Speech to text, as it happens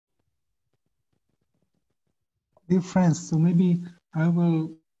Dear friends, so maybe I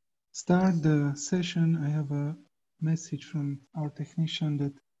will start the session. I have a message from our technician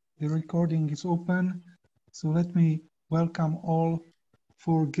that the recording is open. So let me welcome all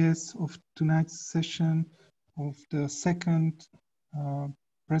 4 guests of tonight's session of the second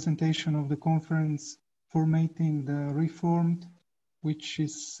presentation of the conference Formatting the Reformed, which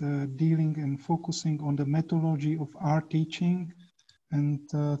is dealing and focusing on the methodology of art teaching. And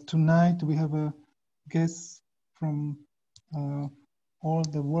tonight we have a guest from all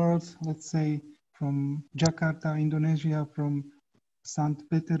the world, let's say from Jakarta, Indonesia, from St.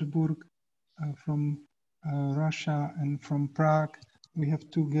 Petersburg, from Russia, and from Prague. We have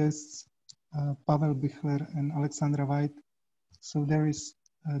 2 guests, Pavel Bichler and Alexandra White. So there is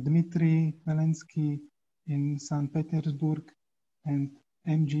Dmitry Velensky in St. Petersburg and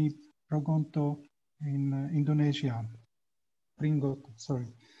MG Progonto in Indonesia. Pringotto, sorry.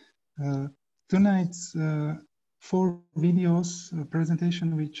 Tonight's 4 videos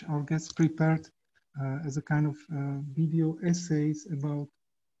presentation which our guests prepared as a kind of video essays about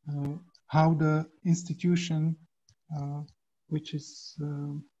how the institution which is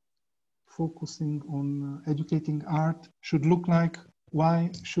focusing on educating art should look like.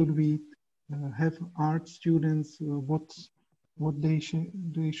 Why should we have art students? What they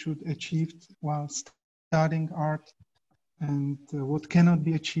should achieve while studying art, and what cannot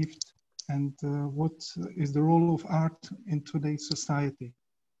be achieved, and what is the role of art in today's society.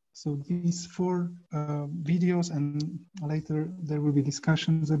 So these 4 videos, and later there will be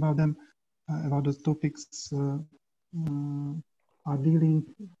discussions about them, about the topics are dealing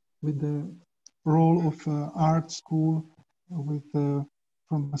with the role of art school with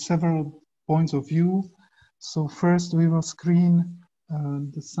from several points of view. So first we will screen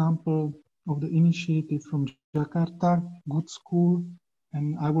the sample of the initiative from Jakarta, Good School,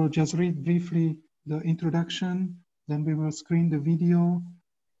 and I will just read briefly the introduction, then we will screen the video,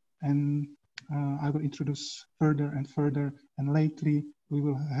 and I will introduce further and further, and lately we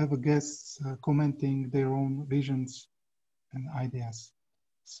will have a guests commenting their own visions and ideas.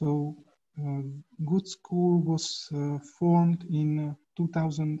 So Good School was formed in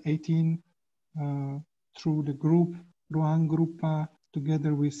 2018 through the group Ruang Grupa,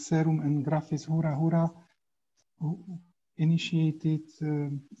 together with Serum and Grafis Hura Hura, who initiated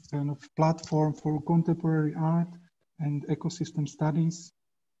kind of platform for contemporary art and ecosystem studies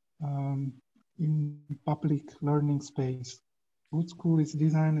in public learning space. Good School is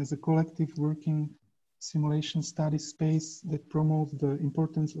designed as a collective working simulation study space that promotes the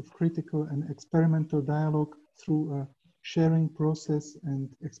importance of critical and experimental dialogue through a sharing process and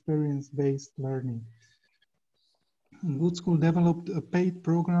experience-based learning. Good School developed a paid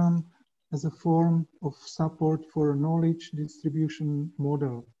program as a form of support for a knowledge distribution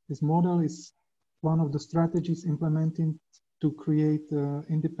model. This model is one of the strategies implemented to create an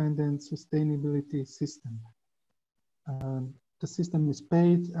independent sustainability system. The system is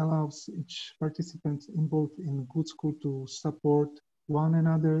paid, allows each participant involved in Good School to support one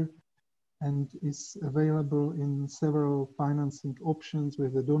another, and is available in several financing options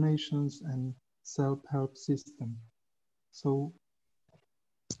with the donations and self-help system. So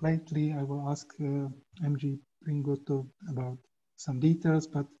lately I will ask MG Pringotto about some details,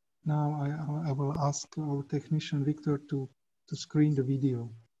 but now I will ask our technician Victor to screen the video.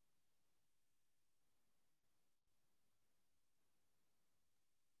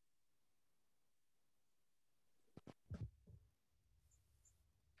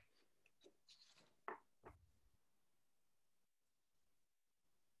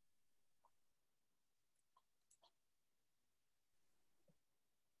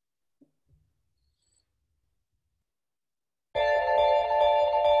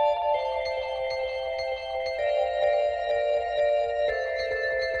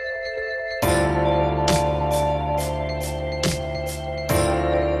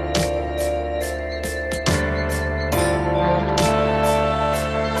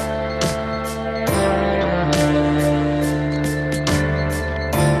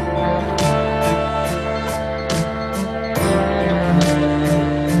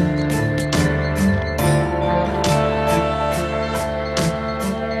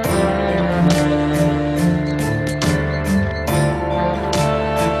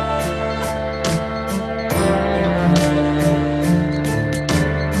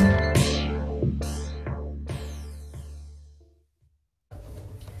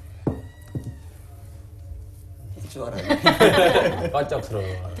 Kocok bro.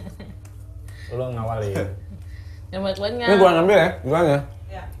 Lo ngawali. Yang buat lainnya. Ini gua ngambil ya, gua ya.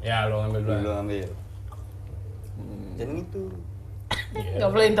 Ya, lo ngambil dulu. Lo ngambil. Jangan gitu. Nggak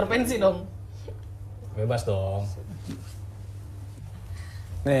boleh intervensi dong. Bebas dong.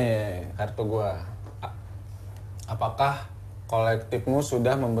 Nih, kartu gua. Apakah kolektifmu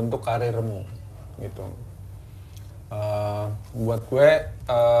sudah membentuk karirmu? Gitu. Buat gue,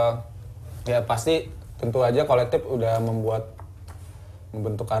 ya pasti tentu aja kolektif udah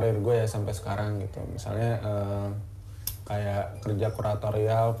membentuk karir gue ya sampai sekarang gitu. Misalnya kayak kerja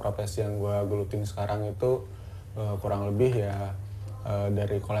kuratorial, profesi yang gue gelutin sekarang itu kurang lebih ya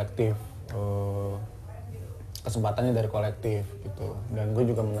dari kolektif. Kesempatannya dari kolektif gitu, dan gue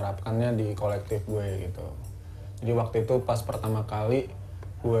juga menerapkannya di kolektif gue gitu. Jadi waktu itu pas pertama kali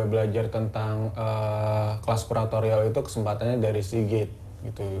gue belajar tentang kelas kuratorial itu kesempatannya dari Sigit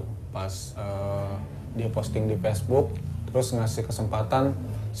gitu. Pas dia posting di Facebook, terus ngasih kesempatan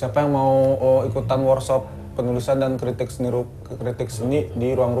siapa yang mau ikutan workshop penulisan dan kritik seni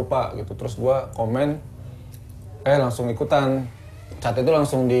di ruang rupa gitu. Terus gue komen, langsung ikutan. Saat itu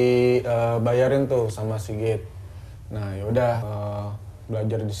langsung dibayarin tuh sama Sigit. Nah yaudah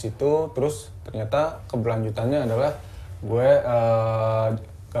belajar di situ, terus ternyata keberlanjutannya adalah gue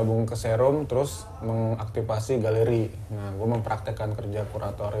gabung ke Serum, terus mengaktifasi galeri. Nah gue mempraktekkan kerja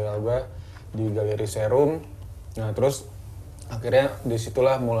kuratorial gue di galeri Serum. Nah terus akhirnya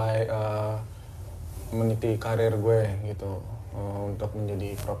disitulah mulai meniti karir gue gitu, untuk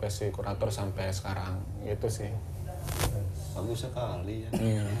menjadi profesi kurator sampai sekarang gitu sih. Bagus sekali ya.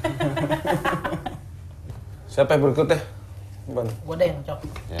 Siapa yang berikutnya? Ban. Gue deh yang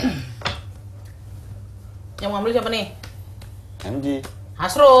cocok. Ya. Yang mau ambil siapa nih? MG.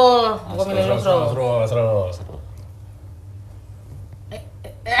 Hasrul. Gue milih lu, Hasrul. Seru.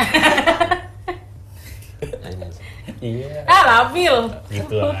 Iya. Labil.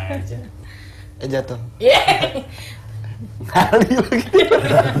 Gitu aja. Jatuh. Iya. Kali lagi.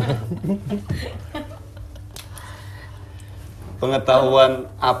 Pengetahuan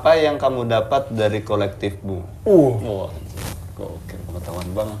apa yang kamu dapat dari kolektifmu? Wah, oke, pengetahuan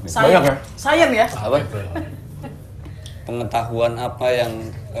banget nih. Banyak ya? Sayan ya? Apa? Pengetahuan apa yang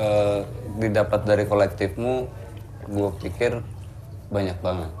didapat dari kolektifmu? Gue pikir banyak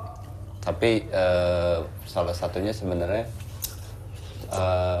banget. Tapi salah satunya sebenarnya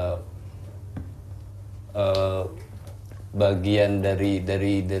bagian dari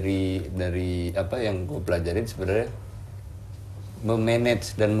apa yang gue pelajarin sebenarnya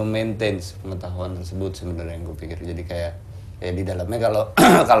memanage dan memaintain pengetahuan tersebut sebenarnya yang gue pikir. Jadi kayak di dalamnya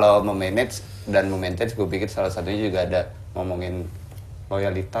kalau memanage dan memaintain, gue pikir salah satunya juga ada ngomongin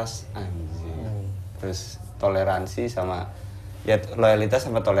loyalitas, terus toleransi sama loyalitas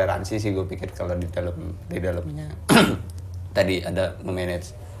sama toleransi sih gue pikir kalau di dalamnya. Tadi ada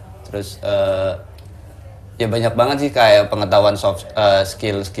memanage, terus ya banyak banget sih kayak pengetahuan soft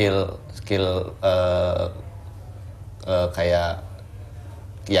skill kayak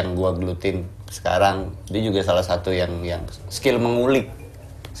yang gua gelutin sekarang. Dia juga salah satu yang skill mengulik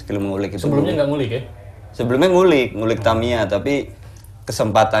itu. Sebelumnya nggak ngulik ya? Sebelumnya ngulik Tamiya, tapi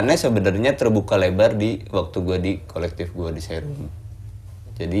kesempatannya sebenarnya terbuka lebar di waktu gua di kolektif gua di Serum.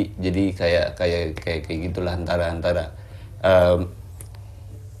 Jadi kayak gitulah antara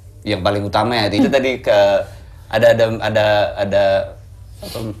yang paling utama ya itu tadi ada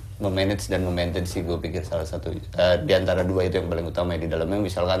apa, memanage dan memaintain sih gue pikir salah satu di antara dua itu yang paling utama ya. Di dalamnya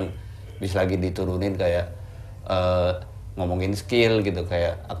misalkan bisa lagi diturunin kayak ngomongin skill gitu,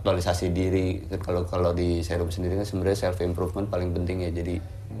 kayak aktualisasi diri. Kalau di Serum sendiri kan sebenarnya self improvement paling penting ya. Jadi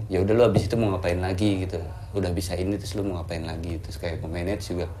ya udah lo abis itu mau ngapain lagi gitu, udah bisa ini terus lo mau ngapain lagi, terus kayak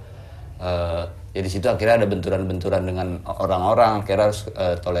memanage juga. Ya di situ akhirnya ada benturan-benturan dengan orang-orang, akhirnya harus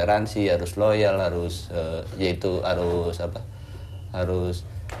toleransi, harus loyal, harus yaitu harus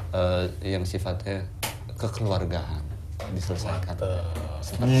yang sifatnya kekeluargaan diselesaikan.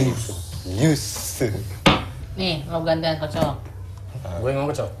 Seperti itu. Nih, lo gantian kocok. Gue yang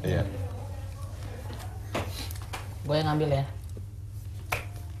mau kocok. Iya. Gue yang ngambil ya.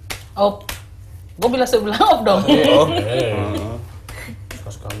 Op. Gue bilang sebelah op dong.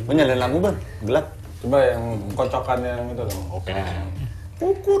 Mau nyalain lampu bang, gelap. Coba yang kocokan yang itu dong. Oke.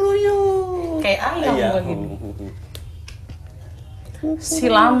 Kukuruyu. Kayak ayam gue gini.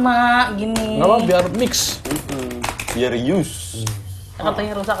 Si lama gini. Nggak apa, biar mix. Biar use.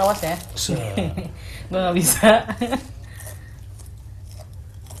 Katanya rusak, awas ya. Gue nggak bisa.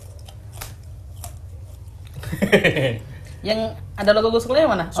 Yang ada logo gue sekolah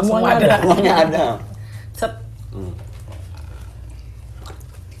yang mana? Oh, Semuanya ada. Semuanya ada. Set.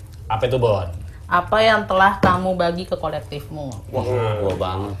 Apa itu, Bon? Apa yang telah kamu bagi ke kolektifmu? Wah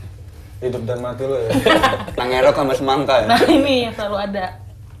banget. Hidup dan mati lo ya. Nangerok sama semangka ya. Nah ini yang selalu ada.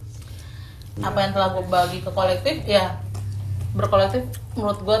 Apa yang telah gue bagi ke kolektif? Ya berkolektif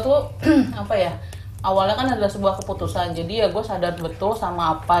menurut gue tuh apa ya? awalnya kan adalah sebuah keputusan. Jadi ya gue sadar betul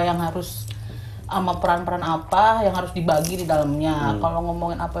sama apa yang harus, sama peran-peran apa yang harus dibagi di dalamnya. Kalau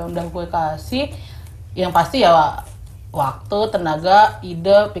ngomongin apa yang udah gue kasih, yang pasti ya waktu, tenaga,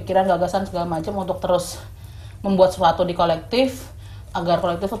 ide, pikiran, gagasan segala macam untuk terus membuat sesuatu di kolektif agar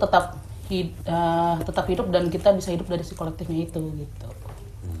kolektif itu tetap hidup dan kita bisa hidup dari si kolektifnya itu gitu.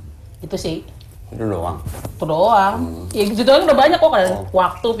 Itu sih. Itu doang. Ya gitu doang udah banyak kok kan.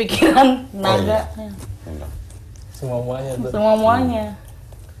 Waktu, pikiran, tenaga. Semuanya.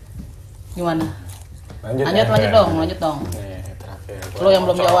 Gimana? Lanjut dong. Nih, terakhir. Lo yang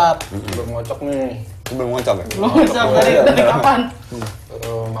belum jawab. Belum ngocok nih. Belum ngocok ya? Belum ngocok dari kapan?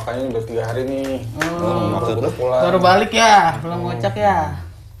 Makanya udah 3 hari nih. Maksud lu? Baru balik ya, belum ngocok ya.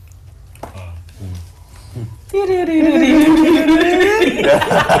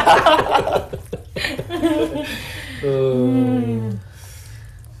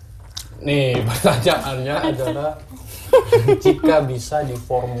 Nih pertanyaannya adalah jika bisa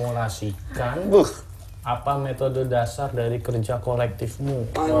diformulasikan apa metode dasar dari kerja kolektifmu?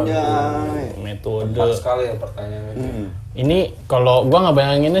 Metode. Tepat sekali ya pertanyaannya. Ini kalau gua nggak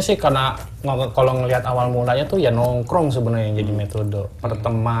bayanginnya sih karena kalau ngelihat awal mulanya tuh ya nongkrong sebenarnya yang jadi metode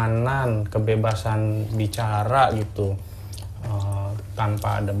pertemanan, kebebasan bicara gitu.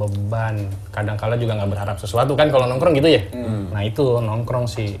 Tanpa ada beban, kadang-kala juga nggak berharap sesuatu kan kalau nongkrong gitu ya. Nah itu nongkrong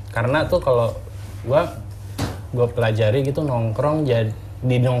sih, karena tuh kalau gua pelajari gitu nongkrong, jadi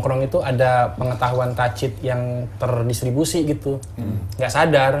di nongkrong itu ada pengetahuan tacit yang terdistribusi gitu, nggak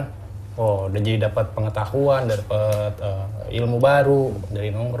sadar. Oh udah jadi dapat pengetahuan, dapat ilmu baru dari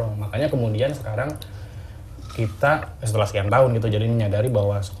nongkrong. Makanya kemudian sekarang kita setelah sekian tahun gitu jadi menyadari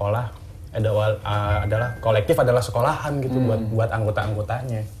bahwa sekolah adalah kolektif adalah sekolahan gitu buat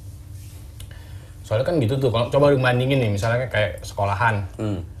anggota-anggotanya. Soalnya kan gitu tuh, kalau coba bandingin nih misalnya kayak sekolahan.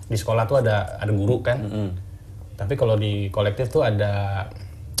 Di sekolah tuh ada guru kan. Tapi kalau di kolektif tuh ada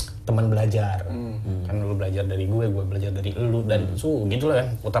teman belajar. Kan lu belajar dari gue belajar dari lu dan gitu loh kan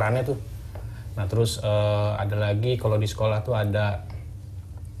putarannya tuh. Nah, terus ada lagi kalau di sekolah tuh ada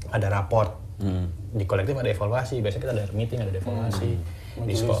raport. Di kolektif ada evaluasi. Biasanya kita ada meeting, ada evaluasi.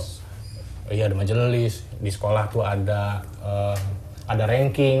 Di sekolah iya ada majelis, di sekolah tuh ada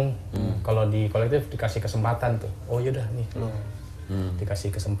ranking. Kalau di kolektif dikasih kesempatan tuh. Oh yaudah nih.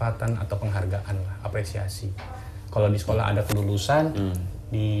 Dikasih kesempatan atau penghargaan lah, apresiasi. Kalau di sekolah ada kelulusan,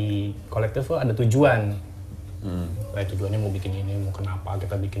 di kolektif tuh ada tujuan. Kayak tujuannya mau bikin ini, mau kenapa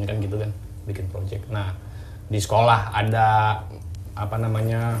kita bikin kan gitu kan, bikin project. Nah, di sekolah ada apa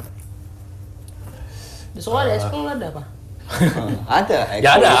namanya? Di sekolah ada ekskul ada apa? Ada.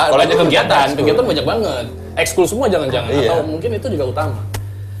 Ya ada, banyak kegiatan banyak banget. Ekskul semua jangan-jangan, atau mungkin itu juga utama.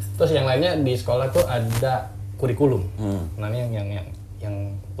 Terus yang lainnya di sekolah tuh ada kurikulum. Nah ini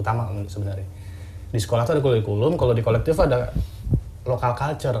yang utama sebenarnya. Di sekolah tuh ada kurikulum, kalau di kolektif ada local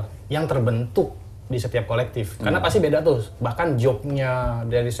culture yang terbentuk di setiap kolektif. Karena pasti beda tuh, bahkan jobnya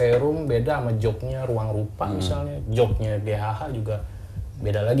dari serum beda sama jobnya ruang rupa misalnya. Jobnya GHH juga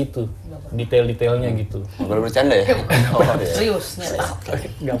beda lagi tuh, detail-detailnya gitu. Boleh bercanda ya? Serius,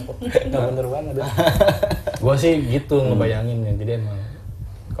 Gak bener banget ya. Gue sih gitu ngebayanginnya, jadi emang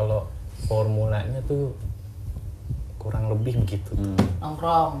kalau formulanya tuh kurang lebih begitu.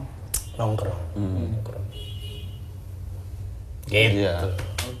 Nongkrong. Gitu.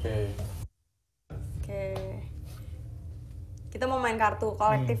 Oke. Kita mau main kartu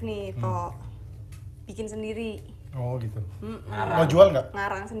kolektif nih, Tok. Bikin sendiri. Oh gitu. Mau jual nggak?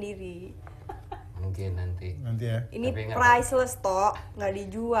 Ngarang sendiri. Mungkin nanti ya. Ini priceless Tok, nggak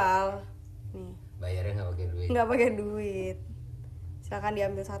dijual. Nih. Bayarnya nggak pakai duit. Nggak pakai duit. Silakan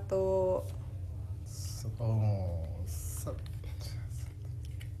diambil satu.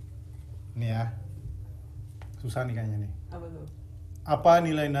 Ini ya. Susah nih kayaknya nih. Apa tuh?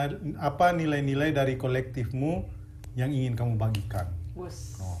 Apa nilai-nilai dari kolektifmu yang ingin kamu bagikan?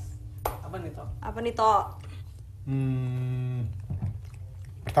 Bus. Apa nih Tok?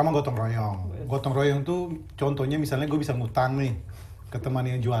 Pertama gotong royong. Gotong royong tuh contohnya misalnya gue bisa ngutang nih ke teman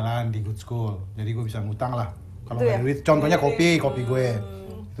yang jualan di Good School. Jadi gue bisa ngutang lah. Kalau nggak ada duit, contohnya kopi gue.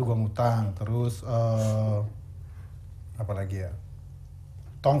 Itu gue ngutang. Terus apa lagi ya?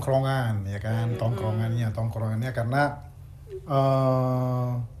 Tongkrongan ya kan, tongkrongannya karena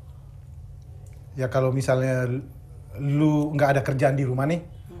ya kalau misalnya lu nggak ada kerjaan di rumah nih,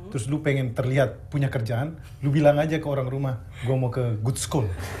 terus lu pengen terlihat punya kerjaan, lu bilang aja ke orang rumah, gue mau ke Good School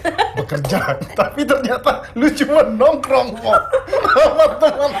bekerja, tapi ternyata lu cuma nongkrong kok sama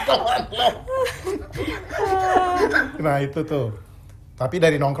teman-teman lo. Nah itu tuh, tapi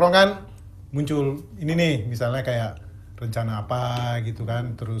dari nongkrong kan muncul ini nih, misalnya kayak rencana apa gitu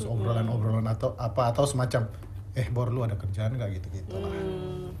kan, terus obrolan-obrolan atau semacam Bor lu ada kerjaan nggak gitu lah.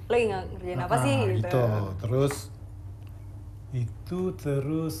 Lo nggak ngerjain apa sih gitu.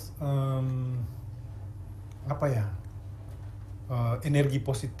 Terus apa ya, energi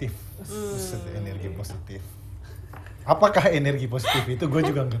positif. Energi positif, apakah energi positif itu gue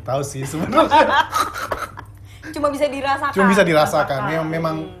juga nggak tahu sih sebenarnya. Cuma bisa dirasakan.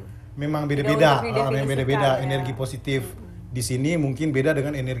 Memang beda-beda. Energi positif di sini mungkin beda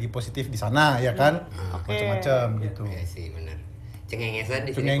dengan energi positif di sana, ya kan? Macam-macam gitu. Iya sih, benar. Cengengesan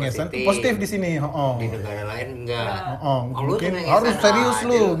di sini Cengengesan positif di sini. Di negara lain enggak. Mungkin harus serius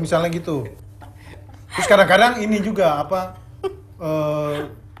lu, misalnya gitu. Terus kadang-kadang ini juga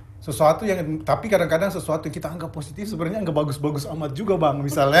sesuatu yang, tapi kadang-kadang sesuatu yang kita anggap positif sebenarnya nggak bagus-bagus amat juga, Bang.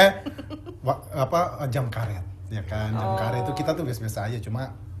 Misalnya jam karet, ya kan? Jam karet itu kita tuh biasa-biasa aja,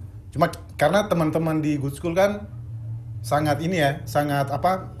 cuma karena teman-teman di Good School kan sangat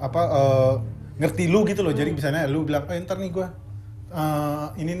ngerti lu gitu loh. Jadi misalnya lu bilang, ntar nih gua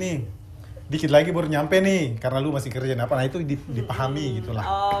ini nih dikit lagi baru nyampe nih, karena lu masih kerjain apa, nah itu dipahami gitulah.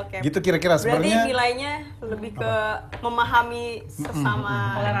 Gitu kira-kira sebenarnya. Berarti nilainya lebih ke memahami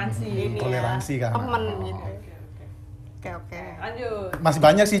sesama toleransi kan. Temen gitu. Oke. Lanjut. Masih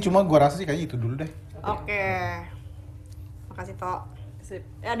banyak sih, cuma gua rasa sih kayaknya itu dulu deh. Oke. Makasih, Tok.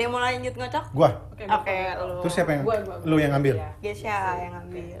 Ada yang mau lanjut ngocok? Gua. Oke, lu. Terus siapa yang lu yang ngambil? Gesha yang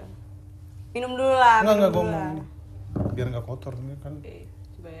ngambil. Minum dulu lah. Enggak, gua mau biar nggak kotor ini kan. Oke,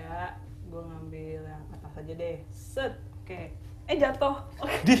 coba ya, gue ngambil yang atas aja deh. Set, oke. Jatuh.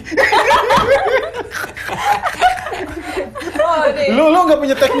 Lu nggak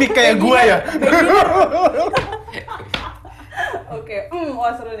punya teknik kayak gua ya? Oke,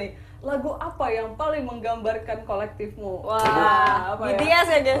 wah seru nih. Lagu apa yang paling menggambarkan kolektifmu? Wah, BTS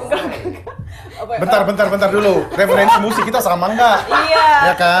ya guys. Bentar dulu. Referensi musik kita sama nggak? Iya.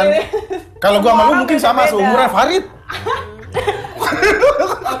 Ya kan? Kalau gua sama lu mungkin sama, seumuran Farid.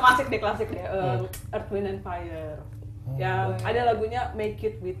 Klasik deh. Earth, Wind and Fire. Yang ada lagunya Make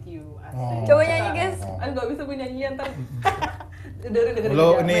It With You. Asik. Coba nyanyi guys. Nggak bisa gue nyanyian ntar. Dengerin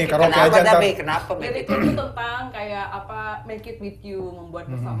lo ini karaoke aja ntar. Kenapa? Jadi itu tentang kayak make it with you, membuat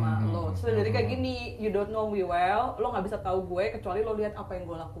bersama lo. So dari kayak gini, you don't know me well, lo nggak bisa tahu gue kecuali lo lihat apa yang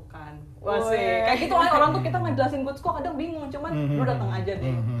gue lakukan. Kayak gitu orang tuh kita ngejelasin Good School kadang bingung, cuman lo datang aja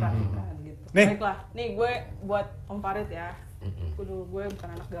deh, perhatikan gitu. Baiklah, nih gue buat Om Farid ya. Kudu gue bukan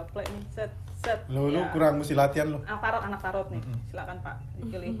anak gaple nih, set. Lu kurang mesti latihan lo. Anak tarot nih, silakan Pak,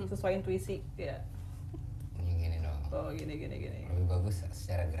 dipilih sesuai intuisi ya. Gini dong. Oh gini. Lebih bagus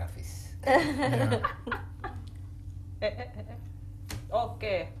secara grafis.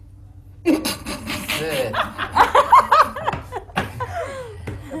 Oke.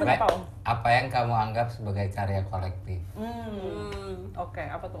 Apa yang kamu anggap sebagai karya kolektif? Oke,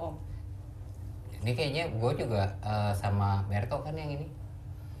 apa tuh Om? Ini kayaknya gue juga sama Berto kan yang ini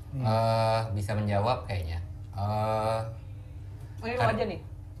bisa menjawab kayaknya. Ini lo aja nih.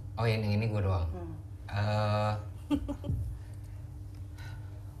 Oh ini gue doang.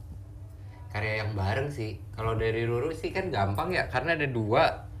 Karya yang bareng sih. Kalau dari Ruru sih kan gampang ya, karena ada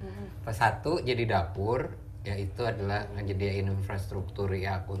dua. Pas satu jadi dapur, yaitu adalah nyediain infrastruktur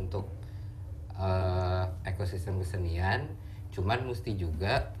ya untuk ekosistem kesenian. Cuman mesti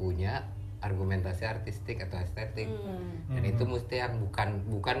juga punya argumentasi artistik atau estetik. Dan itu mesti yang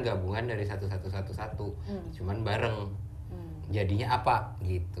bukan gabungan dari satu, cuman bareng. Jadinya apa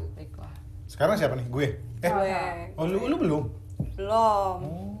gitu. Baiklah. Sekarang siapa nih? Gue. Lu belum? Belum.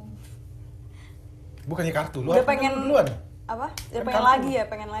 Bukannya kartu, lu udah pengen duluan. Apa? Udah pengen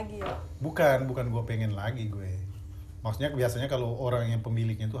lagi ya? Bukan gue pengen lagi gue. Maksudnya biasanya kalau orang yang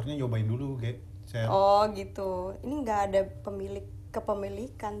pemiliknya itu harusnya nyobain dulu, Oh gitu. Ini nggak ada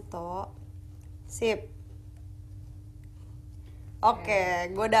kepemilikan toh. Sip. Oke,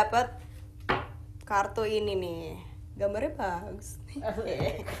 gue dapet kartu ini nih. Gambarnya bagus.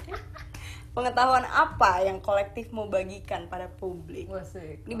 Pengetahuan apa yang kolektif mau bagikan pada publik?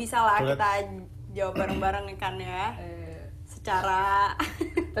 Ini bisa lah kita jawab bareng-bareng nih kan ya. Secara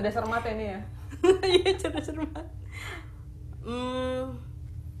cerdas cermat ini ya. Iya, cerdas cermat.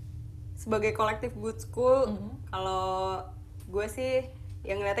 Sebagai kolektif Good School, kalau gue sih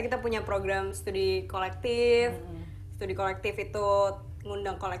yang ngeliatnya kita punya program studi kolektif. Studi kolektif itu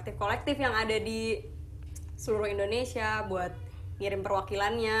ngundang kolektif-kolektif yang ada di seluruh Indonesia buat ngirim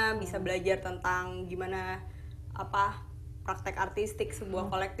perwakilannya, bisa belajar tentang gimana praktek artistik sebuah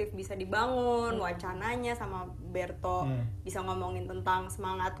kolektif bisa dibangun, wacananya sama Berto bisa ngomongin tentang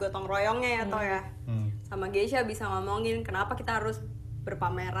semangat gotong royongnya ya toh ya. Sama Gesha bisa ngomongin kenapa kita harus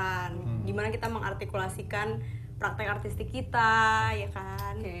berpameran, gimana kita mengartikulasikan praktek artistik kita, ya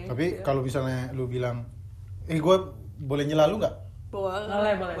kan? Tapi kalau misalnya lu bilang, gue boleh nyela lu nggak?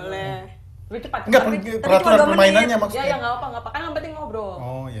 Boleh. Tapi cepat. Enggak, peraturan cuma 2 permainannya menit. maksudnya. Ya nggak apa-apa, kan yang penting ngobrol.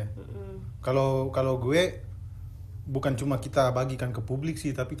 Oh iya. Kalau gue bukan cuma kita bagikan ke publik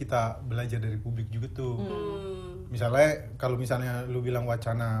sih, tapi kita belajar dari publik juga tuh. Misalnya kalau misalnya lu bilang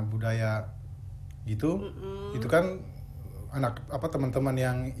wacana budaya gitu, itu kan teman-teman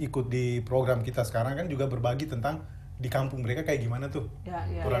yang ikut di program kita sekarang kan juga berbagi tentang di kampung mereka kayak gimana tuh.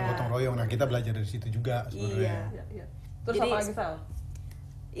 Orang gotong royong. Nah, kita belajar dari situ juga sebenarnya. Iya. Terus Jadi, apa lagi, Sal?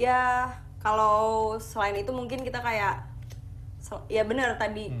 Ya, kalau selain itu mungkin kita kayak ya benar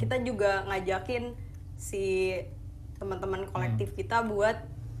tadi kita juga ngajakin si teman-teman kolektif kita buat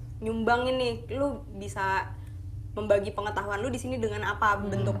nyumbangin nih, lu bisa membagi pengetahuan lu di sini dengan apa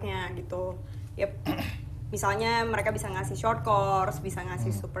bentuknya gitu. Ya misalnya mereka bisa ngasih short course, bisa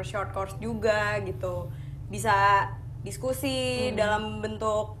ngasih super short course juga gitu. Bisa diskusi dalam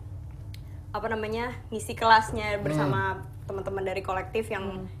bentuk ngisi kelasnya bersama teman-teman dari kolektif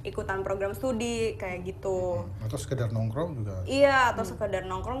yang ikutan program studi kayak gitu. Atau sekedar nongkrong juga. Iya, atau sekedar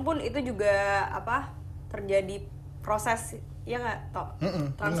nongkrong pun itu juga terjadi proses ya nggak toh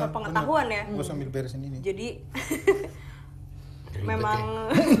transfer pengetahuan ya. Gue sambil beresin ini. Jadi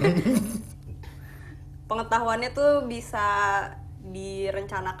memang pengetahuannya tuh bisa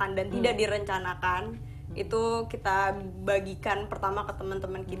direncanakan dan tidak direncanakan. Itu kita bagikan pertama ke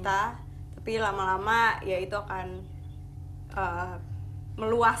teman-teman kita, tapi lama-lama ya itu akan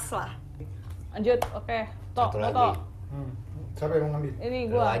meluas lah. Lanjut, oke. Satu lagi. Siapa yang mau ngambil? Ini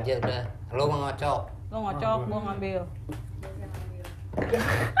Lu gua. aja udah. Lu mau ngocok. Lo ngocok, gua ngambil.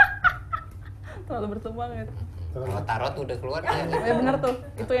 Terlalu bersemangat. Kalau tarot udah keluar ya. Ya bener tuh,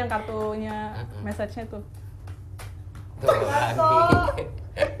 itu yang kartunya message-nya tuh. Tuh lagi.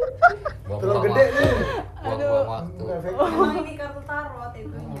 Terlalu gede nih. Buang waktu. Emang ini kartu tarot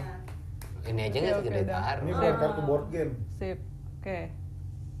itunya. Ini aja nggak Oke, segede dah. tarot. Ini bukan kartu board game. Sip, oke.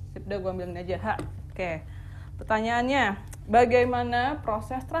 Sip, udah gua ambilin aja. Oke. Pertanyaannya, bagaimana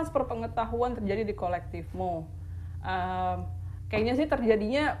proses transfer pengetahuan terjadi di kolektifmu? Kayaknya sih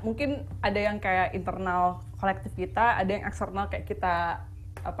terjadinya mungkin ada yang kayak internal kolektif kita, ada yang eksternal kayak kita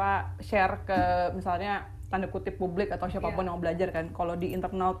share ke misalnya tanda kutip publik atau siapapun yang mau belajar kan. Kalau di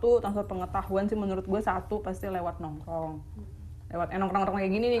internal tuh transfer pengetahuan sih menurut gue satu pasti lewat nongkrong. Lewat nongkrong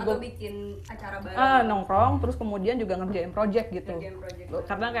kayak gini nih gue bikin acara bareng. nongkrong terus kemudian juga ngerjain project gitu. Ngerjain project.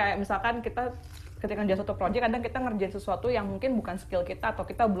 Karena kayak misalkan kita ketika ngerjain satu project kadang kita ngerjain sesuatu yang mungkin bukan skill kita atau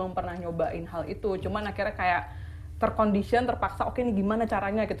kita belum pernah nyobain hal itu. Cuman akhirnya kayak tercondition, terpaksa oke nih gimana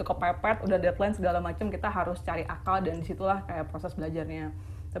caranya gitu, kepepet, udah deadline segala macam, kita harus cari akal dan disitulah kayak proses belajarnya.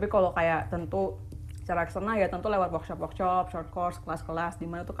 Tapi kalau kayak tentu secara eksternal ya tentu lewat workshop, short course, kelas-kelas di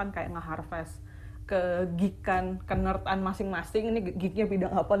mana tuh kan kayak nge-harvest kegikan, kenerdan masing-masing, ini geeknya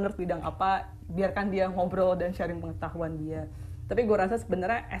bidang apa, nerd bidang apa, biarkan dia ngobrol dan sharing pengetahuan dia. Tapi gue rasa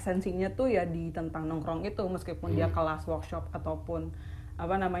sebenarnya esensinya tuh ya di tentang nongkrong itu, meskipun dia kelas workshop ataupun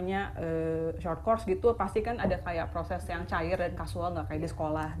short course gitu, pasti kan ada kayak proses yang cair dan kasual, nggak kayak di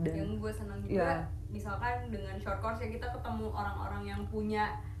sekolah. Dan yang gue senang juga misalkan dengan short course ya kita ketemu orang-orang yang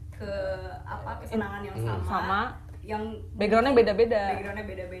punya kesenangan yang sama yang backgroundnya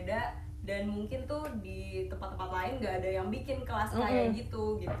beda-beda dan mungkin tuh di tempat-tempat lain nggak ada yang bikin kelas kayak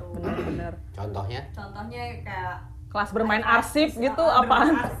gitu. Bener-bener. Contohnya kayak kelas bermain arsip gitu,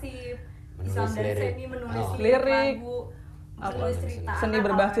 apaan? Arsip, Menulis dan lirik. seni menulis Lirik. lagu, Apa? menulis cerita Seni anak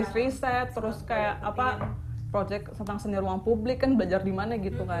berbasis atau riset, terus kayak project tentang seni ruang publik kan belajar di mana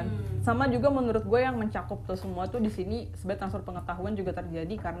gitu kan. Sama juga menurut gue yang mencakup tuh semua tuh di sini sebenarnya transfer pengetahuan juga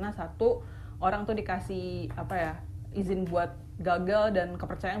terjadi karena satu orang tuh dikasih izin buat gagal dan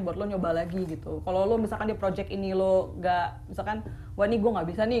kepercayaan buat lo nyoba lagi gitu. Kalau lo misalkan di project ini lo nggak, misalkan wah nih gue nggak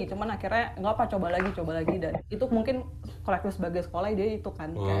bisa nih, cuman akhirnya nggak apa, coba lagi dan itu mungkin kolektif sebagai sekolah dia itu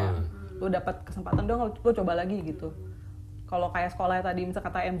kan kayak lo dapat kesempatan dong lo coba lagi gitu. Kalau kayak sekolah tadi misal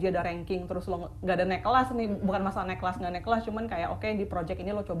kata MJ ada ranking terus lo nggak ada naik kelas nih, bukan masalah naik kelas nggak naik kelas, cuman kayak oke, di project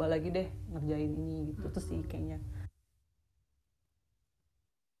ini lo coba lagi deh ngerjain ini gitu. Itu sih kayaknya.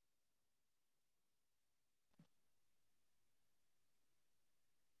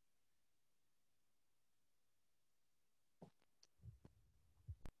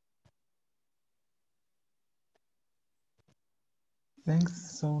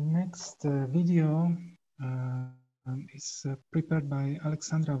 Thanks. So next video is prepared by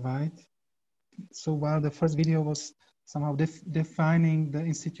Alexandra White. So while the first video was somehow defining the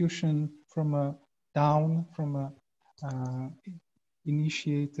institution from down, from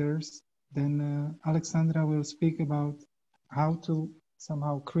initiators, then Alexandra will speak about how to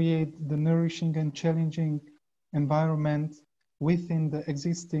somehow create the nourishing and challenging environment within the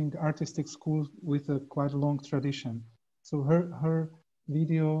existing artistic school with a quite long tradition. So her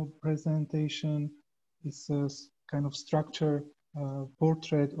video presentation is a kind of structured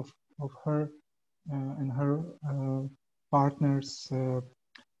portrait of her and her partner's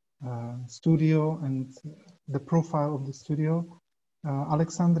studio and the profile of the studio.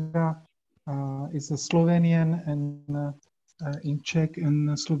 Alexandra is a Slovenian and in Czech and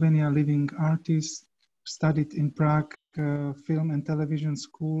Slovenia living artist, studied in Prague Film and Television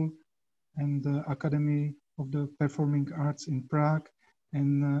School and the Academy of the Performing Arts in Prague,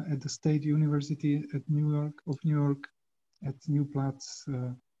 and at the State University at New York at New Platz.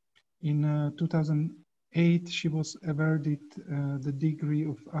 In 2008, she was awarded the degree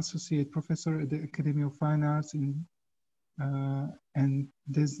of Associate Professor at the Academy of Fine Arts in and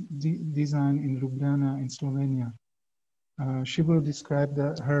Design in Ljubljana in Slovenia. She will describe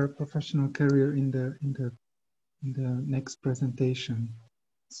her professional career in the next presentation.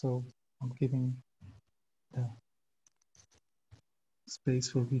 So I'm giving the space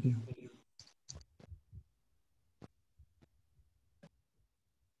for video.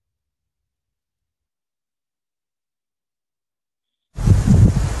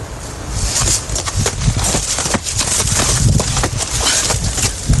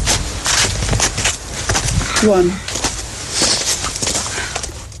 One.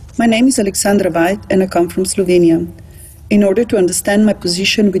 My name is Alexandra Veit and I come from Slovenia. In order to understand my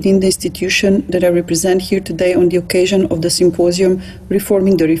position within the institution that I represent here today on the occasion of the symposium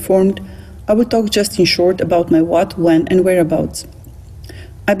Reforming the Reformed, I will talk just in short about my what, when and whereabouts.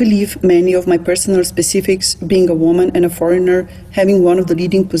 I believe many of my personal specifics, being a woman and a foreigner, having one of the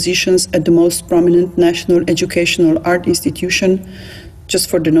leading positions at the most prominent national educational art institution. Just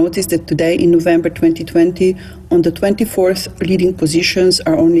for the notice that today, in November 2020, on the 24th leading positions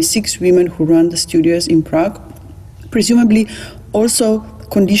are only 6 women who run the studios in Prague. Presumably also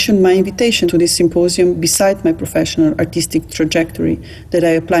conditioned my invitation to this symposium beside my professional artistic trajectory that I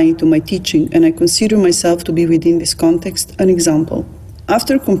apply into my teaching, and I consider myself to be within this context an example.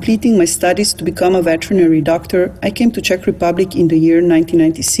 After completing my studies to become a veterinary doctor, I came to Czech Republic in the year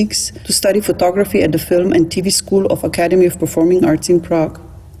 1996 to study photography at the Film and TV School of Academy of Performing Arts in Prague.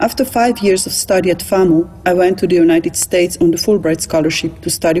 After 5 years of study at FAMU, I went to the United States on the Fulbright Scholarship to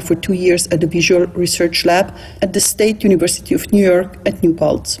study for 2 years at the Visual Research Lab at the State University of New York at New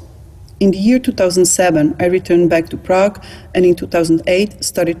Paltz. In the year 2007, I returned back to Prague and in 2008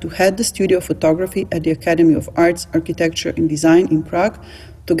 started to head the studio of photography at the Academy of Arts, Architecture and Design in Prague,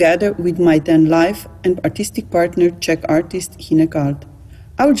 together with my then life and artistic partner, Czech artist Hinek Alt.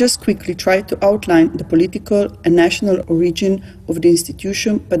 I will just quickly try to outline the political and national origin of the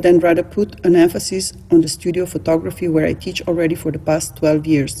institution, but then rather put an emphasis on the studio of photography where I teach already for the past 12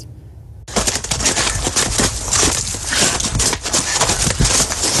 years.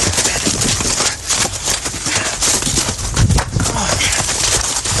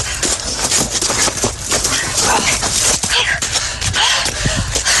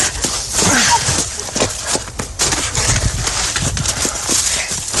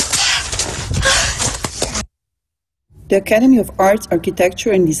 The Academy of Arts,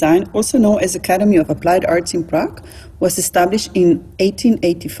 Architecture and Design, also known as Academy of Applied Arts in Prague, was established in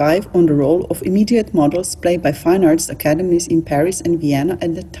 1885 on the role of immediate models played by fine arts academies in Paris and Vienna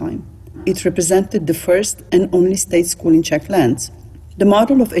at that time. It represented the first and only state school in Czech lands. The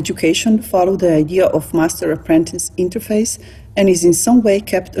model of education followed the idea of master-apprentice interface and is in some way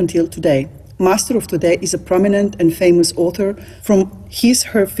kept until today. Master of today is a prominent and famous author from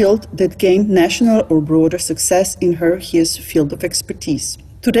his/her field that gained national or broader success in her/his field of expertise.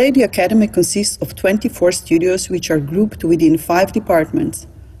 Today, the Academy consists of 24 studios which are grouped within 5 departments: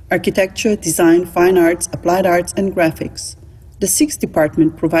 architecture, design, fine arts, applied arts, and graphics. The 6th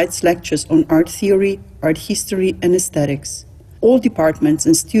department provides lectures on art theory, art history, and aesthetics. All departments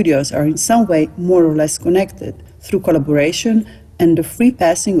and studios are in some way more or less connected through collaboration and the free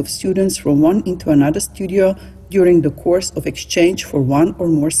passing of students from one into another studio during the course of exchange for 1 or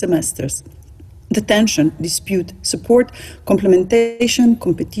more semesters. The tension, dispute, support, complementation,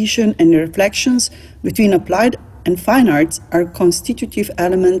 competition, and reflections between applied and fine arts are constitutive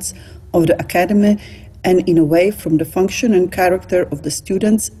elements of the academy and in a way from the function and character of the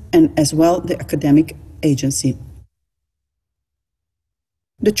students and as well the academic agency.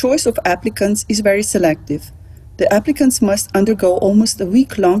 The choice of applicants is very selective. The applicants must undergo almost a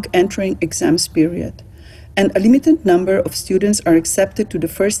week-long entering exams period, and a limited number of students are accepted to the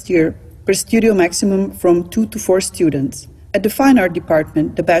first year, per studio maximum from 2 to 4 students. At the Fine Art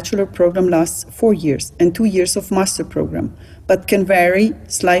department, the bachelor program lasts 4 years and 2 years of master program, but can vary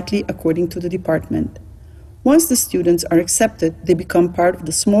slightly according to the department. Once the students are accepted, they become part of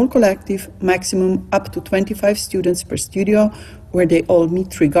the small collective, maximum up to 25 students per studio, where they all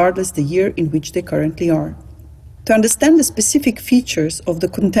meet regardless the year in which they currently are. To understand the specific features of the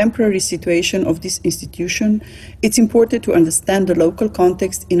contemporary situation of this institution, it's important to understand the local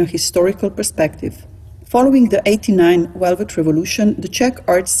context in a historical perspective. Following the '89 Velvet Revolution, the Czech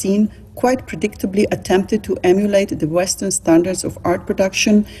art scene quite predictably attempted to emulate the Western standards of art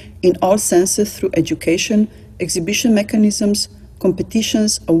production in all senses through education, exhibition mechanisms,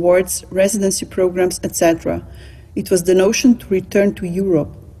 competitions, awards, residency programs, etc. It was the notion to return to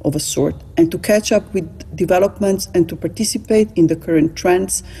Europe of a sort and to catch up with developments and to participate in the current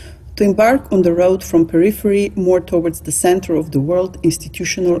trends, to embark on the road from periphery more towards the center of the world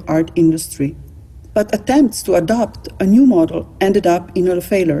institutional art industry. But attempts to adopt a new model ended up in a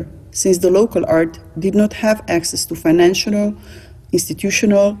failure, since the local art did not have access to financial,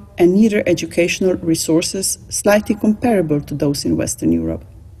 institutional, and neither educational resources slightly comparable to those in Western Europe.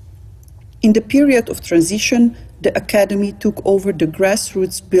 In the period of transition, the Academy took over the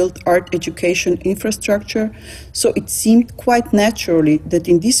grassroots-built art education infrastructure, so it seemed quite naturally that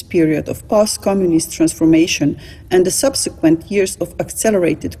in this period of post-communist transformation and the subsequent years of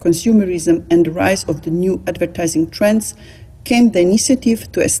accelerated consumerism and the rise of the new advertising trends, came the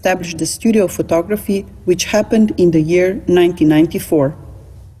initiative to establish the studio of photography, which happened in the year 1994.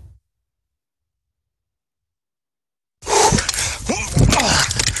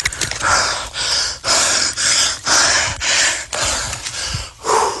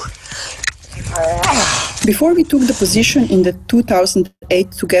 Before we took the position in the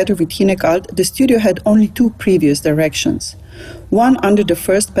 2008 together with Hinekalt, the studio had only two previous directions. One under the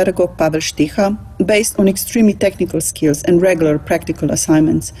first pedagogue Pavel Štecha, based on extremely technical skills and regular practical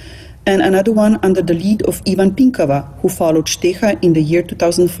assignments, and another one under the lead of Ivan Pinkava, who followed Štecha in the year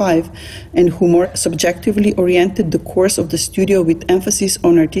 2005 and who more subjectively oriented the course of the studio with emphasis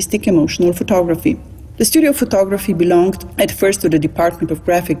on artistic emotional photography. The studio of photography belonged at first to the Department of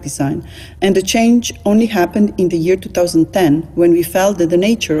Graphic Design, and the change only happened in the year 2010, when we felt that the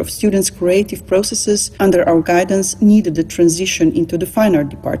nature of students' creative processes under our guidance needed a transition into the fine art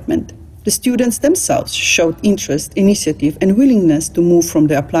department. The students themselves showed interest, initiative, and willingness to move from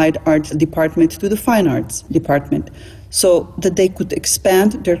the applied art department to the fine arts department, so that they could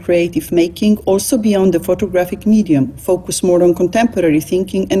expand their creative making also beyond the photographic medium, focus more on contemporary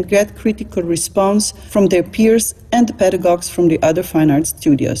thinking, and get critical response from their peers and the pedagogues from the other fine arts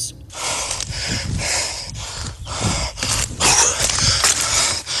studios.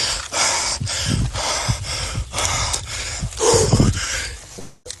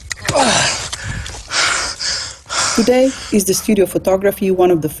 Today is the Studio of Photography,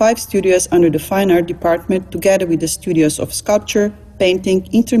 one of the 5 studios under the Fine Art Department, together with the studios of Sculpture, Painting,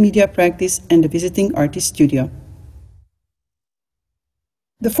 Intermedia Practice, and the Visiting Artist Studio.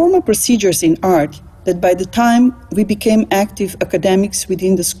 The formal procedures in art that by the time we became active academics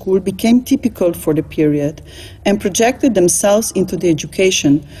within the school became typical for the period and projected themselves into the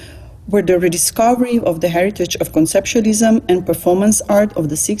education were the rediscovery of the heritage of conceptualism and performance art of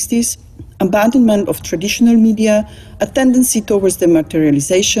the 60s, abandonment of traditional media, a tendency towards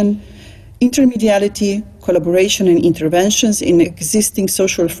dematerialization, intermediality, collaboration and interventions in existing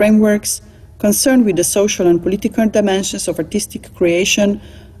social frameworks, concern with the social and political dimensions of artistic creation,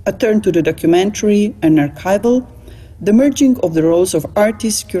 a turn to the documentary and archival, the merging of the roles of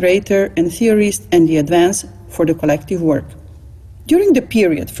artist, curator, and theorist, and the advance for the collective work. During the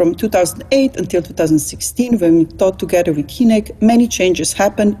period from 2008 until 2016, when we taught together with Hinek, many changes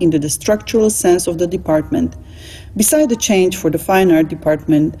happened in the structural sense of the department. Beside the change for the fine art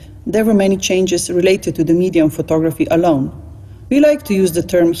department, there were many changes related to the medium photography alone. We like to use the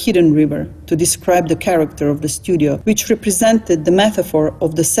term hidden river to describe the character of the studio, which represented the metaphor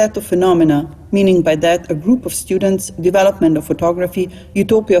of the set of phenomena, meaning by that a group of students, development of photography,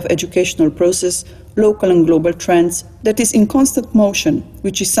 utopia of educational process, local and global trends, that is in constant motion,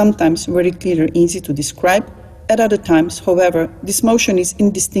 which is sometimes very clear and easy to describe. At other times, however, this motion is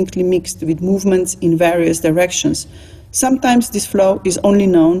indistinctly mixed with movements in various directions. Sometimes this flow is only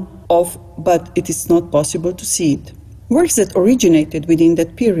known of, but it is not possible to see it. Works that originated within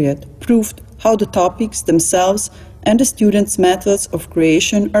that period proved how the topics themselves and the students' methods of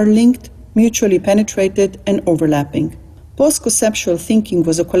creation are linked, mutually penetrated, and overlapping. Post-conceptual thinking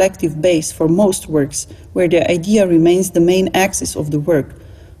was a collective base for most works, where the idea remains the main axis of the work,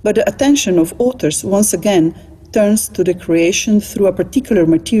 but the attention of authors once again turns to the creation through a particular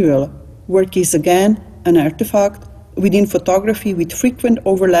material. Work is again an artifact within photography with frequent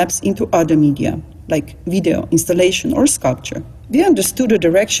overlaps into other media, like video, installation, or sculpture. We understood the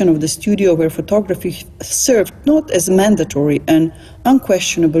direction of the studio where photography served not as a mandatory and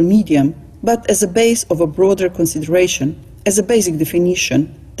unquestionable medium, but as a base of a broader consideration, as a basic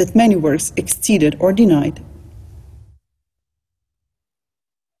definition that many works exceeded or denied.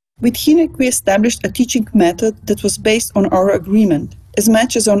 With Hynek, we established a teaching method that was based on our agreement, as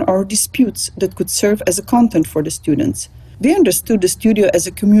much as on our disputes that could serve as a content for the students. We understood the studio as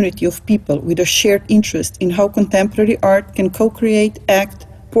a community of people with a shared interest in how contemporary art can co-create, act,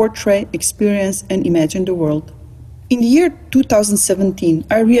 portray, experience, and imagine the world. In the year 2017,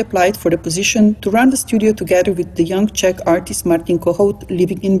 I reapplied for the position to run the studio together with the young Czech artist Martin Kohout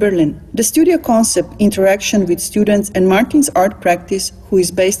living in Berlin. The studio concept, interaction with students, and Martin's art practice, who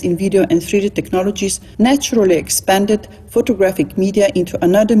is based in video and 3D technologies, naturally expanded photographic media into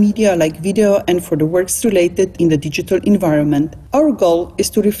another media like video and for the works related in the digital environment. Our goal is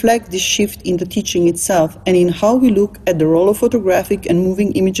to reflect this shift in the teaching itself and in how we look at the role of photographic and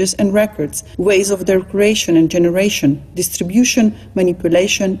moving images and records, ways of their creation and generation, distribution,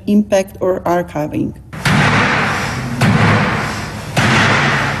 manipulation, impact, or archiving.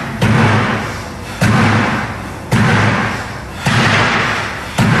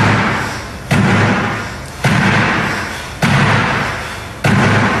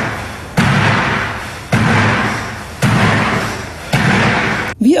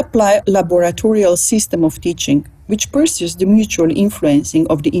 We apply a laboratorial system of teaching, which pursues the mutual influencing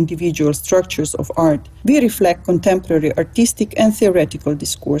of the individual structures of art. We reflect contemporary artistic and theoretical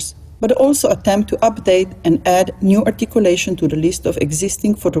discourse, but also attempt to update and add new articulation to the list of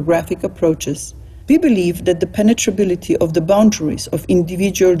existing photographic approaches. We believe that the penetrability of the boundaries of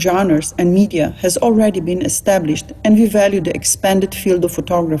individual genres and media has already been established, and we value the expanded field of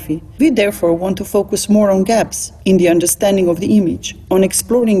photography. We therefore want to focus more on gaps in the understanding of the image, on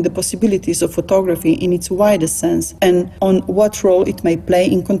exploring the possibilities of photography in its widest sense, and on what role it may play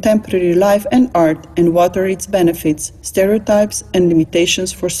in contemporary life and art, and what are its benefits, stereotypes, and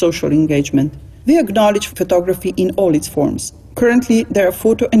limitations for social engagement. We acknowledge photography in all its forms. Currently, there are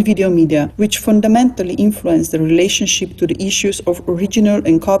photo and video media which fundamentally influence the relationship to the issues of original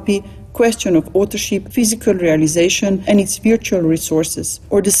and copy, question of authorship, physical realization, and its virtual resources,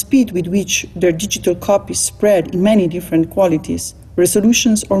 or the speed with which their digital copies spread in many different qualities,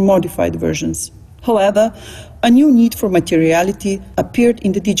 resolutions, or modified versions. However, a new need for materiality appeared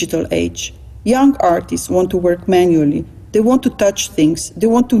in the digital age. Young artists want to work manually. They want to touch things, they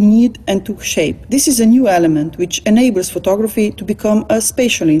want to knead and to shape. This is a new element which enables photography to become a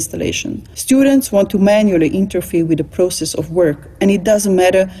spatial installation. Students want to manually interfere with the process of work, and it doesn't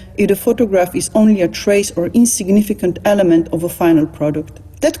matter if the photograph is only a trace or insignificant element of a final product.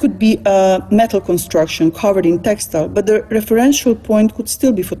 That could be a metal construction covered in textile, but the referential point could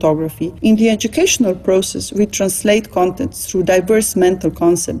still be photography. In the educational process, we translate contents through diverse mental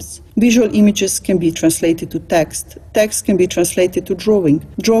concepts. Visual images can be translated to text. Text can be translated to drawing.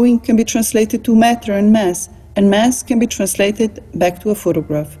 Drawing can be translated to matter and mass can be translated back to a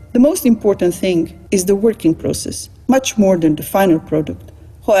photograph. The most important thing is the working process, much more than the final product.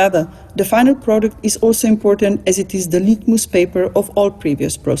 However, the final product is also important as it is the litmus paper of all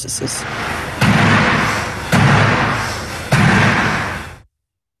previous processes.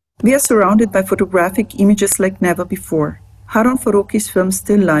 We are surrounded by photographic images like never before. Harun Farooqi's film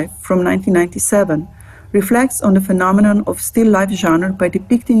Still Life from 1997 reflects on the phenomenon of still life genre by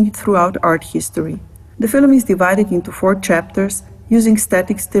depicting it throughout art history. The film is divided into 4 chapters using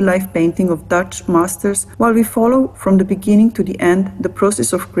static still life painting of Dutch masters, while we follow from the beginning to the end the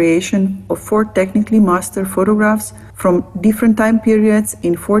process of creation of 4 technically mastered photographs from different time periods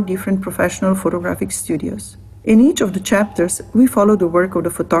in 4 different professional photographic studios. In each of the chapters, we follow the work of the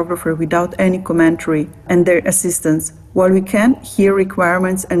photographer without any commentary and their assistance, while we can hear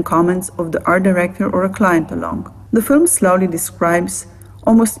requirements and comments of the art director or a client along. The film slowly describes,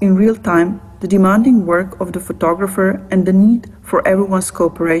 almost in real time, the demanding work of the photographer and the need for everyone's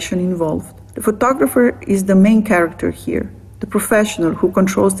cooperation involved. The photographer is the main character here, the professional who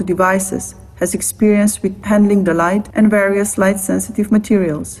controls the devices, has experience with handling the light and various light-sensitive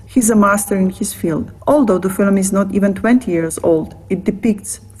materials. He's a master in his field. Although the film is not even 20 years old, it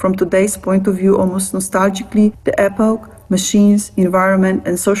depicts, from today's point of view almost nostalgically, the epoch, machines, environment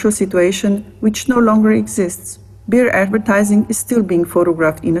and social situation which no longer exists. Beer advertising is still being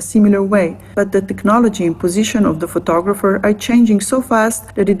photographed in a similar way, but the technology and position of the photographer are changing so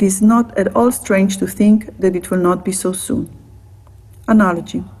fast that it is not at all strange to think that it will not be so soon.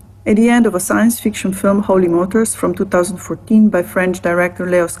 Analogy. At the end of a science fiction film, Holy Motors, from 2014 by French director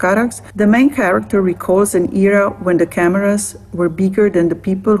Léos Carax, the main character recalls an era when the cameras were bigger than the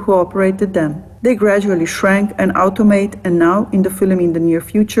people who operated them. They gradually shrank and automate, and now, in the film in the near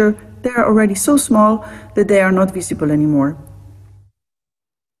future, they are already so small that they are not visible anymore.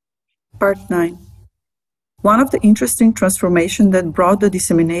 Part 9. One of the interesting transformations that brought the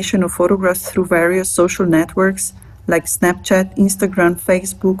dissemination of photographs through various social networks like Snapchat, Instagram,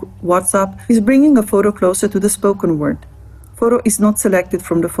 Facebook, WhatsApp is bringing a photo closer to the spoken word. Photo is not selected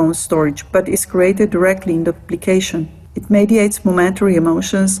from the phone's storage, but is created directly in the application. It mediates momentary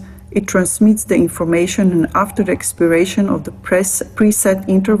emotions, it transmits the information, and after the expiration of the preset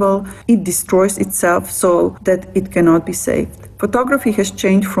interval, it destroys itself so that it cannot be saved. Photography has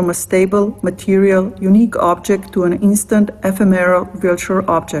changed from a stable, material, unique object to an instant, ephemeral, virtual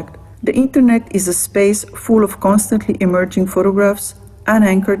object. The internet is a space full of constantly emerging photographs,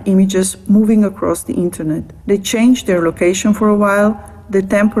 unanchored images moving across the internet. They change their location for a while, they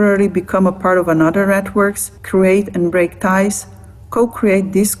temporarily become a part of another networks, create and break ties,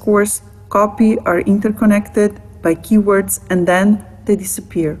 co-create discourse, copy, are interconnected by keywords, and then they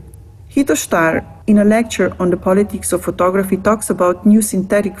disappear. Hito Starr, in a lecture on the politics of photography, talks about new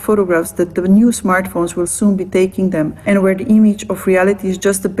synthetic photographs that the new smartphones will soon be taking them, and where the image of reality is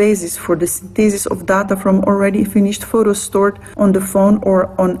just the basis for the synthesis of data from already finished photos stored on the phone or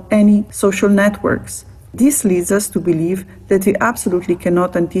on any social networks. This leads us to believe that we absolutely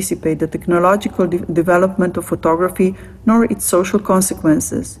cannot anticipate the technological development of photography nor its social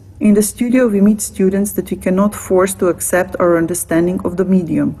consequences. In the studio, we meet students that we cannot force to accept our understanding of the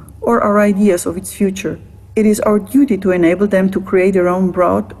medium or our ideas of its future. It is our duty to enable them to create their own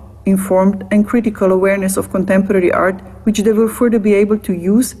broad, informed, and critical awareness of contemporary art, which they will further be able to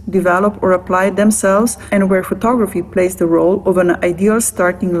use, develop, or apply themselves, and where photography plays the role of an ideal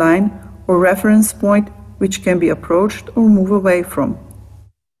starting line or reference point which can be approached or move away from.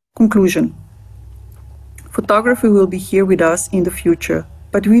 Conclusion. Photography will be here with us in the future,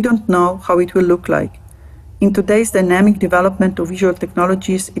 but we don't know how it will look like. In today's dynamic development of visual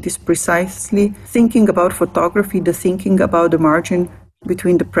technologies, it is precisely thinking about photography, the thinking about the margin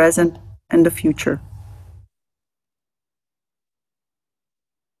between the present and the future.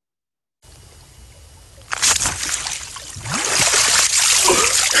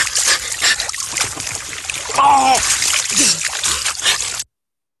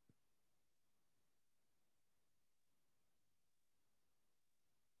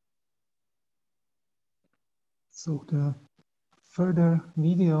 So the further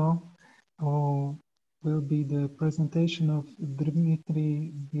video will be the presentation of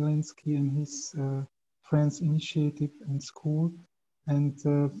Dmitry Vilensky and his friends' initiative in school. And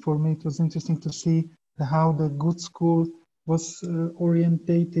for me, it was interesting to see how the good school was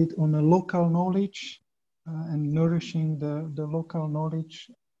orientated on a local knowledge and nourishing the local knowledge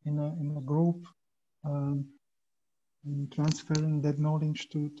in a group, and transferring that knowledge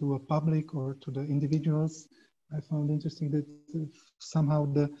to a public or to the individuals. I found interesting that somehow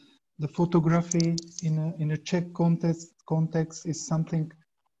the photography in a Czech context is something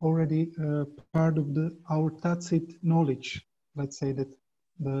already part of our tacit knowledge. Let's say that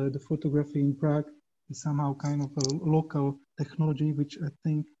the photography in Prague is somehow kind of a local technology, which I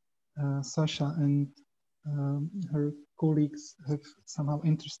think Sasha and her colleagues have somehow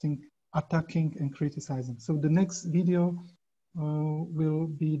interesting attacking and criticizing. So the next video will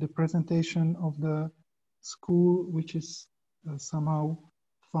be the presentation of the school, which is somehow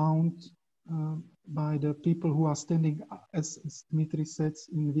found by the people who are standing, as Dmitry said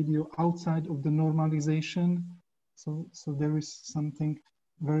in the video, outside of the normalization. So there is something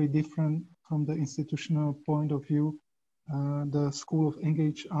very different from the institutional point of view. The School of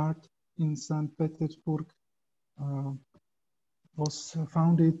Engaged Art in St. Petersburg was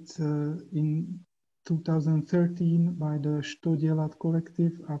founded in 2013 by the Što dělat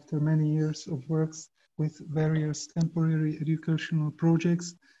collective after many years of works with various temporary educational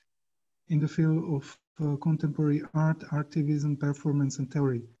projects in the field of contemporary art, activism, performance, and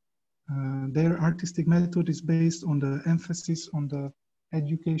theory. Their artistic method is based on the emphasis on the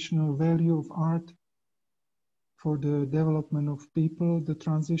educational value of art for the development of people. The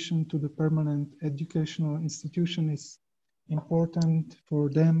transition to the permanent educational institution is important for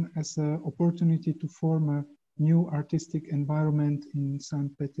them as an opportunity to form a new artistic environment in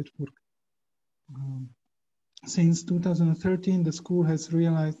St. Petersburg. Since 2013, the school has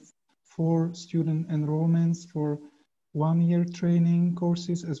realized 4 student enrollments for 1-year training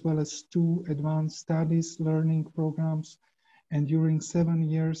courses, as well as 2 advanced studies learning programs. And during 7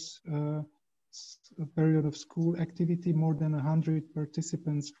 years, a period of school activity, more than 100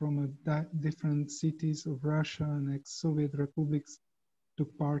 participants from different cities of Russia and ex-Soviet republics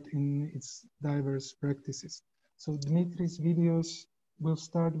took part in its diverse practices. So Dmitry's videos we'll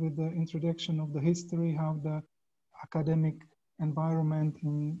start with the introduction of the history, how the academic environment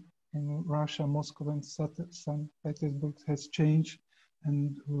in Russia, Moscow and St. Petersburg has changed,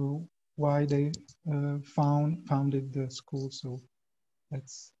 and why they founded the school. So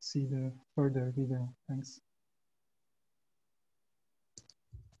let's see the further video. Thanks.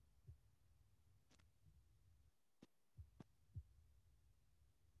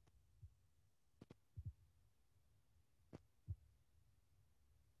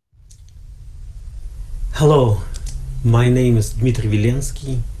 Hello, my name is Dmitry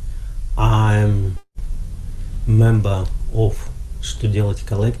Vilensky. I'm member of Что делать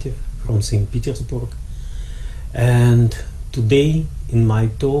collective from St. Petersburg, and today in my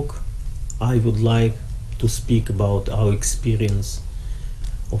talk I would like to speak about our experience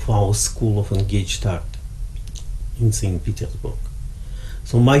of our School of Engaged Art in St. Petersburg.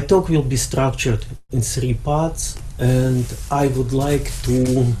 So my talk will be structured in 3 parts, and I would like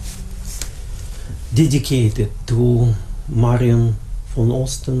to dedicate it to Marian von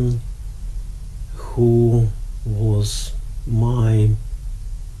Osten, who was my,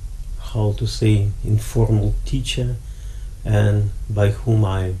 how to say, informal teacher, and by whom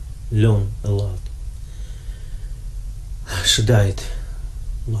I learned a lot. She died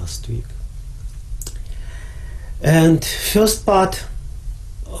last week. And first part,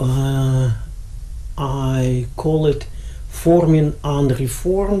 I call it Forming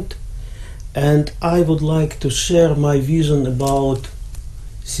Unreformed, and I would like to share my vision about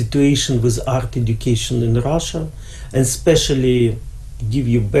situation with art education in Russia, and especially give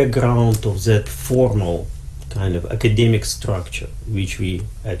you background of that formal kind of academic structure which we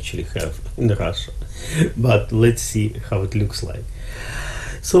actually have in Russia. But let's see how it looks like.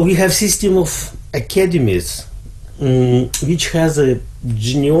 So we have system of academies which has a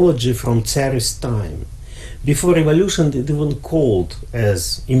genealogy from Tsarist time. Before revolution it even called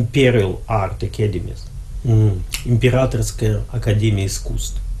as Imperial Art Academies, Императорская Академия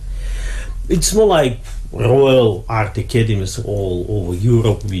Искусств. It's more like Royal Art Academies all over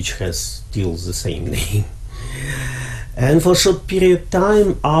Europe, which has still the same name. And for a short period of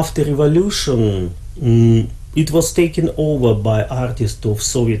time after revolution, it was taken over by artists of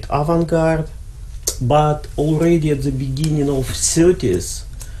Soviet avant-garde, but already at the beginning of 30s,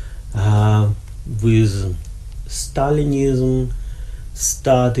 with Stalinism,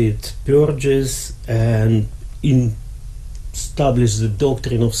 started purges and established the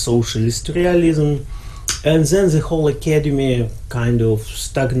doctrine of socialist realism, and then the whole academy kind of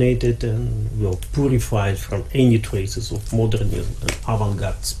stagnated and were purified from any traces of modernism and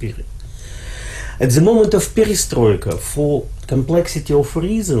avant-garde spirit. At the moment of perestroika, for complexity of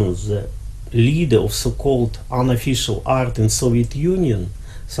reasons, the leader of so-called unofficial art in Soviet Union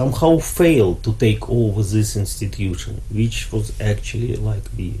somehow failed to take over this institution, which was actually, like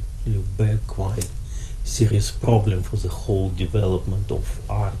we look back, quite serious problem for the whole development of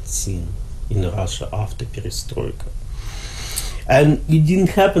art scene in Russia after perestroika. And it didn't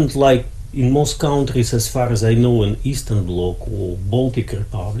happen like in most countries, as far as I know, in Eastern Bloc or Baltic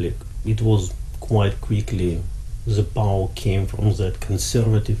Republic. It was quite quickly the power came from that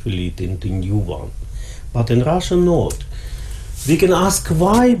conservative elite into new one. But in Russia, not. We can ask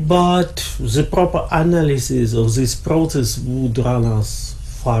why, but the proper analysis of this process would run us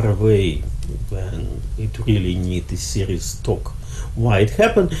far away when it really needs a serious talk why it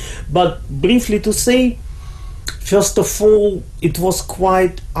happened. But briefly to say, first of all, it was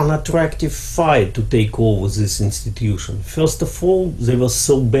quite an attractive fight to take over this institution. First of all, they were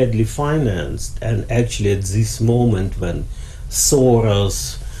so badly financed, and actually at this moment when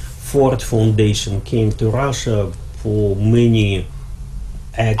Soros, Ford Foundation came to Russia, for many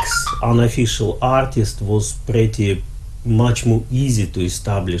ex-unofficial artists was pretty much more easy to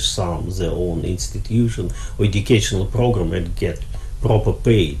establish some their own institution or educational program and get proper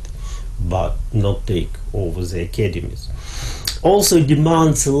paid, but not take over the academies. Also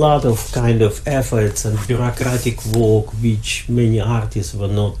demands a lot of kind of efforts and bureaucratic work which many artists were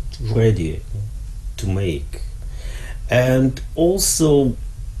not ready to make. And also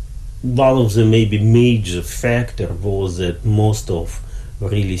one of the maybe major factor was that most of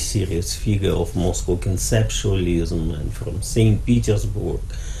really serious figure of Moscow conceptualism and from St. Petersburg,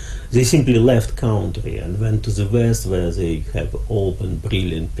 they simply left country and went to the West, where they have open,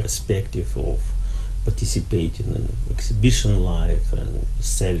 brilliant perspective of participating in exhibition life and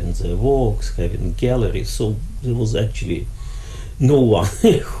selling their works, having galleries. So there was actually no one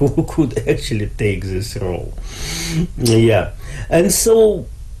who could actually take this role. Yeah, and so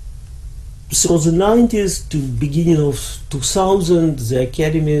through the 90s to beginning of 2000, the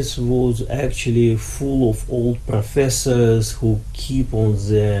academies was actually full of old professors who keep on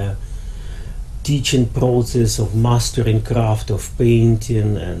their teaching process of mastering craft of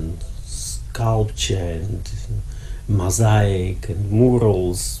painting and sculpture and mosaic and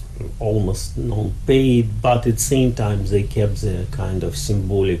murals, almost non-paid, but at the same time they kept their kind of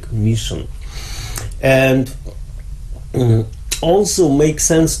symbolic mission. And also makes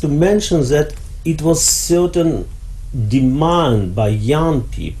sense to mention that it was certain demand by young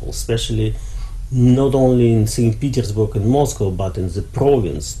people, especially not only in St. Petersburg and Moscow, but in the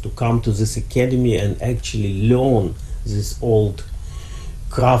province, to come to this academy and actually learn this old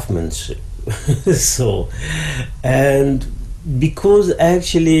craftsmanship. So, and because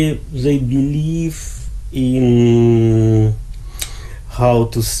actually they believe in, how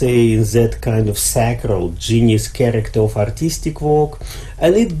to say, in that kind of sacral genius character of artistic work,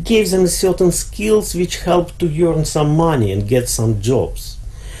 and it gives them certain skills which help to earn some money and get some jobs.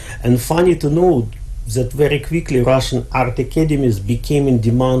 And funny to note that very quickly Russian art academies became in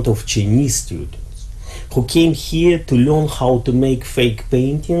demand of Chinese students who came here to learn how to make fake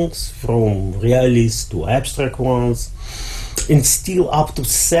paintings, from realist to abstract ones, and still up to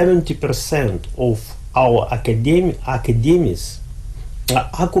 70% of our academies are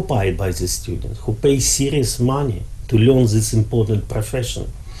occupied by the students who pay serious money to learn this important profession.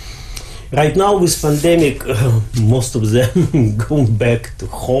 Right now with pandemic, most of them go back to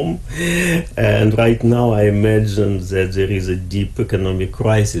home, and right now I imagine that there is a deep economic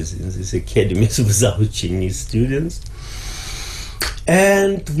crisis in these academies without Chinese students.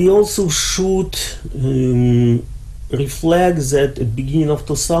 And we also should reflect that at the beginning of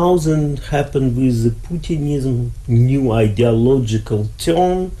 2000 happened with the Putinism, new ideological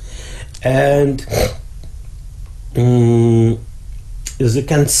turn, and the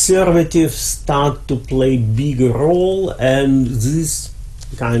conservatives start to play bigger role, and this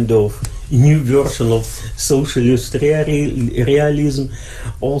kind of new version of socialist realism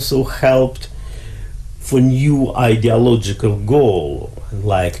also helped for new ideological goal,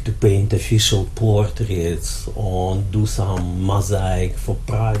 like to paint official portraits or do some mosaic for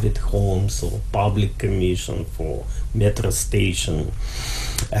private homes or public commission for metro station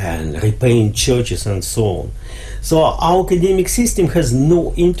and repaint churches and so on. So our academic system has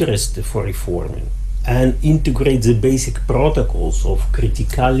no interest for reforming and integrate the basic protocols of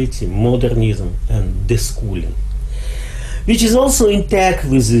criticality, modernism and deschooling, which is also intact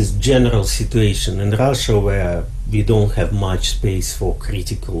with this general situation in Russia, where we don't have much space for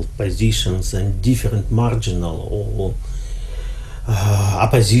critical positions and different marginal or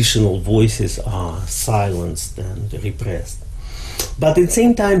oppositional voices are silenced and repressed. But at the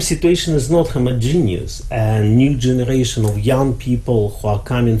same time, situation is not homogeneous, and new generation of young people who are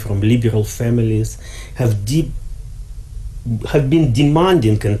coming from liberal families have been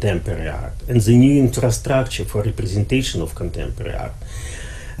demanding contemporary art and the new infrastructure for representation of contemporary art.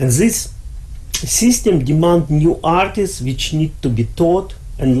 And this system demands new artists which need to be taught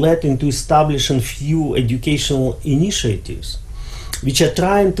and led into establishing few educational initiatives which are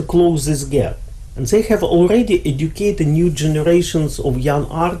trying to close this gap. And they have already educated new generations of young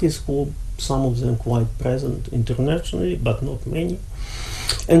artists, who some of them quite present internationally, but not many.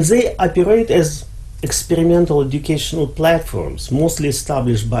 And they operate as experimental educational platforms, mostly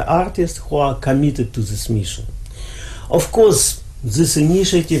established by artists who are committed to this mission. Of course, this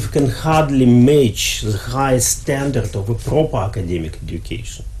initiative can hardly match the highest standard of a proper academic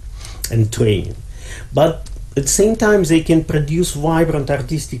education and training, but at the same time they can produce vibrant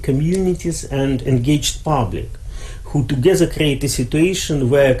artistic communities and engaged public, who together create a situation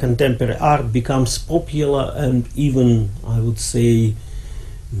where contemporary art becomes popular and even, I would say,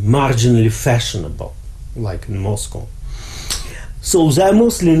 marginally fashionable, like in Moscow. So they're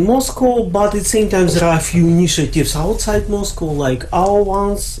mostly in Moscow, but at the same time there are a few initiatives outside Moscow, like our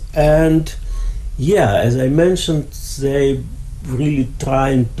ones, and yeah, as I mentioned, they really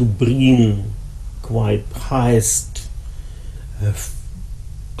trying to bring quite highest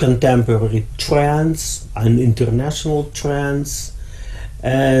contemporary trends and international trends.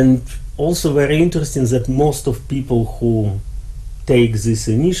 And also very interesting that most of people who take this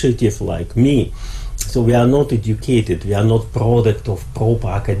initiative, like me, so we are not educated, we are not product of proper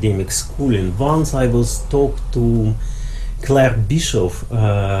academic schooling. Once I was talked to Claire Bishop,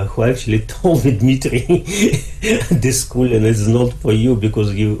 who actually told me, Dmitry, this schooling is not for you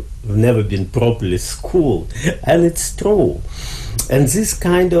because you've never been properly schooled. And it's true. And this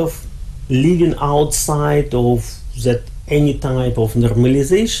kind of living outside of that any type of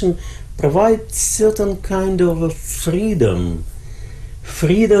normalization provides certain kind of a freedom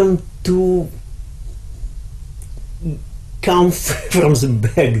to come from the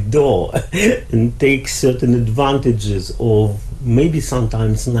back door and take certain advantages of maybe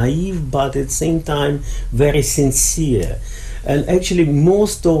sometimes naive, but at the same time very sincere. And actually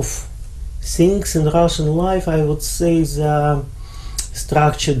most of things in Russian life, I would say, are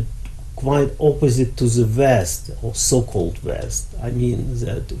structured quite opposite to the West, or so-called West. I mean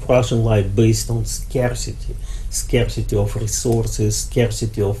that Russian life based on scarcity, scarcity of resources,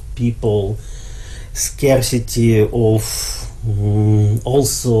 scarcity of people, scarcity of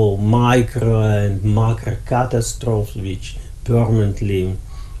also micro and macro catastrophes which permanently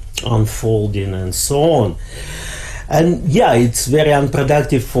unfolding and so on. And yeah, it's very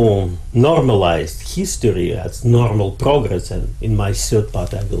unproductive for normalized history as normal progress, and in my third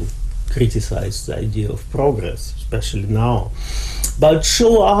part I will criticize the idea of progress, especially now. But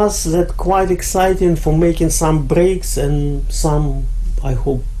show us that quite exciting for making some breaks and some, I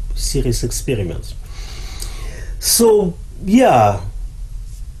hope, serious experiments. So yeah,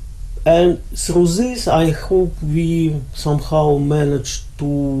 and through this I hope we somehow manage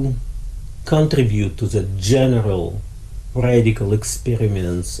to contribute to the general radical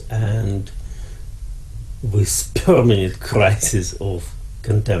experiments and with permanent crisis of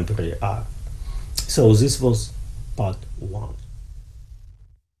contemporary art. So this was part one.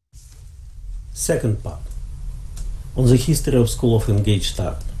 Second part, on the history of School of Engaged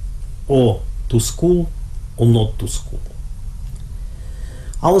Art, or to school or not to school.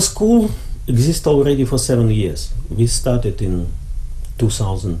 Our school exists already for 7 years. We started in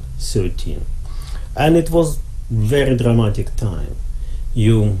 2013, and it was very dramatic time.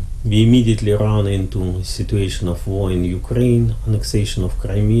 We immediately ran into a situation of war in Ukraine, annexation of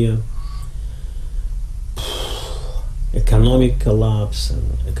Crimea, economic collapse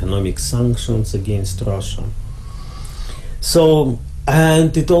and economic sanctions against Russia. So,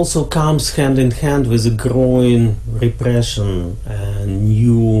 and it also comes hand in hand with a growing repression and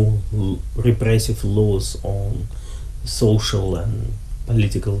new repressive laws on social and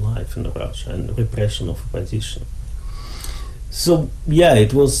political life in Russia and repression of opposition. So yeah,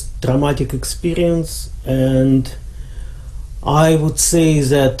 it was a traumatic experience, and I would say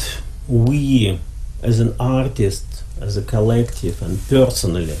that we as an artist, as a collective and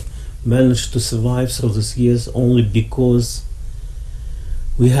personally managed to survive through these years only because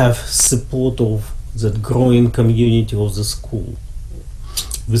we have support of that growing community of the school,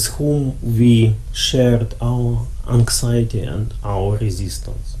 with whom we shared our anxiety and our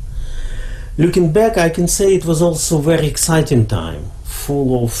resistance. Looking back, I can say it was also a very exciting time,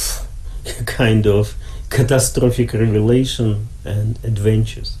 full of kind of catastrophic revelation and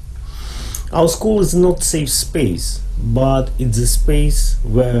adventures. Our school is not a safe space, but it's a space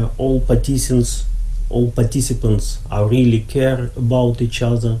where all participants are really care about each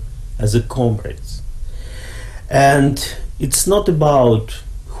other as a comrades. And it's not about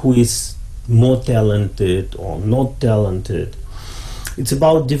who is more talented or not talented. It's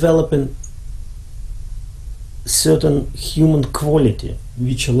about developing certain human quality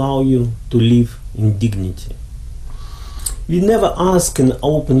which allow you to live in dignity. We never ask an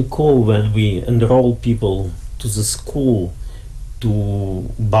open call when we enroll people to the school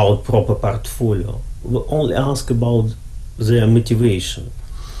about proper portfolio. We only ask about their motivation.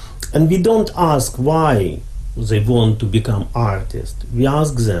 And we don't ask why they want to become artists. We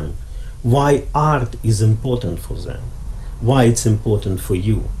ask them why art is important for them, why it's important for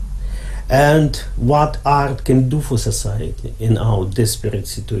you, and what art can do for society in our desperate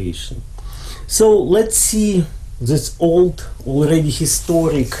situation. So let's see this old, already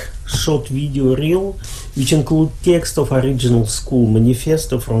historic short video reel, which include text of original school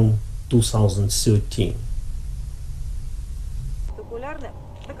manifesto from 2013.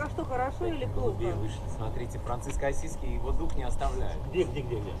 Так а что, хорошо или плохо? Вышли, смотрите, Франциск Осийский его дух не оставляет. Где?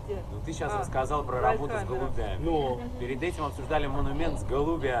 Ну ты сейчас рассказал про работу с голубями. Ну. Перед этим обсуждали монумент с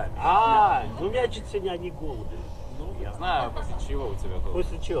голубями. Ну у меня чуть сегодня одни голуби. Ну, я знаю, после чего у тебя голуби.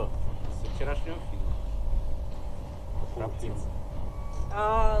 После чего? После вчерашнего фильма. Про птиц.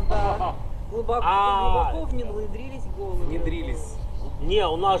 Да. Глубоко внедрились голуби. Внедрились. Не,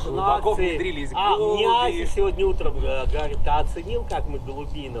 у нас же на акции... мне Ася сегодня утром говорит, ты оценил, как мы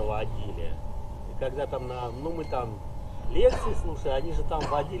голубей наводили? И когда там, мы там лекции слушали, они же там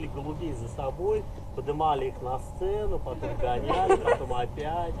водили голубей за собой, поднимали их на сцену, потом гоняли, потом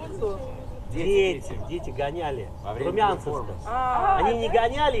опять. Дети гоняли. В Румянцевском. Они не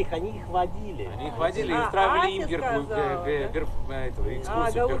гоняли их, они их водили. Они их водили и устраивали им экскурсию.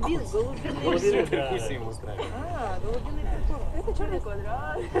 Голубиную перкуссию им устраивали. Голубиный перкуссию. Это черный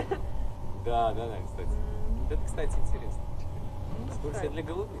квадрат. Да, кстати. Это, кстати, интересно. Экскурсия для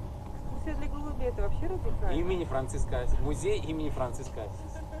голубей. экскурсия для голубей, это вообще радикально. Имени Франциска Ассизи. Музей имени Франциска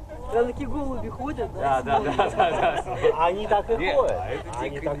Ассизи. Там такие голуби ходят, да? Да. Они так и ходят. Это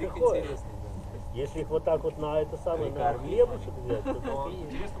Они так и ходят. Если их вот так вот на это самое, на хлебушек взять, то так и есть.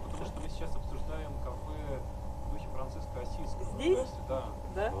 Интересно, потому что мы сейчас обсуждаем кафе в духе Франциска Ассизского. Здесь? Да.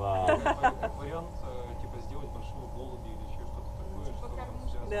 Да? Как вариант, типа, сделать большого голубя или еще что-то такое, что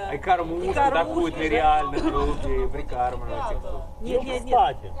связано. Да. И кормушку такую для реальных голубей, прикармливать их. Нет.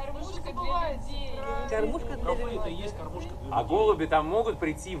 Кстати. Кормушка для людей. Кормушка для людей. Это и есть кормушка для людей. А голуби там могут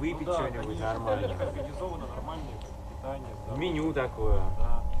прийти выпить что-нибудь нормальное. Организовано нормальное питание. Меню такое.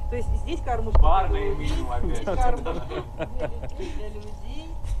 Да. То есть здесь кормушка Барное меню опять. Кормушка для людей.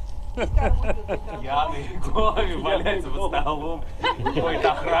 Пьяные голуби валяются под столом. Ходит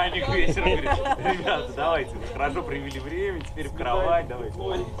охранник вечером, говорит, ребята, давайте, хорошо провели время, теперь в кровать, давайте.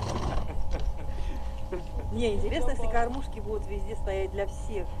 Не, интересно, если кормушки будут везде стоять для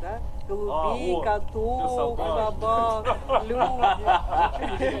всех, да? Голубей, котов, собак,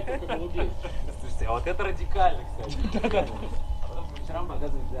 люди. Слушайте, а вот это радикально, кстати. А потом по вечерам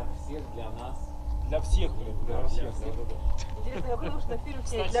показывают для всех, для нас. Для всех, блин, для всех. Интересно, я потому что фильм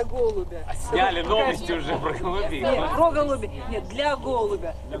снять для голубя. А сняли новости уже про голубей. Нет, про голубя. Нет, для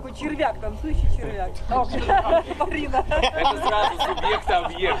голубя. Такой червяк, там сущий червяк. Марина. Это сразу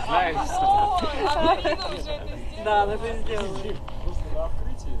субъект-объект, знаешь. Марина уже это сделала. Да, она же сделала. Просто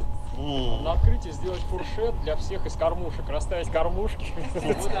на открытии сделать фуршет для всех из кормушек, расставить кормушки.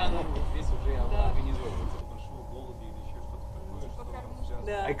 Вот оно здесь уже организовывается.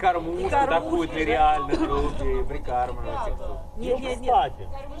 Да. И кормушку такую для реальных голубей, прикармливать их тут. Нет. Кстати.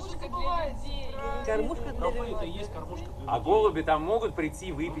 Кормушка для людей. Кормушка для людей. Это и есть кормушка для людей. А голуби там могут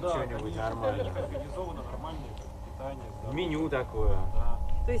прийти выпить что-нибудь нормальное. Организовано нормальное питание. Меню такое. Да.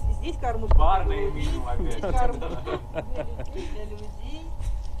 То есть здесь кормушка. Барное меню опять. Для людей.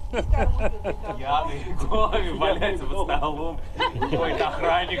 Пьяные голуби валяются под столом. Ходит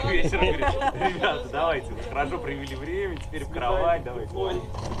охранник вечером, говорит, ребята, давайте, хорошо провели время, теперь в кровать, давайте.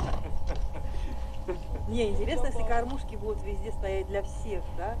 Не, интересно, если кормушки будут везде стоять для всех,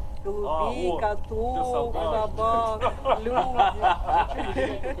 да? Голубей, котов, собак,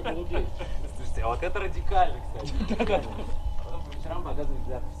 люди. Слушайте, а вот это радикально, кстати. А потом по вечерам показывают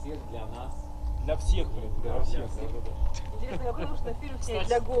для всех, для нас. Для всех, блин, для всех. Интересно, я потому что фильм снять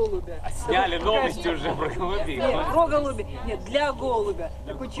для голубя. А сняли новости уже про голубей. Нет, про голубя. Нет, для голубя.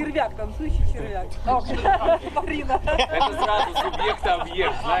 Такой червяк, там сущий червяк. Марина. Это сразу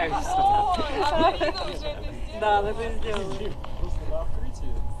субъект-объект, знаешь. Марина уже это сделала. Да, она же сделала. Просто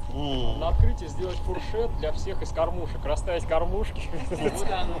на открытии сделать фуршет для всех из кормушек, расставить кормушки.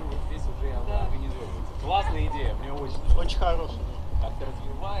 Вот оно здесь уже организовывается. Классная идея, мне очень. Очень хорошая. Как-то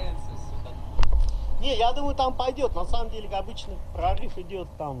развивается. Не, я думаю, там пойдет. На самом деле, обычно прорыв идет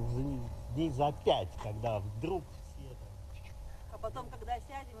там дней за 5, когда вдруг все там... А потом, когда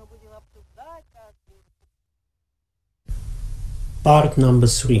сядем, мы будем обсуждать, как... Part number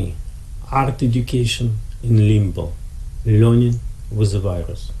 3. Art education in limbo. Learning with the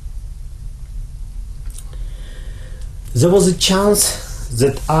virus. There was a chance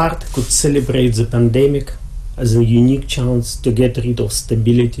that art could celebrate the pandemic as a unique chance to get rid of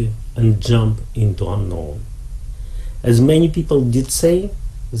stability and jump into unknown. As many people did say,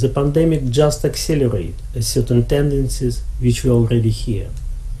 the pandemic just accelerated certain tendencies which were already here.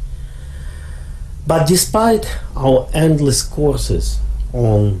 But despite our endless courses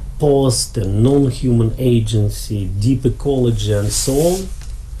on post and non-human agency, deep ecology and so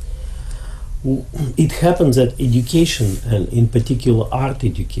on, it happened that education, and in particular art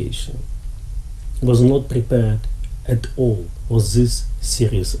education, was not prepared at all for this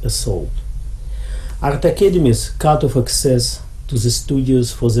serious assault. Art academies cut off access to the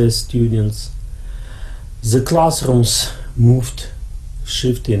studios for their students. The classrooms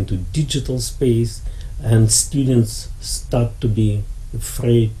shift into digital space, and students start to be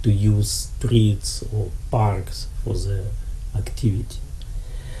afraid to use streets or parks for their activity.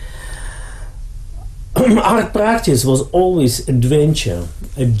 Art practice was always adventure,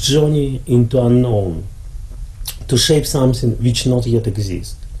 a journey into unknown, to shape something which not yet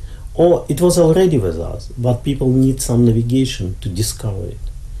exists. Or it was already with us, but people need some navigation to discover it.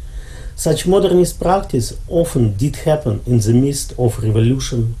 Such modernist practice often did happen in the midst of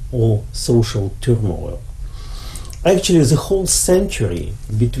revolution or social turmoil. Actually, the whole century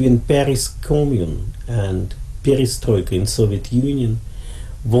between Paris Commune and Perestroika in Soviet Union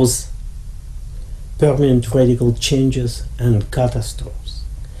was permanent radical changes and catastrophes.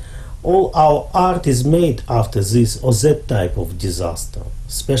 All our art is made after this or that type of disaster,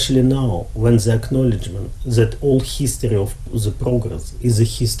 especially now when the acknowledgement that all history of the progress is a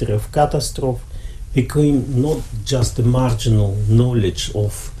history of catastrophe became not just a marginal knowledge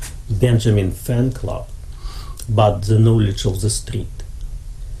of Benjamin fan club, but the knowledge of the street.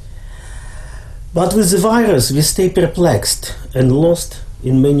 But with the virus we stay perplexed and lost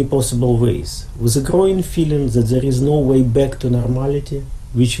in many possible ways, with a growing feeling that there is no way back to normality,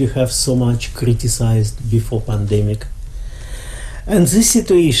 which we have so much criticized before pandemic. And this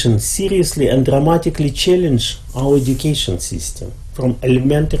situation seriously and dramatically challenged our education system, from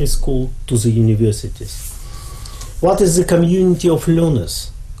elementary school to the universities. What is the community of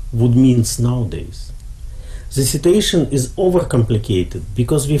learners would mean nowadays? The situation is overcomplicated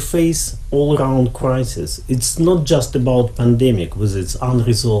because we face all-round crisis. It's not just about pandemic with its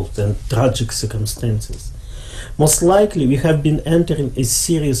unresolved and tragic circumstances. Most likely we have been entering a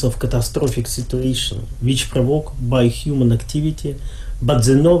series of catastrophic situations which provoked by human activity, but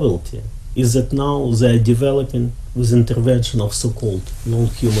the novelty is that now they are developing with intervention of so-called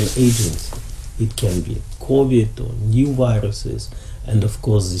non-human agents. It can be COVID or new viruses, and of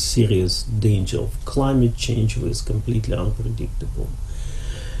course the serious danger of climate change with completely unpredictable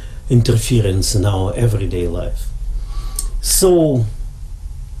interference in our everyday life. So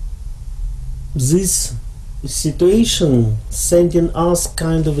this situation sending us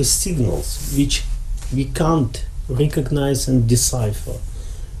kind of a signals which we can't recognize and decipher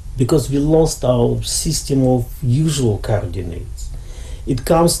because we lost our system of usual coordinates. It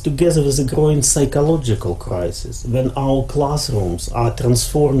comes together with a growing psychological crisis when our classrooms are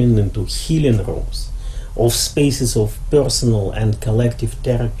transforming into healing rooms of spaces of personal and collective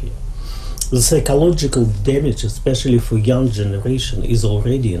therapy. The psychological damage, especially for young generation, is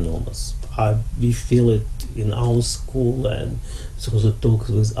already enormous. We feel it in our school and through the talks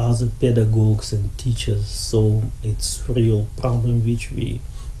with other pedagogues and teachers, so it's a real problem which we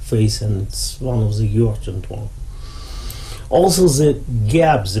face, and it's one of the urgent ones. Also the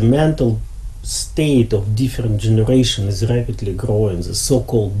gap, the mental state of different generations is rapidly growing. The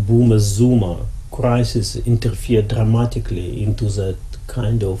so-called boomer-zoomer crisis interfere dramatically into that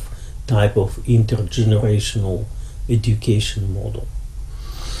kind of type of intergenerational education model.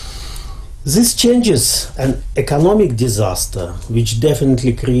 This changes an economic disaster which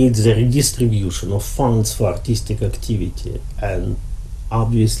definitely creates the redistribution of funds for artistic activity and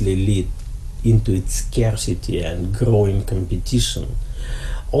obviously lead into its scarcity and growing competition.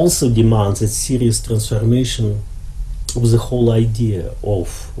 Also demands a serious transformation of the whole idea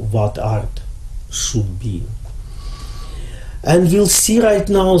of what art should be. And we'll see right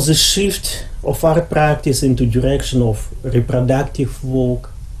now the shift of art practice into direction of reproductive work,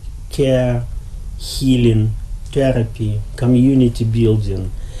 care, healing, therapy, community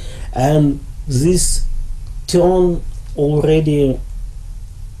building. And this turn already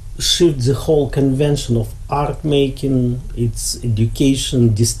shift the whole convention of art making, its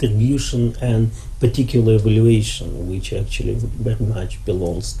education, distribution, and particular evaluation, which actually very much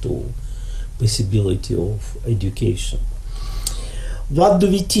belongs to possibility of education. What do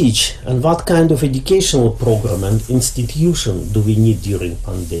we teach, and what kind of educational program and institution do we need during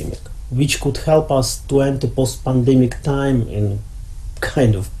pandemic, which could help us to enter post-pandemic time in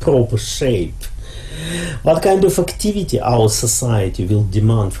kind of proper shape? What kind of activity our society will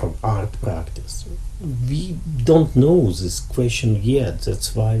demand from art practice? We don't know this question yet,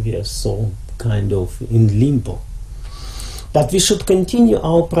 that's why we are so kind of in limbo. But we should continue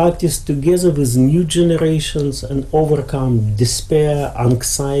our practice together with new generations and overcome despair,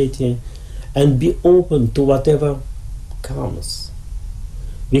 anxiety, and be open to whatever comes.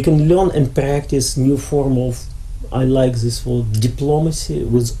 We can learn and practice new form of, I like this word, diplomacy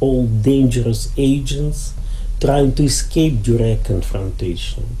with all dangerous agents trying to escape direct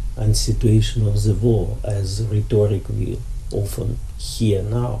confrontation and situation of the war as rhetoric we often hear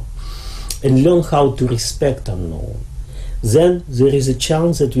now, and learn how to respect unknown. Then there is a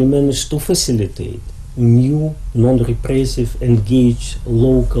chance that we manage to facilitate new, non-repressive, engaged,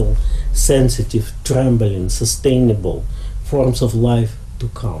 local, sensitive, trembling, sustainable forms of life to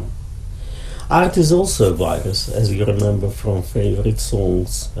come. Art is also a virus, as you remember from favorite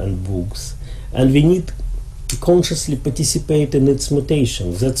songs and books, and we need to consciously participate in its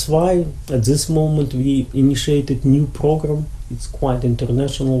mutation. That's why at this moment we initiated new program, it's quite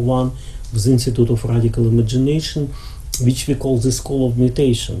international one, with the Institute of Radical Imagination, which we call the School of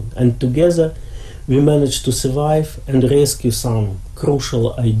Mutation. And together we managed to survive and rescue some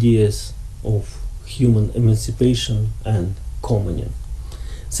crucial ideas of human emancipation and communion.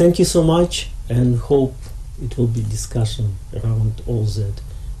 Thank you so much, and hope it will be discussion around all that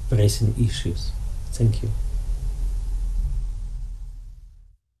pressing issues. Thank you.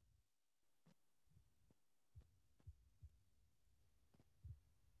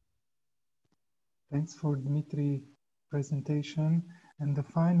 Thanks for Dmitry's presentation. And the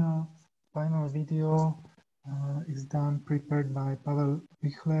final video is prepared by Pavel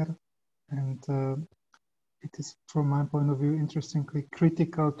Bichler, and it is, from my point of view, interestingly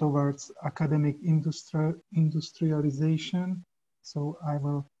critical towards academic industrialization. So I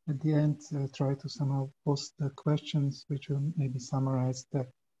will, at the end, try to somehow post the questions which will maybe summarize the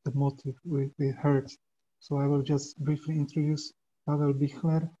motive we heard. So I will just briefly introduce Pavel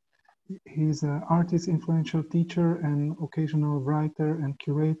Bichler. He's an artist, influential teacher, and occasional writer and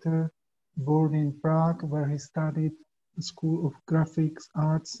curator, born in Prague, where he studied the School of Graphics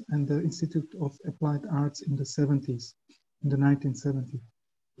Arts and the Institute of Applied Arts in the 1970s.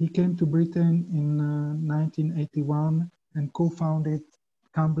 He came to Britain in 1981 and co-founded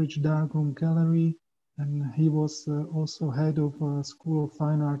Cambridge Darkroom Gallery, and he was also head of School of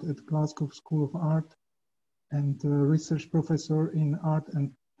Fine Art at Glasgow School of Art and research professor in art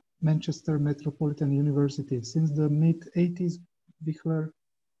and Manchester Metropolitan University. Since the mid-80s, Bichler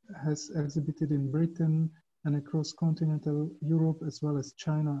has exhibited in Britain and across continental Europe, as well as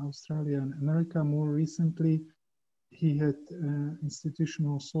China, Australia, and America. More recently, he had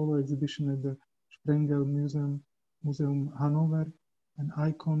institutional solo exhibition at the Sprengel Museum Hanover, an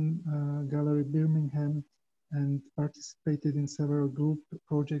Icon Gallery Birmingham, and participated in several group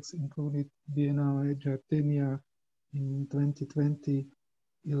projects, including Biennale Giardenia in 2020,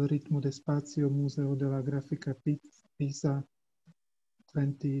 Il ritmo d'espazio, Museo della Grafica Pisa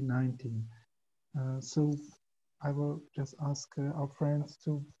 2019. So I will just ask our friends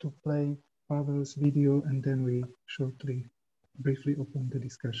to play Pavel's video, and then we briefly open the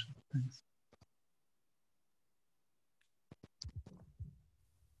discussion. Thanks.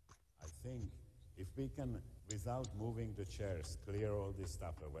 I think if we can, without moving the chairs, clear all this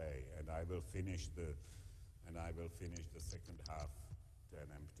stuff away, and I will finish the second half to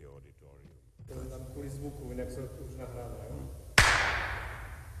an empty auditorium.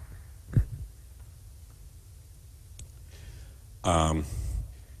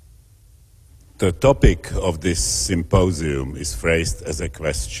 The topic of this symposium is phrased as a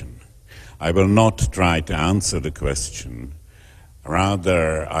question. I will not try to answer the question.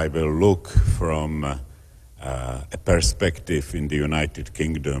 Rather, I will look from a perspective in the United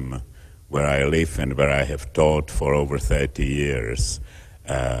Kingdom, where I live and where I have taught for over 30 years,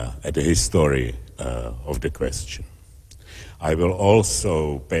 at the history of the question. I will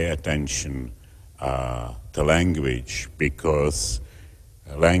also pay attention to language, because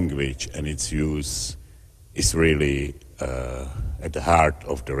language and its use is really at the heart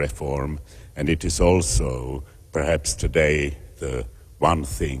of the reform, and it is also perhaps today the one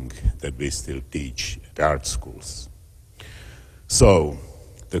thing that we still teach at art schools. So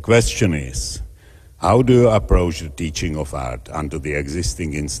the question is, how do you approach the teaching of art under the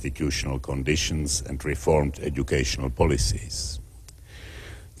existing institutional conditions and reformed educational policies?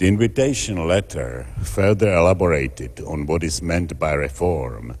 The invitation letter further elaborated on what is meant by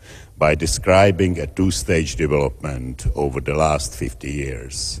reform by describing a two-stage development over the last 50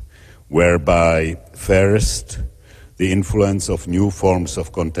 years, whereby first, the influence of new forms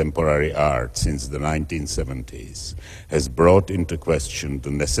of contemporary art since the 1970s has brought into question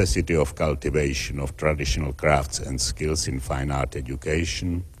the necessity of cultivation of traditional crafts and skills in fine art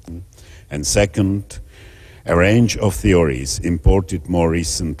education. And second, a range of theories imported more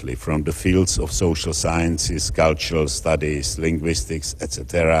recently from the fields of social sciences, cultural studies, linguistics,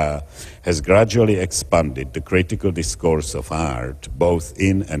 etc., has gradually expanded the critical discourse of art, both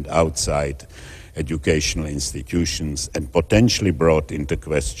in and outside educational institutions, and potentially brought into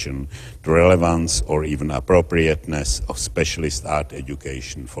question the relevance or even appropriateness of specialist art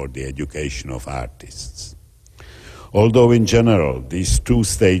education for the education of artists. Although in general these two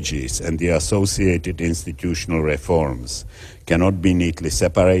stages and the associated institutional reforms cannot be neatly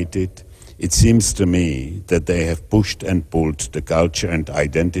separated, it seems to me that they have pushed and pulled the culture and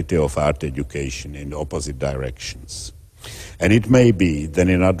identity of art education in opposite directions. And it may be that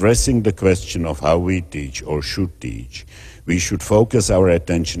in addressing the question of how we teach or should teach, we should focus our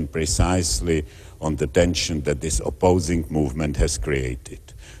attention precisely on the tension that this opposing movement has created.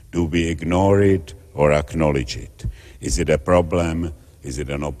 Do we ignore it or acknowledge it? Is it a problem? Is it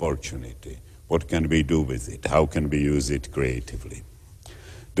an opportunity? What can we do with it? How can we use it creatively?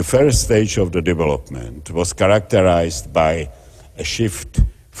 The first stage of the development was characterized by a shift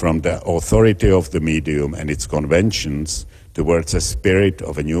from the authority of the medium and its conventions towards a spirit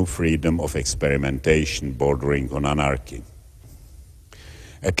of a new freedom of experimentation bordering on anarchy.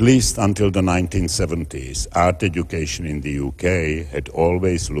 At least until the 1970s, art education in the UK had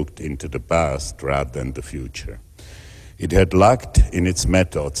always looked into the past rather than the future. It had lacked in its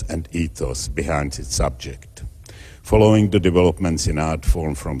methods and ethos behind its subject, following the developments in art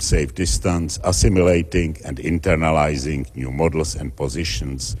form from safe distance, assimilating and internalizing new models and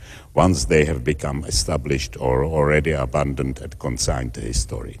positions once they have become established or already abandoned and consigned to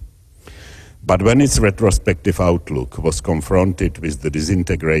history. But when its retrospective outlook was confronted with the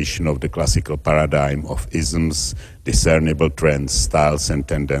disintegration of the classical paradigm of isms, discernible trends, styles and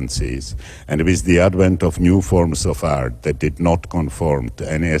tendencies, and with the advent of new forms of art that did not conform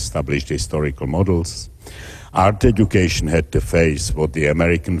to any established historical models, art education had to face what the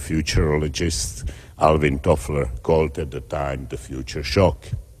American futurologist Alvin Toffler called at the time the future shock.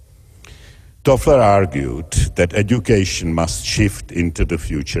 Toffler argued that education must shift into the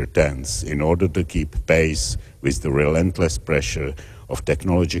future tense in order to keep pace with the relentless pressure of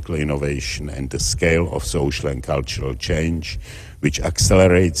technological innovation and the scale of social and cultural change, which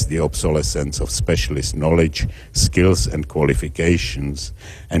accelerates the obsolescence of specialist knowledge, skills and qualifications,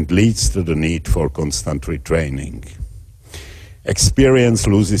 and leads to the need for constant retraining. Experience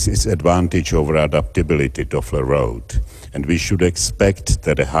loses its advantage over adaptability, Toffler wrote, and we should expect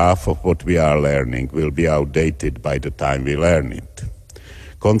that a half of what we are learning will be outdated by the time we learn it.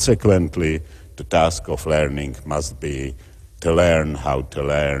 Consequently, the task of learning must be to learn how to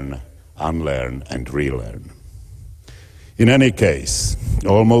learn, unlearn, and relearn. In any case,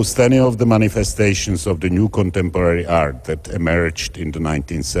 almost any of the manifestations of the new contemporary art that emerged in the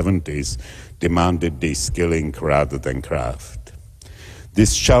 1970s demanded de-skilling rather than craft.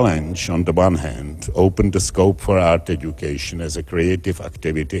 This challenge, on the one hand, opened the scope for art education as a creative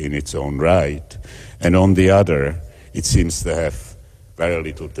activity in its own right, and on the other, it seems to have very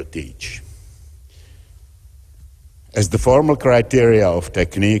little to teach. As the formal criteria of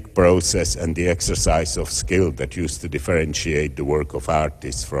technique, process, and the exercise of skill that used to differentiate the work of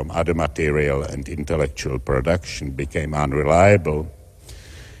artists from other material and intellectual production became unreliable,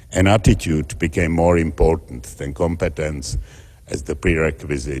 an attitude became more important than competence as the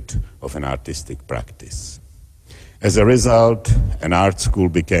prerequisite of an artistic practice. As a result, an art school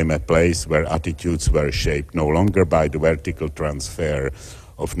became a place where attitudes were shaped no longer by the vertical transfer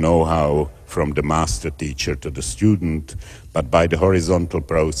of know-how from the master teacher to the student, but by the horizontal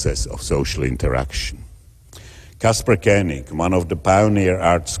process of social interaction. Kaspar Koenig, one of the pioneer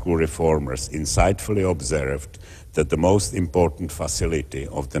art school reformers, insightfully observed that the most important facility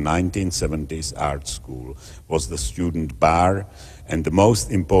of the 1970s art school was the student bar, and the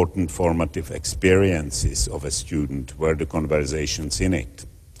most important formative experiences of a student were the conversations in it.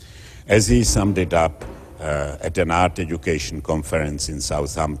 As he summed it up at an art education conference in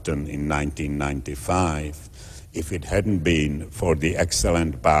Southampton in 1995, if it hadn't been for the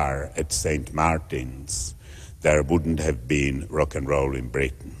excellent bar at St. Martin's, there wouldn't have been rock and roll in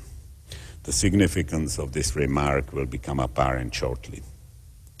Britain. The significance of this remark will become apparent shortly.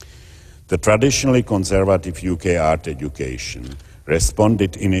 The traditionally conservative UK art education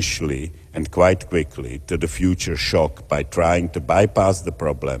responded initially and quite quickly to the future shock by trying to bypass the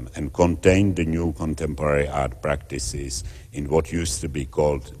problem and contain the new contemporary art practices in what used to be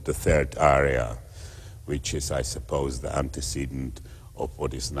called the third area, which is, I suppose, the antecedent of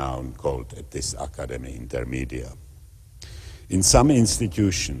what is now called at this academy intermedia. In some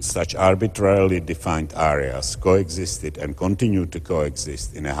institutions, such arbitrarily defined areas coexisted and continue to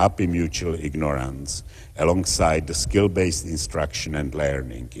coexist in a happy mutual ignorance alongside the skill-based instruction and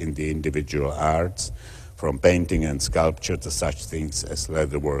learning in the individual arts, from painting and sculpture to such things as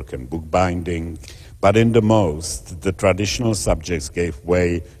leatherwork and bookbinding. But in the most, the traditional subjects gave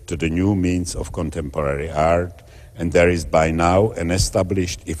way to the new means of contemporary art, and there is by now an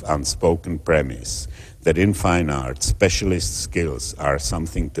established, if unspoken, premise that in fine art, specialist skills are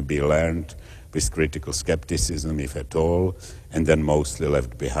something to be learned with critical skepticism, if at all, and then mostly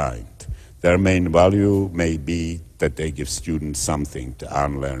left behind. Their main value may be that they give students something to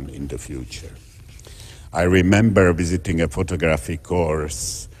unlearn in the future. I remember visiting a photography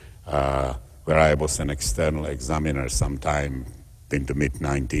course where I was an external examiner sometime in the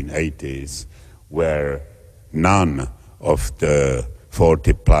mid-1980s, where none of the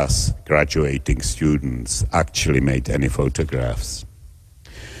 40-plus graduating students actually made any photographs.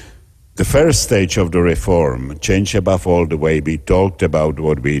 The first stage of the reform changed above all the way we talked about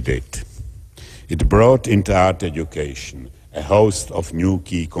what we did. It brought into art education a host of new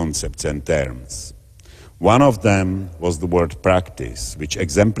key concepts and terms. One of them was the word practice, which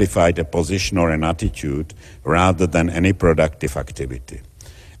exemplified a position or an attitude rather than any productive activity.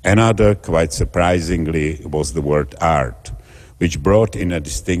 Another, quite surprisingly, was the word art, which brought in a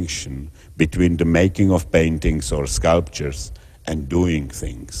distinction between the making of paintings or sculptures and doing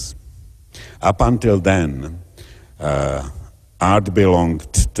things. Up until then, art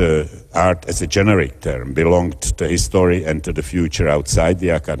as a generic term belonged to history and to the future outside the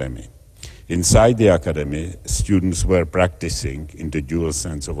academy. Inside the academy, students were practicing in the dual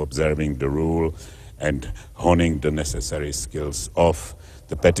sense of observing the rule and honing the necessary skills of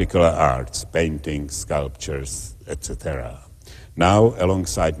the particular arts, paintings, sculptures, etc. Now,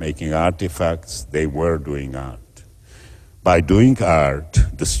 alongside making artifacts, they were doing art. By doing art,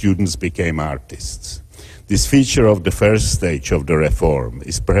 the students became artists. This feature of the first stage of the reform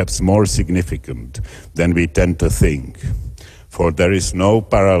is perhaps more significant than we tend to think, for there is no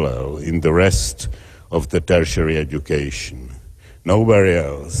parallel in the rest of the tertiary education. Nowhere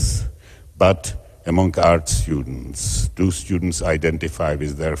else, but among art students, do students identify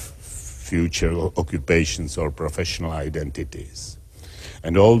with their future occupations or professional identities.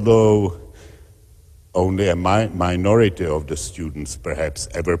 And although only a minority of the students perhaps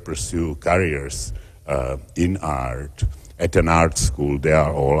ever pursue careers in art, at an art school they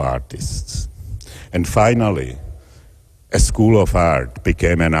are all artists. And finally, a school of art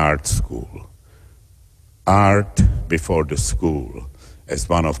became an art school. Art before the school, as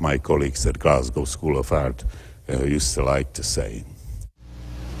one of my colleagues at Glasgow School of Art used to like to say.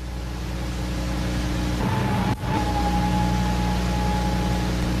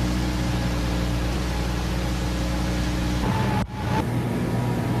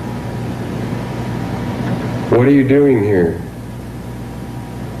 What are you doing here?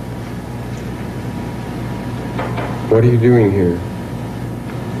 What are you doing here?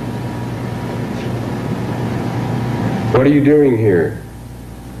 What are you doing here?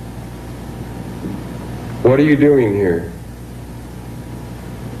 What are you doing here?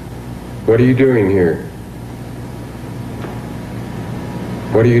 What are you doing here?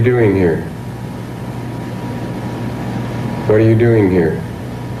 What are you doing here? What are you doing here?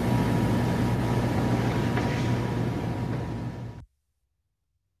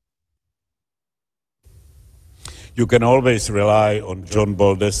 You can always rely on John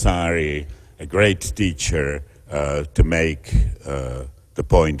Baldessari, a great teacher, to make the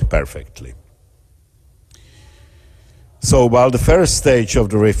point perfectly. So while the first stage of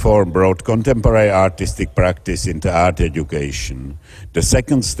the reform brought contemporary artistic practice into art education, the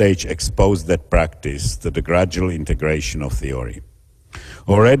second stage exposed that practice to the gradual integration of theory.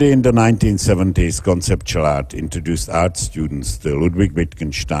 Already in the 1970s, conceptual art introduced art students to Ludwig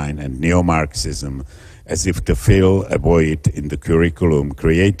Wittgenstein and neo-Marxism as if to fill a void in the curriculum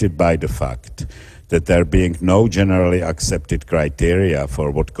created by the fact that there being no generally accepted criteria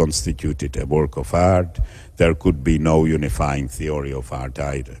for what constituted a work of art, there could be no unifying theory of art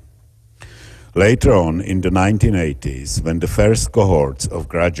either. Later on, in the 1980s, when the first cohorts of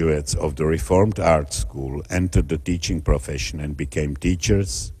graduates of the Reformed Art School entered the teaching profession and became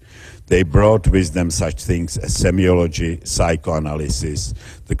teachers, they brought with them such things as semiology, psychoanalysis,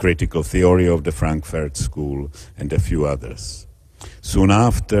 the critical theory of the Frankfurt School, and a few others. Soon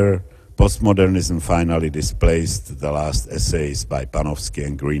after, postmodernism finally displaced the last essays by Panofsky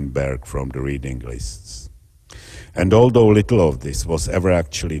and Greenberg from the reading lists. And although little of this was ever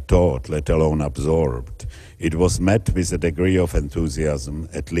actually taught, let alone absorbed, it was met with a degree of enthusiasm,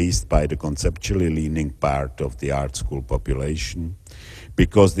 at least by the conceptually leaning part of the art school population,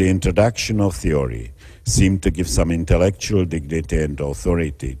 because the introduction of theory seemed to give some intellectual dignity and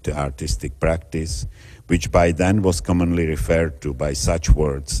authority to artistic practice, which by then was commonly referred to by such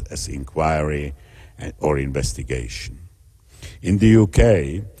words as inquiry or investigation. In the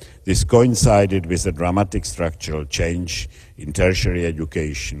UK, this coincided with a dramatic structural change in tertiary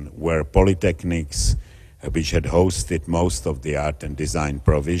education, where polytechnics, which had hosted most of the art and design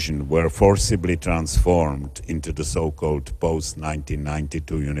provision, were forcibly transformed into the so-called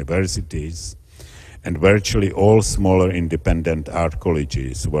post-1992 universities, and virtually all smaller independent art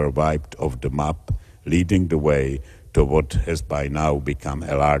colleges were wiped off the map, leading the way to what has by now become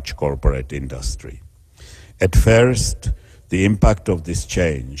a large corporate industry. At first, the impact of this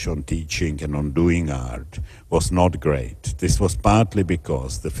change on teaching and on doing art was not great. This was partly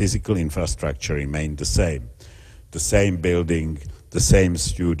because the physical infrastructure remained the same building, the same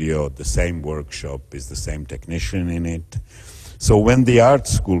studio, the same workshop with the same technician in it. So when the art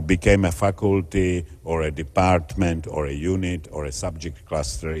school became a faculty or a department or a unit or a subject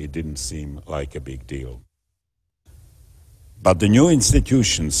cluster, it didn't seem like a big deal. But the new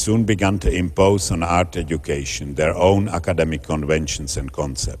institutions soon began to impose on art education their own academic conventions and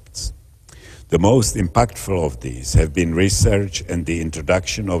concepts. The most impactful of these have been research and the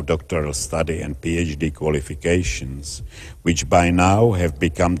introduction of doctoral study and PhD qualifications, which by now have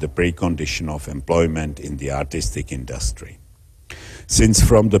become the precondition of employment in the artistic industry. Since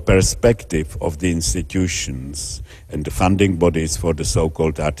from the perspective of the institutions and the funding bodies for the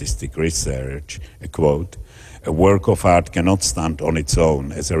so-called artistic research, a quote, a work of art cannot stand on its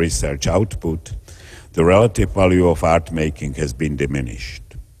own as a research output, the relative value of art making has been diminished.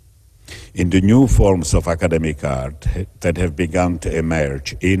 In the new forms of academic art that have begun to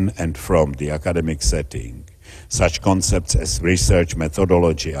emerge in and from the academic setting, such concepts as research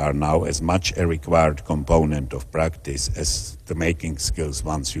methodology are now as much a required component of practice as the making skills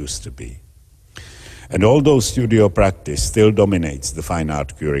once used to be. And although studio practice still dominates the fine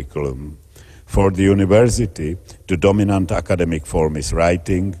art curriculum, for the university, the dominant academic form is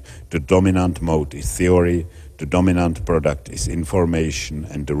writing, the dominant mode is theory, the dominant product is information,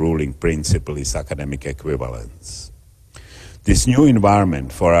 and the ruling principle is academic equivalence. This new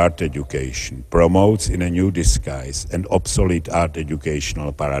environment for art education promotes in a new disguise an obsolete art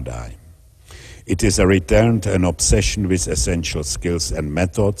educational paradigm. It is a return to an obsession with essential skills and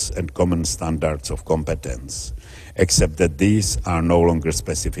methods and common standards of competence, except that these are no longer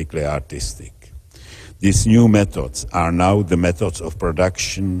specifically artistic. These new methods are now the methods of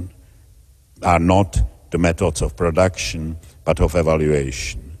production, are not the methods of production, but of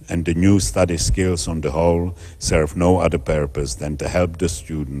evaluation. And the new study skills on the whole serve no other purpose than to help the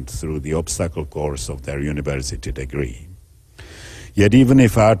student through the obstacle course of their university degree. Yet even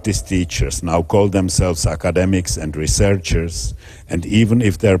if artist teachers now call themselves academics and researchers, and even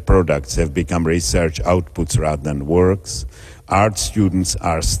if their products have become research outputs rather than works, art students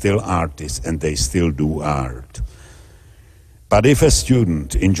are still artists and they still do art. But if a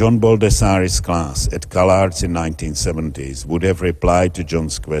student in John Baldessari's class at CalArts in 1970s would have replied to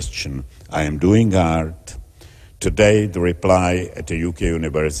John's question, I am doing art, today the reply at a UK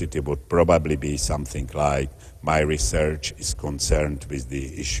university would probably be something like, my research is concerned with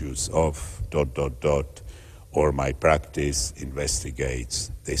the issues of ... or my practice investigates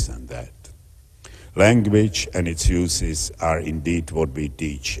this and that. Language and its uses are indeed what we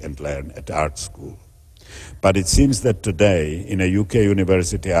teach and learn at art school. But it seems that today, in a UK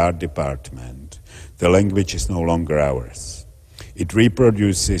university art department, the language is no longer ours. It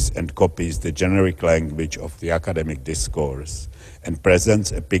reproduces and copies the generic language of the academic discourse and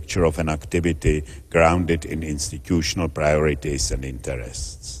presents a picture of an activity grounded in institutional priorities and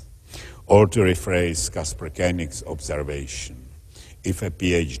interests. Or to rephrase Caspar Koenig's observation, if a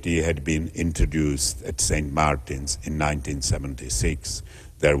PhD had been introduced at St. Martin's in 1976,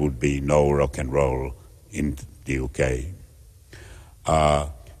 there would be no rock and roll in the UK.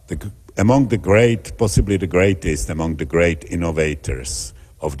 Among the great, possibly the greatest among the great innovators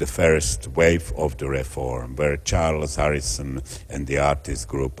of the first wave of the reform were Charles Harrison and the artist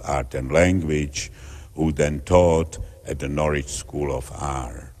group Art and Language, who then taught at the Norwich School of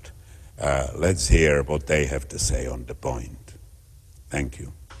Art. Let's hear what they have to say on the point. Thank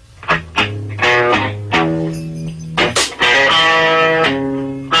you.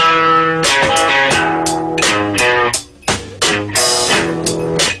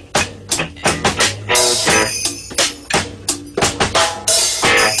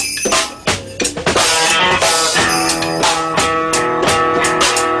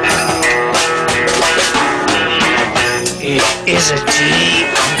 Is a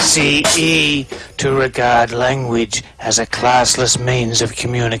GCE to regard language as a classless means of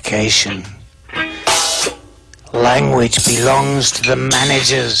communication. Language belongs to the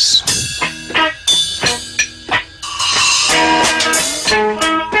managers.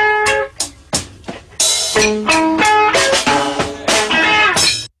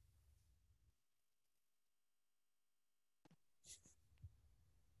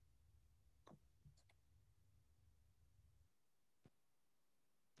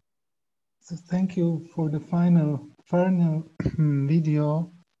 So thank you for the final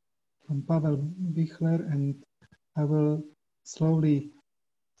video from Pavel Bichler, and I will slowly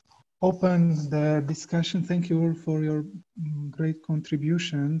open the discussion. Thank you all for your great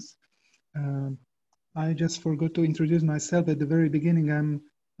contributions. I just forgot to introduce myself at the very beginning. I'm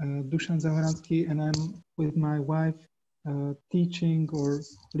Dušan Zahoránský, and I'm with my wife teaching or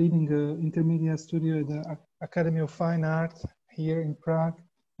leading an intermediate studio at the Academy of Fine Art here in Prague.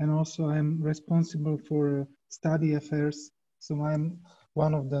 And also I'm responsible for study affairs. So I'm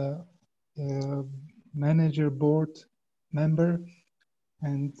one of the manager board member.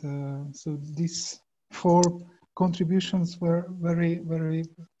 And so these 4 contributions were very, very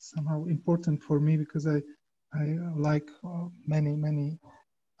somehow important for me, because I like many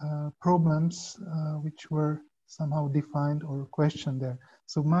problems which were somehow defined or questioned there.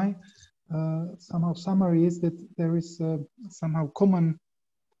 So my somehow summary is that there is somehow common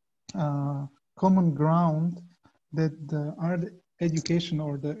ground that the art education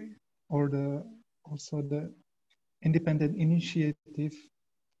or also the independent initiative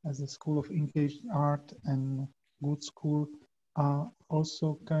as a school of engaged art and good school are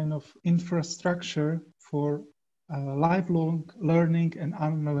also kind of infrastructure for lifelong learning and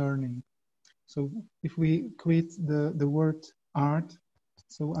unlearning. So if we quit the word art,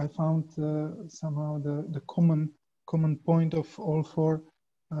 so I found somehow the common point of all four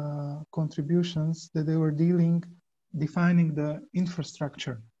contributions that they were defining the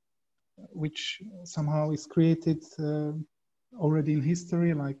infrastructure, which somehow is created already in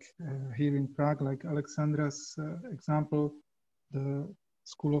history, like here in Prague, like Alexandra's example, the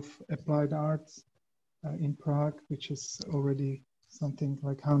School of Applied Arts in Prague, which is already something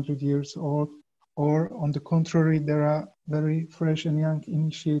like 100 years old. Or on the contrary, there are very fresh and young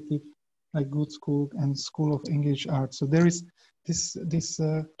initiatives like Good School and School of Engaged Art. So there is this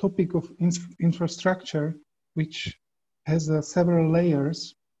topic of infrastructure, which has several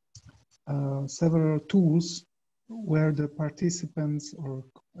layers, several tools where the participants or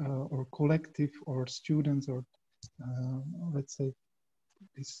collective or students or let's say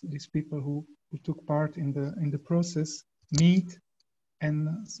these people who took part in the process meet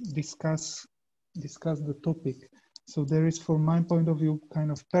and discuss the topic. So there is, from my point of view, kind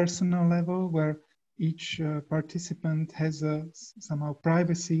of personal level where each participant has somehow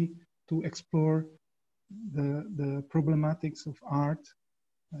privacy to explore the problematics of art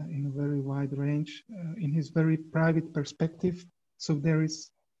in a very wide range in his very private perspective. So there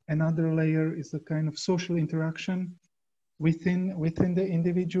is another layer is a kind of social interaction within the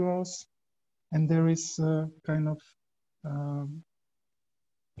individuals, and there is a kind of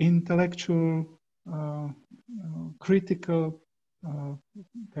intellectual, critical,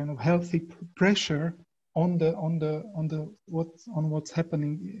 kind of healthy pressure on what's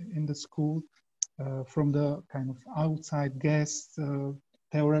happening in the school from the kind of outside guests,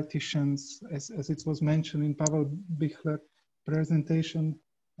 theoreticians, as it was mentioned in Pavel Bichler presentation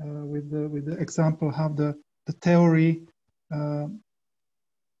with the example how the theory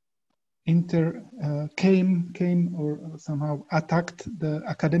came or somehow attacked the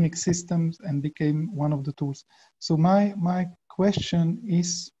academic systems and became one of the tools. So my question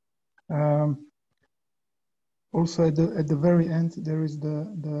is also at the very end there is the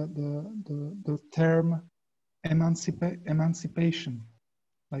term emancipation,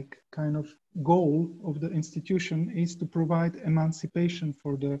 like kind of goal of the institution is to provide emancipation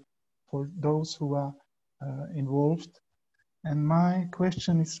for those who are involved. And my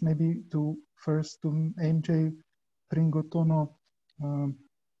question is maybe first to MJ Pringotono,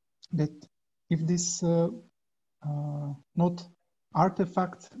 that if this not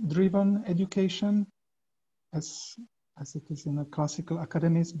artifact-driven education, as it is in a classical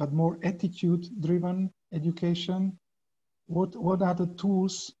academies, but more attitude-driven education, what are the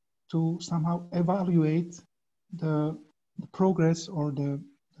tools to somehow evaluate the progress or the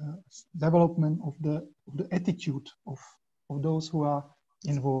development of the attitude of those who are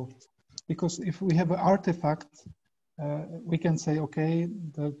involved? Because if we have an artifact, we can say, okay,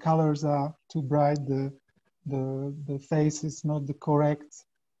 the colors are too bright, the face is not the correct,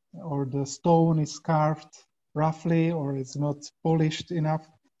 or the stone is carved roughly, or it's not polished enough.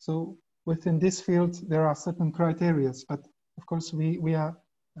 So within this field, there are certain criteria, but of course we are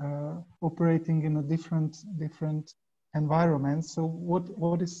operating in a different environment. So what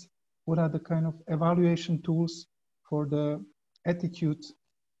are the kind of evaluation tools for the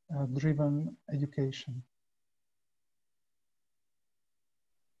attitude-driven education?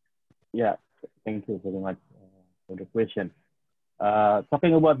 Yeah, thank you very much for the question.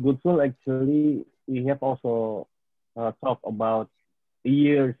 Talking about good school, actually, we have also talked about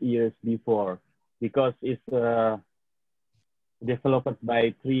years before, because it's developed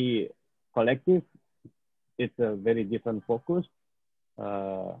by 3 collectives. It's a very different focus.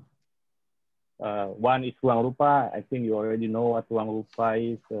 One is Ruang Rupa. I think you already know what Ruang Rupa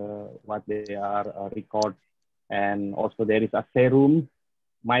is, what they are record. And also there is a Serum.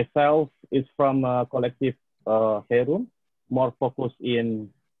 Myself is from collective Serum, more focused in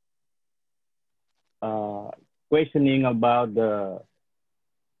questioning about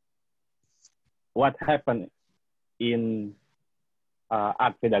what happened in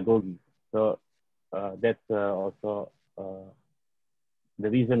art pedagogy. So that's also the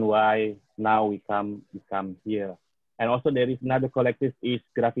reason why now we come here. And also there is another collective is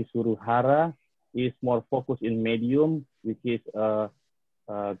Grafis Suruhara, is more focused in medium, which is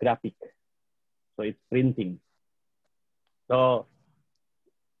graphic, so it's printing. So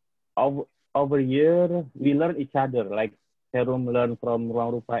over year we learn each other, like Serum learn from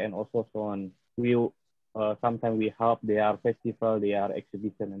Ruang Rupa and also so on. We sometimes we help their festival, their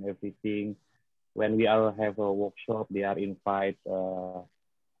exhibition and everything. When we are have a workshop, they are invite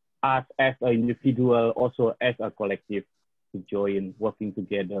us as an individual, also as a collective to join, working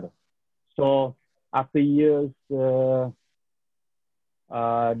together. So after years, there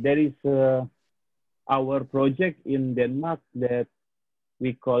is our project in Denmark that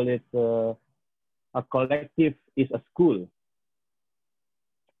we call it a collective is a school.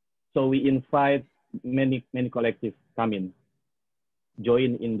 So we invite many collectives come in,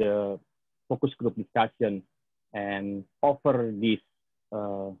 join in the focus group discussion and offer this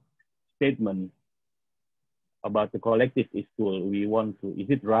statement about the collective is school. We want to, is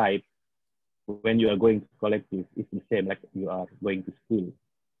it right when you are going to collective, it's the same like you are going to school?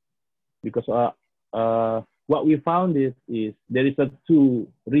 Because what we found is there is a two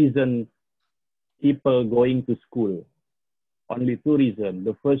reason people going to school. Only two reasons.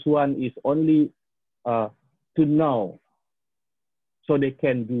 The first one is only to know so they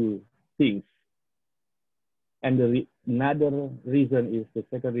can do things. And another reason is, the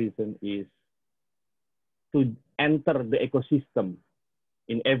second reason is to enter the ecosystem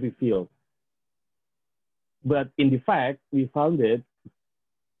in every field. But in the fact, we found that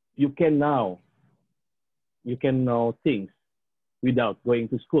you can know things without going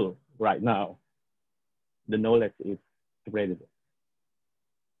to school right now. The knowledge is spread.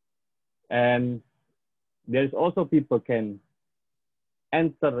 And there's also people can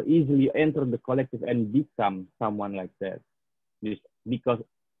easily enter the collective and become someone like that, because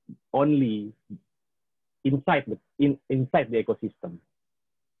only inside the ecosystem.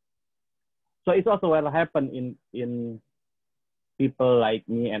 So it's also what happened in people like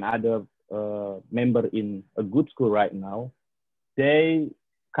me and other member in a good school right now. They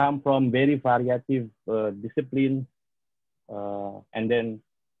come from very variative disciplines, and then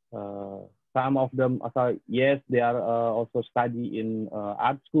some of them, yes, they are also study in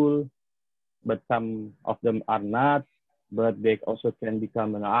art school, but some of them are not, but they also can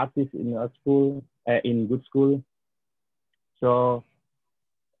become an artist in a school, in good school. So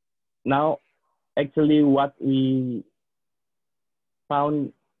now, actually what we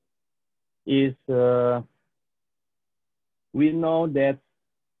found is we know that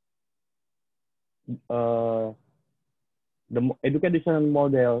the educational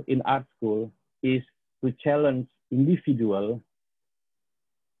model in art school is to challenge individual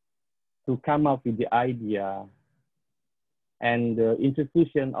to come up with the idea, and the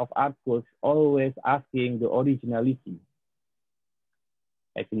institution of art schools always asking the originality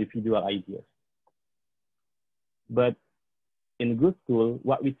as individual ideas. But in good school,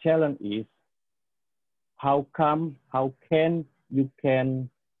 what we challenge is how can you can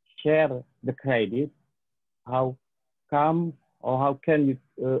share the credit, how can you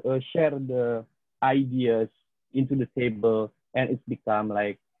share the ideas into the table, and it's become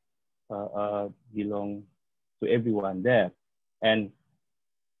like belong to everyone there, and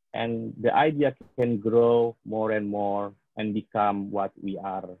the idea can grow more and more and become what we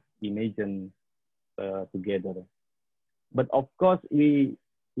are imagine together. But of course, we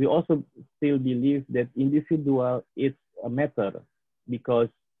also still believe that individual is a matter, because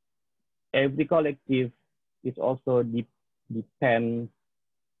every collective is also depend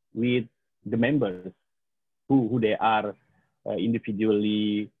with the members, who they are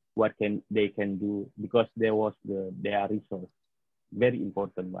individually, what they can do, because there was their resource, very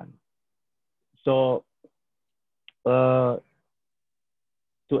important one. So to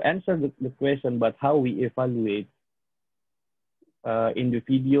answer the question about how we evaluate, in the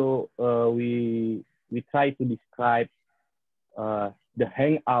video we try to describe the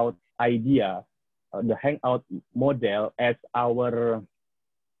hangout idea, the hangout model as our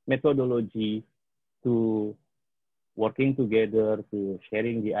methodology to working together, to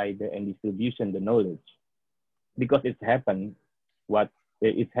sharing the idea and distribution the knowledge, because it's happened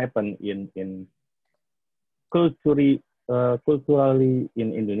in culturally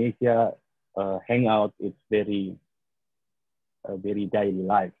in Indonesia. Hangout is very daily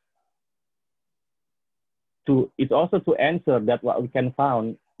life. It's also to answer that what we can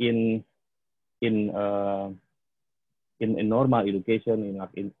found in normal education,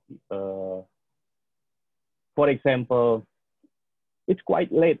 for example, it's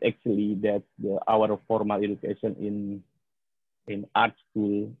quite late actually that our formal education in art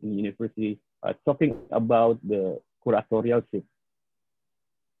school, in university, talking about the curatorialship.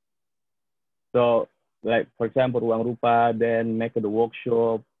 So like for example, Ruang Rupa then make the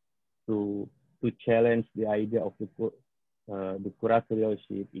workshop to challenge the idea of the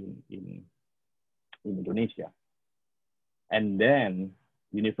curatorialship in Indonesia, and then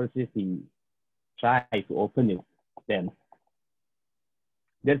university try to open it. Then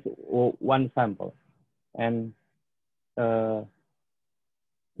there's one sample, and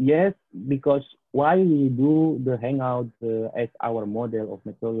yes, because why we do the Hangout as our model of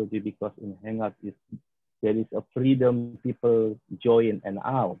methodology, because in Hangout there is a freedom, people join and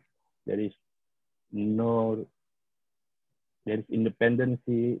out. There is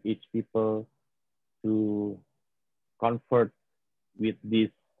independency, each people to convert with this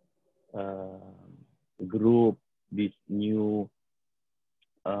group, this new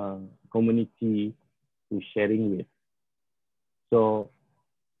community to sharing with. So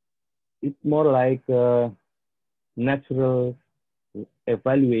it's more like a natural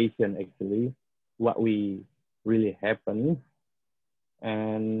evaluation, actually, what we really happen.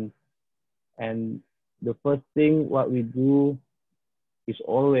 And the first thing what we do is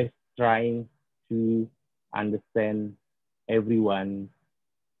always trying to understand everyone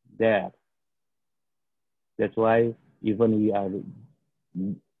there. That's why even we are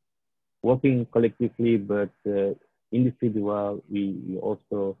working collectively, but individual, we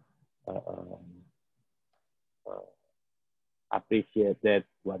also appreciate that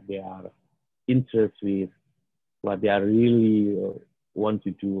what they are interested with, what they are really want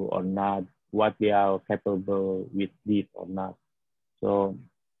to do or not, what they are capable with this or not. So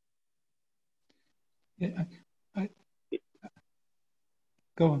yeah,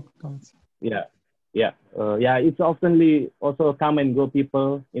 go on. Yeah. It's oftenly also come and go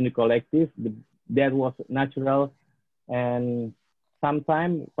people in the collective. That was natural, and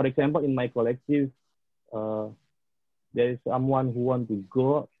sometimes, for example, in my collective, there is someone who want to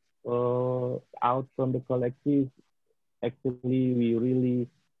go out from the collective. Actually, we really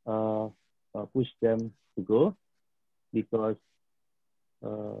push them to go, because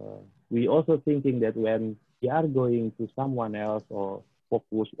we also thinking that when we are going to someone else or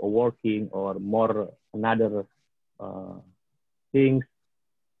focus or working or more another things,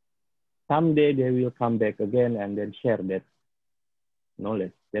 someday they will come back again and then share that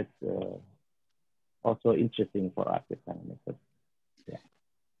knowledge. That's also interesting for us.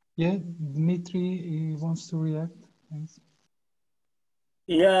 Yeah, Dmitry wants to react. Thanks.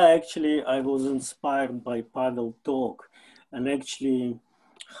 Yeah, actually, I was inspired by Pavel's talk, and actually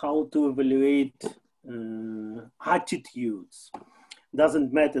how to evaluate attitudes.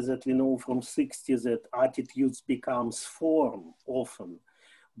 Doesn't matter that we know from 60s that attitudes becomes form often.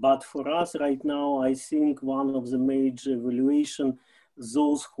 But for us right now, I think one of the major evaluation,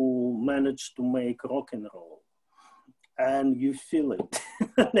 those who manage to make rock and roll. And you feel it.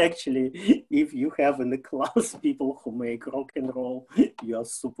 And actually, if you have in the class people who make rock and roll, you are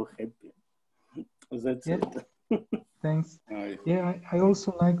super happy. That's it. Thanks. Yeah, I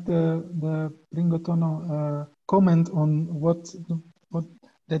also like the Pringotono comment on what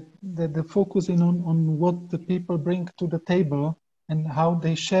the focusing on what the people bring to the table and how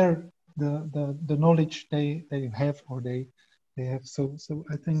they share the knowledge they have or they have. So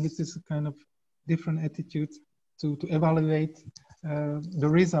I think it is a kind of different attitude to evaluate the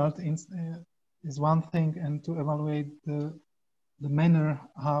result is one thing, and to evaluate the manner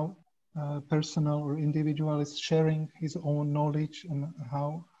how personal or individual is sharing his own knowledge and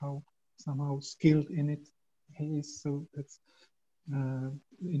how somehow skilled in it he is. So that's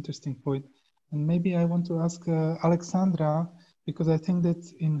interesting point. And maybe I want to ask Alexandra, because I think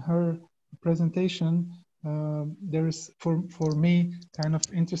that in her presentation there is for me kind of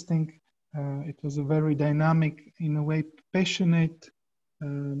interesting. It was a very dynamic, in a way passionate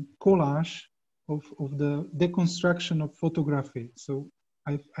collage of the deconstruction of photography. So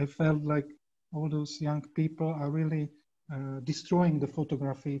I felt like all those young people are really destroying the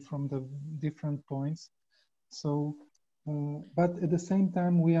photography from the different points. So, but at the same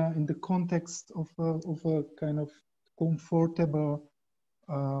time, we are in the context of a kind of comfortable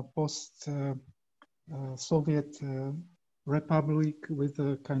post-Soviet republic with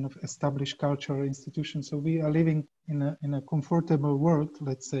a kind of established cultural institution. So we are living in a comfortable world,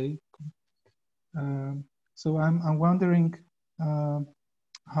 let's say. So I'm wondering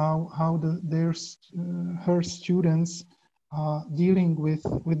how her students are dealing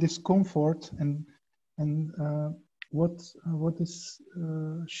with this comfort, and what is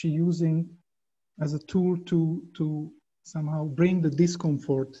she using as a tool to somehow bring the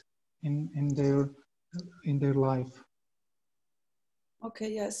discomfort in their life.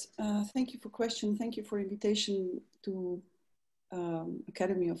 Okay, yes. Thank you for question. Thank you for invitation to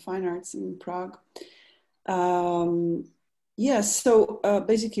Academy of Fine Arts in Prague. Yes, so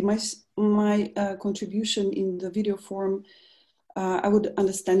basically my contribution in the video form, I would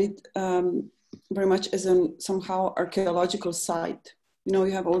understand it very much as a somehow archaeological site. You know,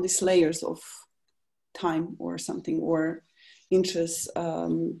 you have all these layers of time or something, or interests,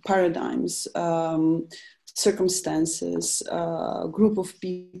 paradigms, circumstances, group of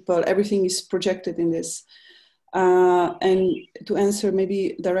people, everything is projected in this. And to answer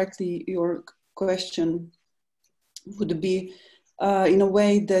maybe directly your question would be in a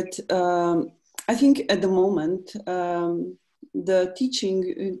way that I think at the moment the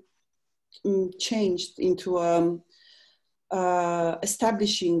teaching changed into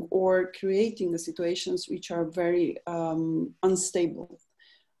establishing or creating the situations which are very unstable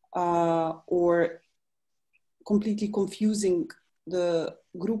or completely confusing the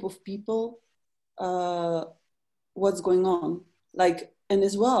group of people what's going on, like, and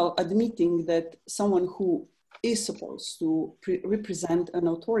as well admitting that someone who is supposed to represent an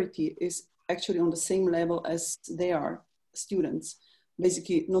authority is actually on the same level as they are students,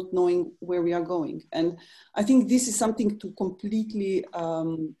 basically not knowing where we are going. And I think this is something to completely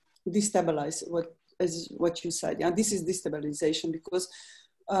destabilize what you said. Yeah, this is destabilization, because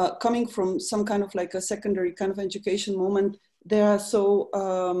coming from some kind of like a secondary kind of education moment, they are so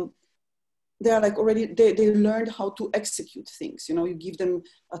they are like already, they learned how to execute things. You know, you give them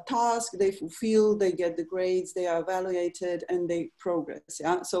a task, they fulfill, they get the grades, they are evaluated, and they progress.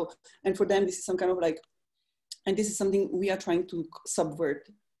 Yeah. So, and for them, this is some kind of like, and this is something we are trying to subvert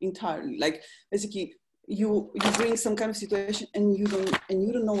entirely. Like basically, you bring some kind of situation, and you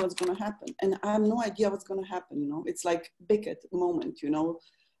don't know what's going to happen, and I have no idea what's going to happen. You know, it's like Beckett moment. You know,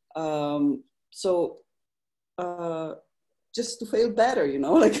 just to fail better. You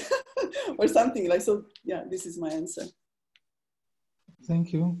know, like. Or something like so. Yeah, this is my answer.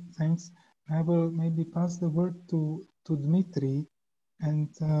 Thank you. Thanks. I will maybe pass the word to Dmitry, and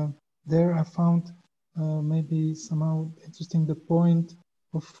there I found maybe somehow interesting the point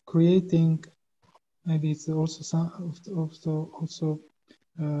of creating. Maybe it's also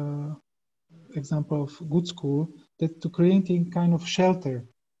example of good school, that to creating kind of shelter,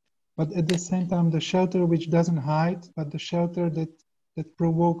 but at the same time the shelter which doesn't hide, but the shelter that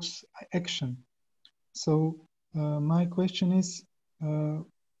provokes action. So my question is,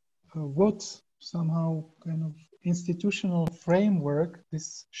 what somehow kind of institutional framework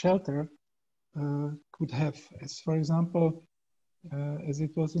this shelter could have? As for example, as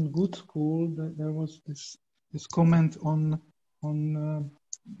it was in good school, there was this comment on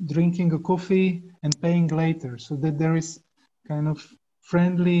drinking a coffee and paying later, so that there is kind of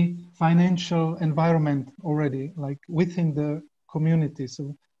friendly financial environment already, like within the community,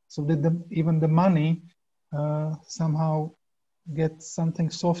 so that even the money somehow gets something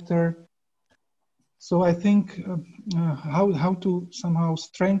softer. So I think how to somehow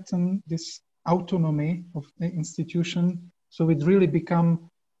strengthen this autonomy of the institution, so it really become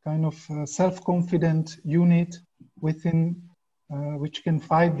kind of a self-confident unit within which can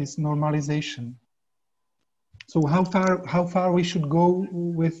fight this normalization. So how far we should go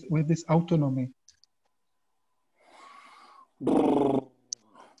with this autonomy?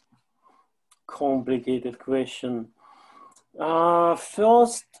 Complicated question.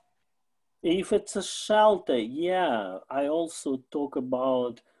 First, if it's a shelter, yeah, I also talk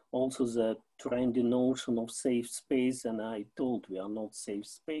about also the trendy notion of safe space, and I told we are not safe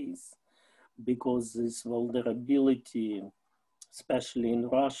space because this vulnerability, especially in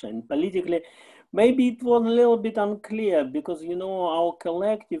Russia and politically, maybe it was a little bit unclear because, you know, our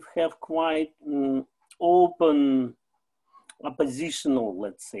collective have quite open oppositional,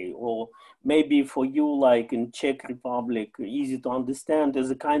 let's say, or maybe for you, like in Czech Republic, easy to understand as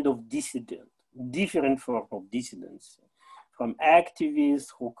a kind of dissident, different form of dissidence, from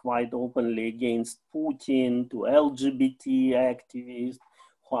activists who quite openly against Putin to LGBT activists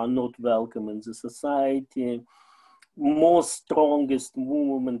who are not welcome in the society. Most strongest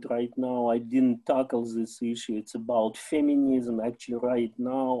movement right now, I didn't tackle this issue, it's about feminism. Actually, right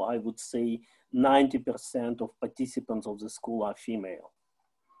now, I would say 90% of participants of the school are female.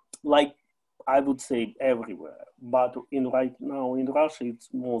 Like, I would say everywhere, but right now in Russia, it's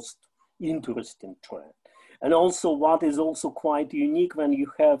most interesting trend. And also what is also quite unique when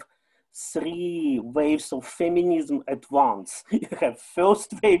you have 3 waves of feminism at once. You have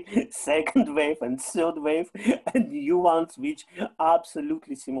first wave, second wave, and third wave, and new ones which are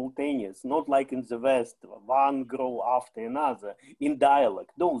absolutely simultaneous, not like in the West, one grow after another in dialogue.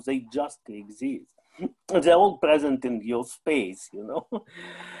 No, they just exist. They're all present in your space, you know.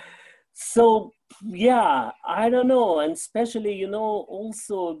 So yeah, I don't know, and especially, you know,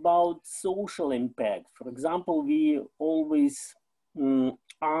 also about social impact. For example, we always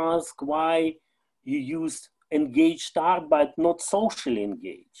ask why you use engaged art but not socially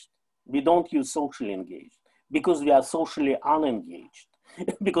engaged. We don't use socially engaged because we are socially unengaged,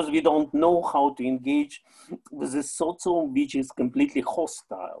 because we don't know how to engage with a socium which is completely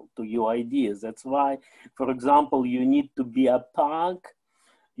hostile to your ideas. That's why, for example, you need to be opaque.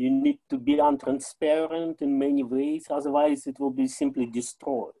 You need to be untransparent in many ways, otherwise it will be simply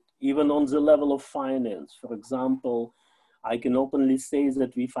destroyed. Even on the level of finance, for example, I can openly say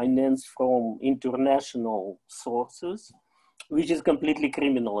that we finance from international sources, which is completely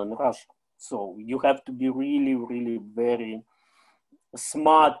criminal in Russia. So you have to be really, really very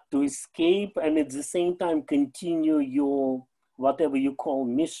smart to escape and at the same time continue your, whatever you call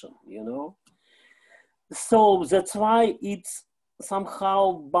mission, you know? So that's why it's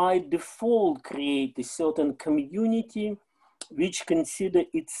somehow by default create a certain community which consider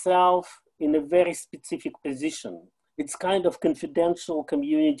itself in a very specific position. It's kind of confidential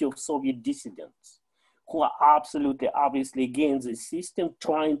community of Soviet dissidents who are absolutely obviously against the system,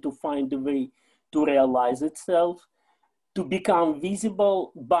 trying to find a way to realize itself, to become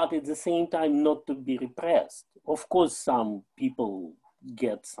visible, but at the same time not to be repressed. Of course, some people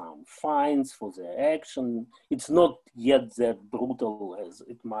get some fines for their action. It's not yet that brutal as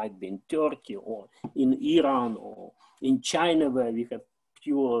it might be in Turkey or in Iran or in China, where we have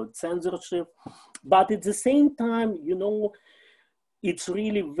pure censorship. But at the same time, you know, it's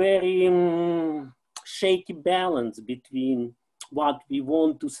really very shaky balance between what we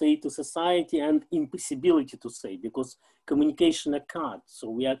want to say to society and impossibility to say, because communication occurs. So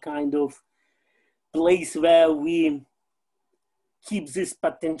we are kind of place where we keep this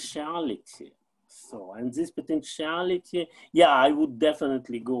potentiality. So, and this potentiality, yeah, I would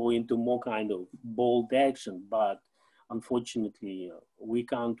definitely go into more kind of bold action, but unfortunately, we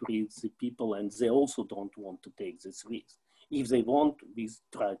can't reach the people and they also don't want to take this risk. If they want, we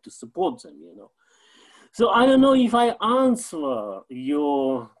try to support them, you know. So I don't know if I answer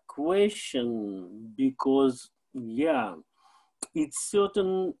your question because, yeah, it's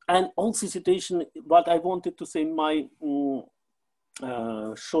certain, and also situation, what I wanted to say in my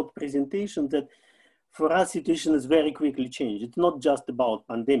short presentation, that for us situation is very quickly changed. It's not just about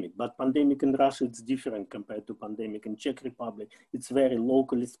pandemic, but pandemic in Russia, it's different compared to pandemic in Czech Republic. It's very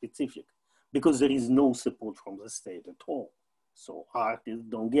locally specific because there is no support from the state at all. So artists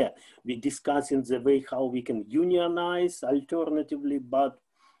don't get. We're discussing the way how we can unionize alternatively, but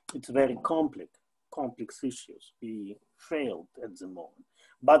it's very complex issues. We failed at the moment.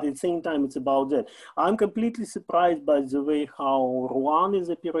 But at the same time, it's about that. I'm completely surprised by the way how Ruan is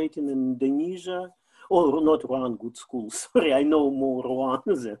operating in Indonesia. Oh, not Ruan, Good School. Sorry, I know more Ruan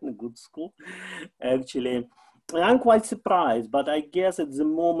than Good School, actually. I'm quite surprised, but I guess at the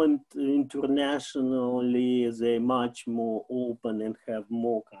moment internationally they're much more open and have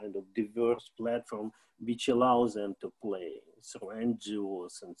more kind of diverse platform which allows them to play through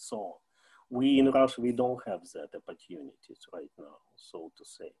NGOs and so on. We in Russia, we don't have that opportunities right now, so to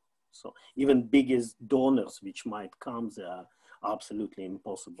say. So even biggest donors which might come, they are absolutely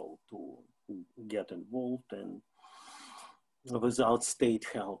impossible to get involved, and without state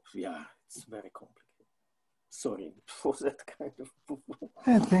help, yeah, it's very complicated. Sorry for that kind of.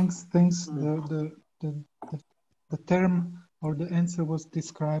 Yeah, thanks. The term or the answer was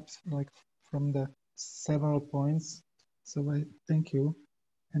described like from the several points. So I thank you.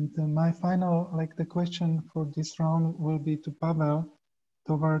 And my final, like the question for this round will be to Pavel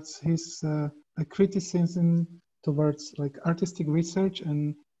towards his criticism towards like artistic research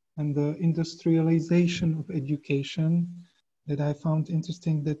and the industrialization of education, that I found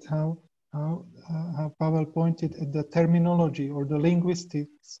interesting, that how Pavel pointed at the terminology or the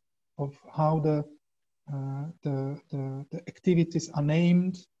linguistics of how the activities are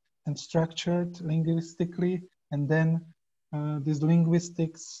named and structured linguistically, and then these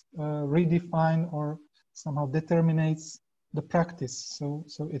linguistics redefine or somehow determinates the practice. So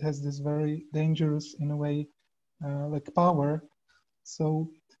it has this very dangerous, in a way, like power. So,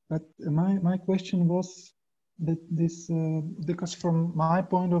 but my question was that this, because from my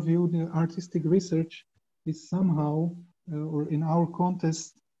point of view, the artistic research is somehow, or in our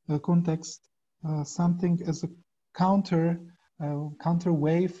context, something as a counter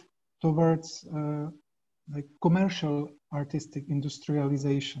wave towards like commercial artistic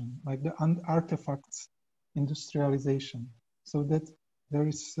industrialization, like the artifacts industrialization. So that there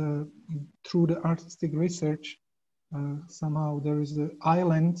is, through the artistic research, somehow there is an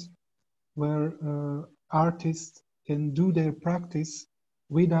island where artists can do their practice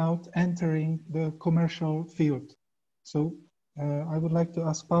without entering the commercial field. So I would like to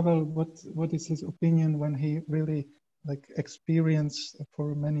ask Pavel what is his opinion when he really like experienced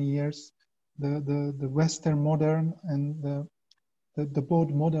for many years the Western modern and the both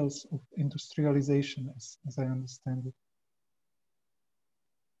models of industrialization, as I understand it.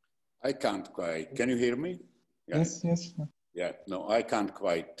 I can't quite. Can you hear me? Yeah. Yes, yes. Yeah, no, I can't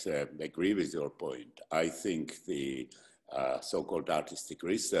quite agree with your point. I think the so-called artistic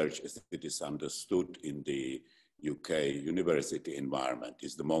research, as it is understood in the UK university environment,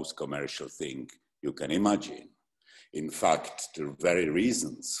 is the most commercial thing you can imagine. In fact, the very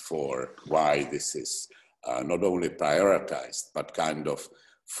reasons for why this is not only prioritized, but kind of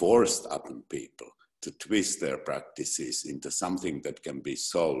forced upon people to twist their practices into something that can be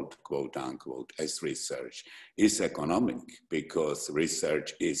sold, quote unquote, as research, is economic, because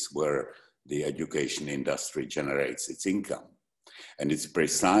research is where the education industry generates its income. And it's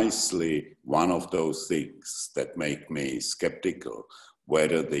precisely one of those things that make me skeptical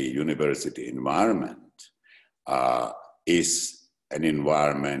whether the university environment is an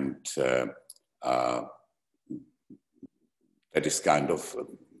environment that is kind of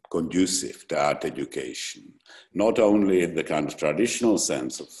conducive to art education, not only in the kind of traditional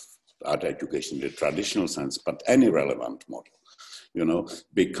sense of art education, in the traditional sense, but any relevant model, you know,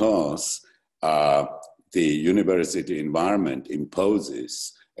 because the university environment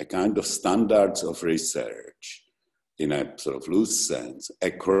imposes a kind of standards of research in a sort of loose sense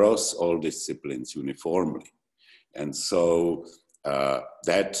across all disciplines uniformly. And so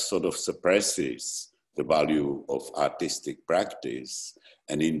that sort of suppresses the value of artistic practice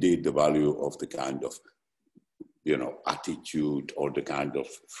and indeed the value of the kind of, you know, attitude or the kind of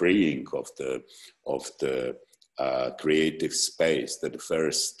freeing of the creative space that the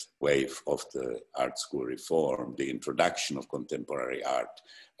first wave of the art school reform, the introduction of contemporary art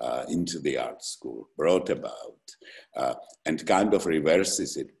into the art school, brought about, and kind of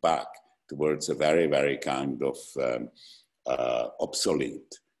reverses it back towards a very, very kind of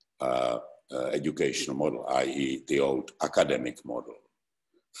obsolete educational model, i.e. the old academic model,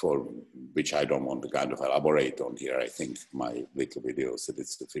 for which I don't want to kind of elaborate on here. I think my little video said it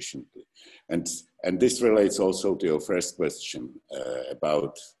sufficiently. And this relates also to your first question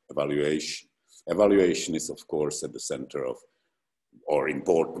about evaluation. Evaluation is, of course, at the center of, or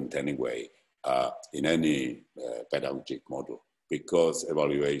important anyway, in any pedagogic model, because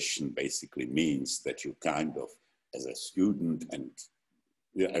evaluation basically means that you kind of, as a student and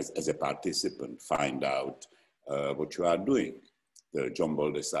as a participant, find out what you are doing. The John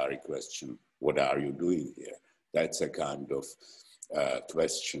Baldessari question, what are you doing here? That's a kind of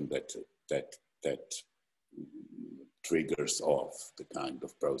question that triggers off the kind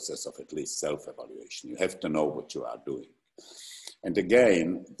of process of at least self-evaluation. You have to know what you are doing. And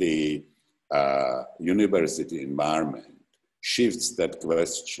again, the university environment shifts that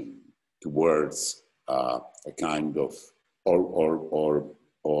question towards a kind of, or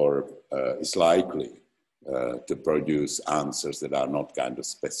is likely to produce answers that are not kind of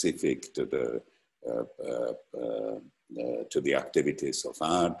specific to the activities of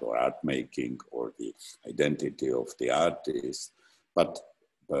art or art making or the identity of the artist, but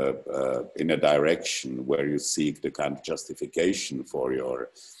in a direction where you seek the kind of justification for your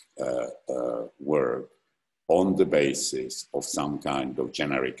work on the basis of some kind of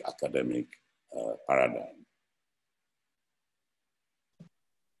generic academic paradigm.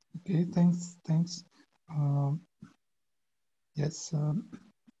 Okay, thanks. Yes,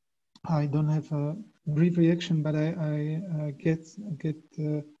 I don't have a brief reaction, but I get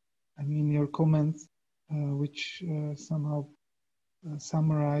I mean, your comments, which somehow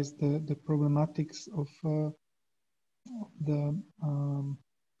summarize the problematics of the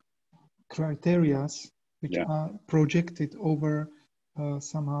criterias which are projected over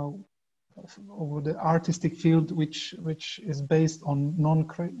somehow over the artistic field, which is based on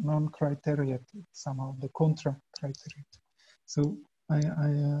non-criteria, somehow the contra-criteria. So I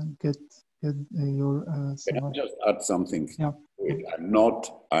get your. Can I just add something? Yeah.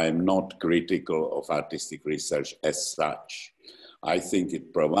 I'm not critical of artistic research as such. I think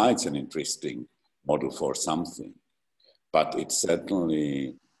it provides an interesting model for something, but it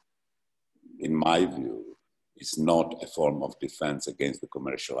certainly, in my view, is not a form of defense against the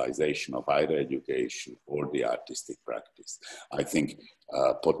commercialization of either education or the artistic practice. I think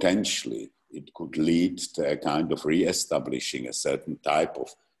potentially it could lead to a kind of re-establishing a certain type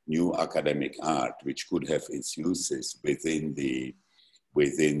of new academic art, which could have its uses within the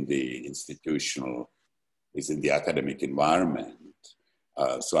institutional, within the academic environment.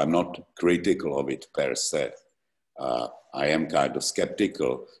 So I'm not critical of it per se. I am kind of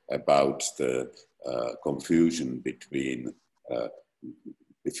skeptical about the confusion between,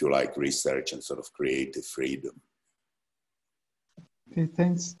 if you like, research and sort of creative freedom. Okay,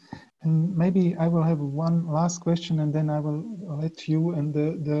 thanks. And maybe I will have one last question, and then I will let you and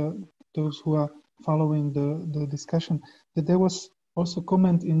those who are following the discussion. That there was also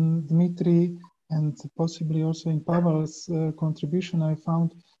comment in Dmitry and possibly also in Pavel's contribution. I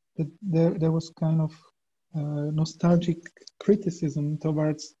found that there was kind of nostalgic criticism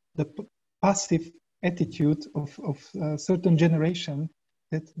towards the passive attitude of a certain generation,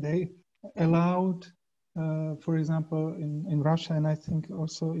 that they allowed, for example, in Russia, and I think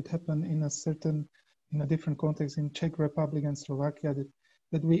also it happened in a different context in Czech Republic and Slovakia,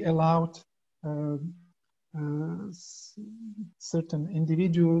 that we allowed certain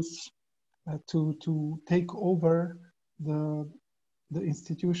individuals to take over the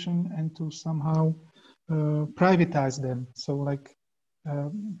institution and to somehow privatize them. So like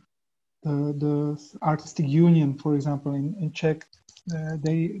the artistic union, for example, in Czech,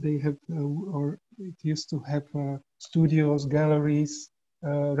 they have, or it used to have studios, galleries,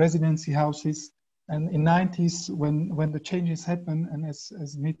 residency houses. And in 90s, when the changes happened, and as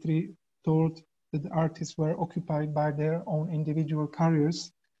Dmitry told, that the artists were occupied by their own individual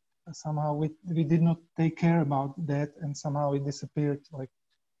careers, somehow we did not take care about that, and somehow it disappeared like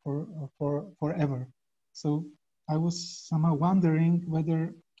forever. So I was somehow wondering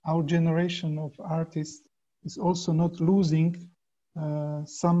whether our generation of artists is also not losing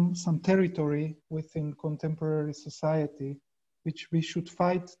some territory within contemporary society, which we should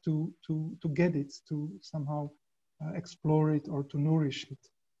fight to get it, to somehow explore it or to nourish it.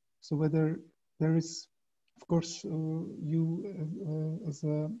 So whether there is, of course, you as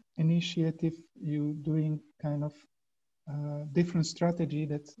an initiative, you doing kind of different strategy,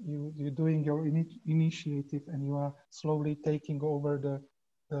 that you're doing your initiative and you are slowly taking over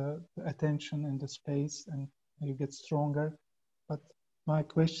the attention and the space, and you get stronger. But my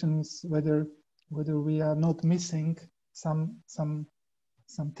question is whether we are not missing some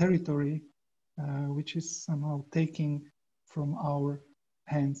territory which is somehow taking from our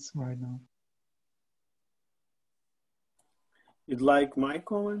hands right now. You'd like my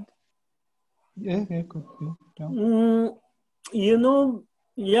comment? Yeah, could be. Yeah. You know,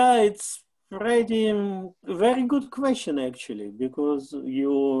 yeah, it's very good question actually, because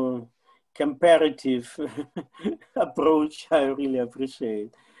your comparative approach I really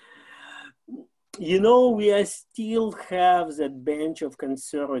appreciate. You know, we still have that bench of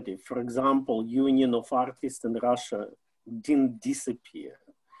conservative. For example, Union of Artists in Russia didn't disappear.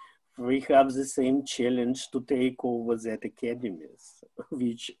 We have the same challenge to take over that academies,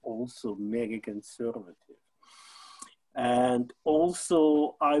 which also mega conservative. And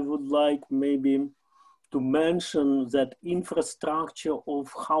also, I would like maybe to mention that infrastructure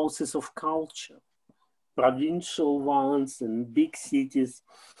of houses of culture, provincial ones and big cities,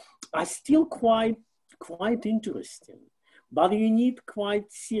 are still quite interesting. But you need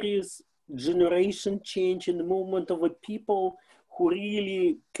quite serious generation change in the movement of a people who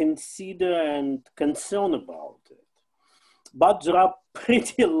really consider and concern about it. But there are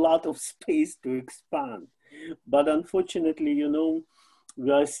pretty a lot of space to expand. But unfortunately, you know,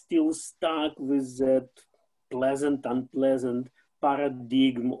 we are still stuck with that pleasant, unpleasant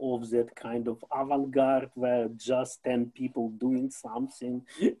paradigm of that kind of avant-garde where just 10 people doing something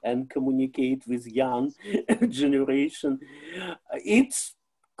and communicate with young generation. It's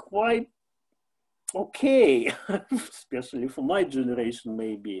quite okay, especially for my generation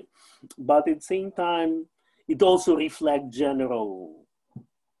maybe, but at the same time, it also reflects general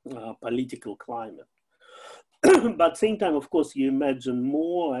political climate. But at the same time, of course, you imagine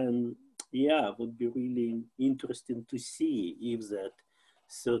more, and yeah, it would be really interesting to see if that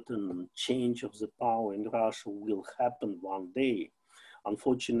certain change of the power in Russia will happen one day.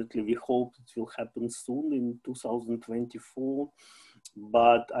 Unfortunately, we hope it will happen soon in 2024,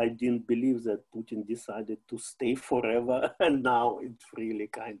 but I didn't believe that Putin decided to stay forever, and now it's really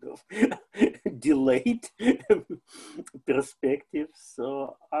kind of delayed perspective.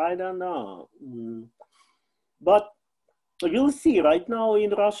 So I don't know. But we'll see. Right now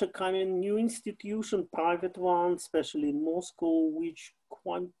in Russia, kind of new institution, private ones, especially in Moscow, which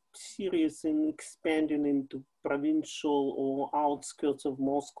quite serious in expanding into provincial or outskirts of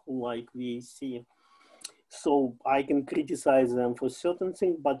Moscow, like we see. So I can criticize them for certain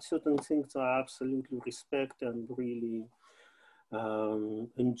things, but certain things I absolutely respect and really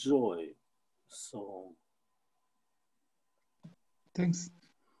enjoy. So. Thanks.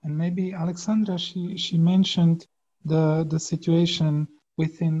 And maybe Alexandra, she mentioned the situation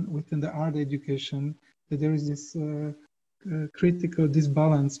within the art education, that there is this critical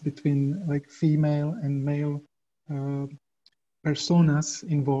disbalance between like female and male personas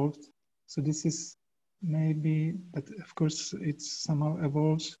involved. So this is maybe, but of course it's somehow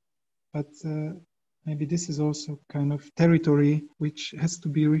evolves, but maybe this is also kind of territory which has to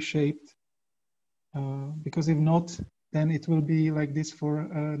be reshaped, because if not, then it will be like this for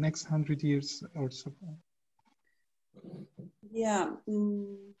next 100 years or so. Yeah.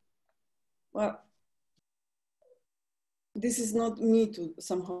 Well, this is not me to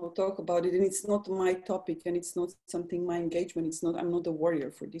somehow talk about it, and it's not my topic, and it's not something my engagement. It's not. I'm not a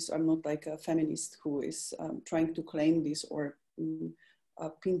warrior for this. I'm not like a feminist who is trying to claim this or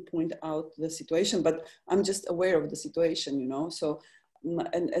pinpoint out the situation. But I'm just aware of the situation, you know. So,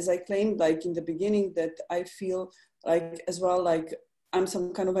 and as I claimed, like in the beginning, that I feel like as well, like I'm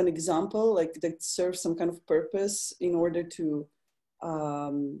some kind of an example, like that serves some kind of purpose in order to, I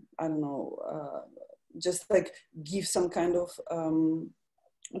don't know, just like give some kind of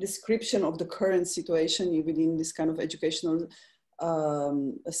description of the current situation within this kind of educational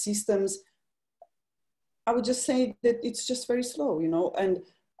systems. I would just say that it's just very slow, you know, and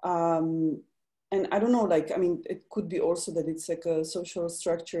I don't know, like, I mean, it could be also that it's like a social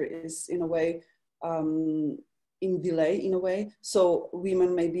structure is in a way, in delay in a way. So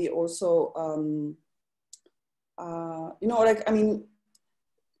women maybe also, you know, like, I mean,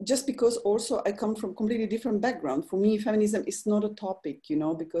 just because also I come from completely different background. For me, feminism is not a topic, you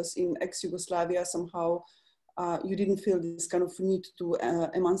know, because in ex-Yugoslavia, somehow you didn't feel this kind of need to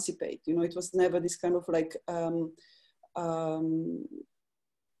emancipate. You know, it was never this kind of like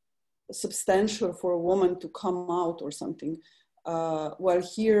substantial for a woman to come out or something. While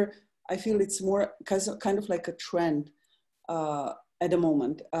here, I feel it's more kind of like a trend at the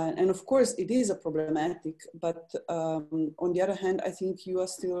moment. And of course, it is a problematic, but on the other hand, I think you are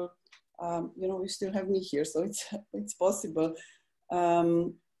still, you know, you still have me here, so it's possible.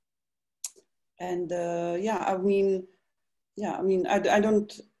 Yeah, I mean,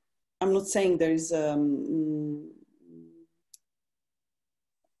 I'm not saying there is,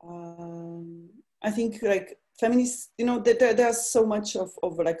 I think like feminists, you know, there's so much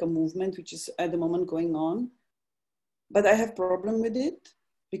of like a movement which is at the moment going on, but I have problem with it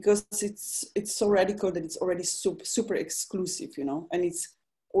because it's so radical that it's already super exclusive, you know, and it's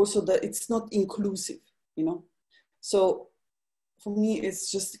also it's not inclusive, you know. So for me,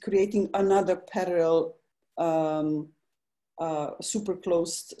 it's just creating another parallel super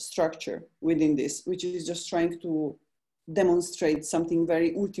closed structure within this, which is just trying to demonstrate something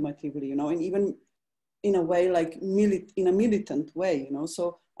very ultimatively, you know, and even in a way like in a militant way, you know.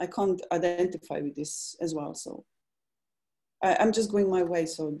 So I can't identify with this as well. So I'm just going my way.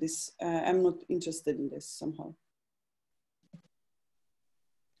 So this I'm not interested in this somehow.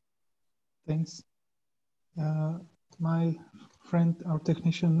 Thanks. My friend, our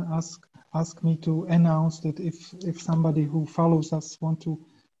technician, asked me to announce that if somebody who follows us want to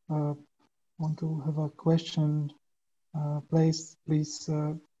have a question placed, please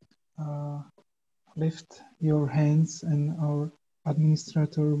lift your hands, and our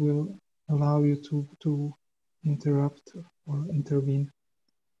administrator will allow you to interrupt or intervene.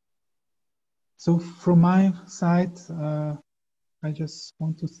 So from my side, I just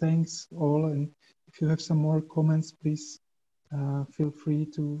want to thank all, and if you have some more comments, please feel free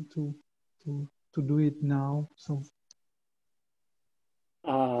to do it now. So,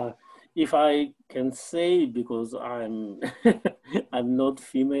 if I can say, because I'm I'm not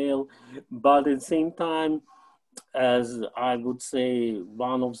female, but at the same time, as I would say,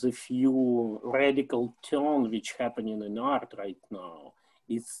 one of the few radical turns which happening in art right now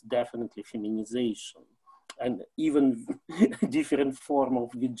is definitely feminization, and even different form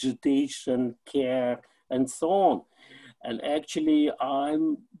of vegetation, care, and so on. And actually,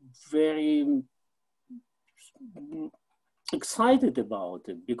 I'm very excited about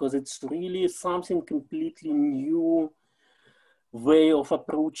it because it's really something completely new way of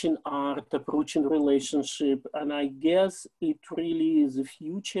approaching art, approaching relationship. And I guess it really is the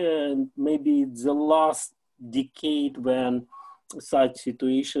future, and maybe it's the last decade when such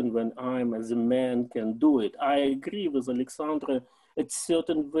situation when I'm as a man can do it. I agree with Alexandra, a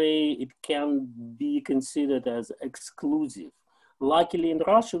certain way it can be considered as exclusive. Luckily in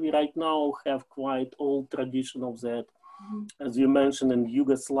Russia, we right now have quite old tradition of that. As you mentioned, in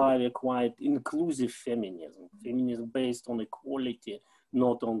Yugoslavia, quite inclusive feminism, feminism based on equality,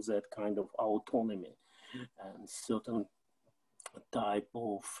 not on that kind of autonomy and certain type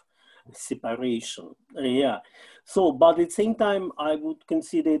of separation. Yeah. So, but at the same time, I would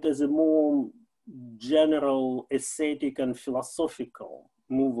consider it as a more general aesthetic and philosophical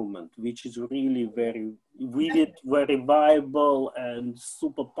movement, which is really very vivid, very viable and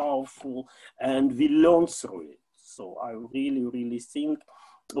super powerful, and we learn through it. So I really, really think,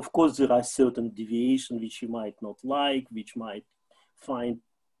 of course, there are certain deviations which you might not like, which might find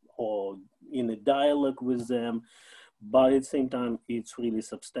or in a dialogue with them, but at the same time, it's really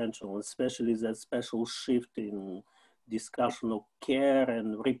substantial, especially that special shift in discussion of care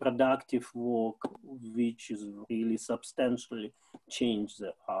and reproductive work, which is really substantially changed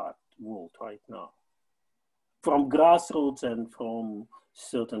the art world right now. From grassroots and from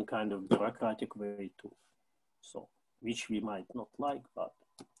certain kind of bureaucratic way too. So, which we might not like, but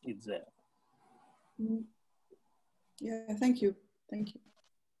it's there. Yeah, thank you. Thank you.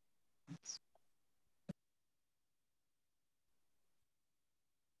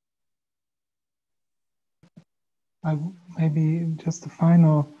 Maybe just a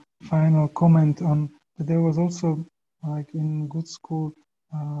final comment on that. There was also, like in Good School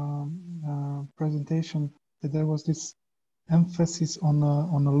presentation, that there was this emphasis on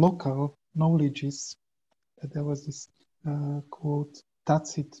a local knowledges. That there was this quote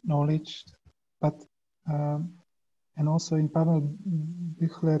tacit knowledge, but and also in Pavel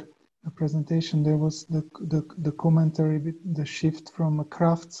Büchler presentation there was the commentary, the shift from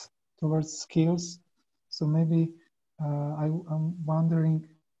crafts towards skills. So maybe I'm wondering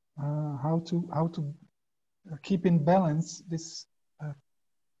how to keep in balance this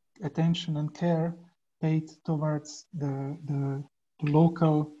attention and care paid towards the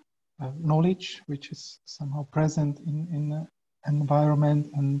local knowledge, which is somehow present in the environment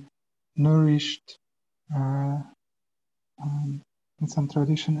and nourished in some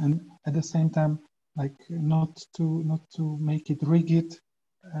tradition, and at the same time, like not to make it rigid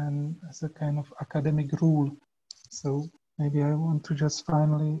and as a kind of academic rule. So maybe I want to just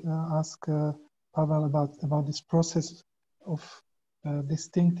finally ask Pavel about this process of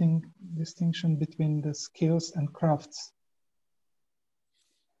distinction between the skills and crafts.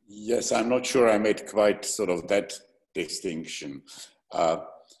 Yes, I'm not sure I made quite sort of that distinction.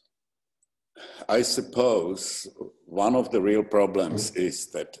 I suppose one of the real problems is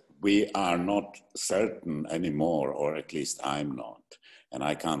that we are not certain anymore, or at least I'm not, and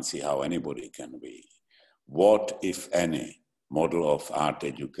I can't see how anybody can be. What, if any, model of art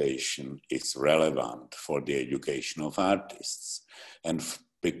education is relevant for the education of artists? And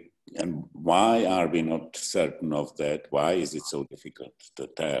why are we not certain of that? Why is it so difficult to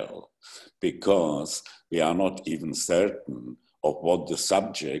tell? Because we are not even certain of what the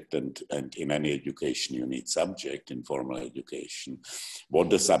subject, and in any education you need subject in formal education,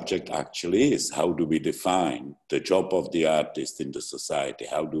 what the subject actually is. How do we define the job of the artist in the society?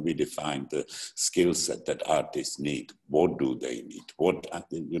 How do we define the skill set that artists need? What do they need? What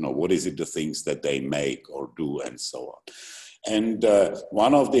is it, the things that they make or do, and so on. And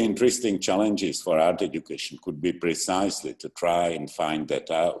one of the interesting challenges for art education could be precisely to try and find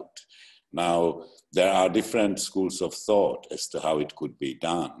that out. Now, there are different schools of thought as to how it could be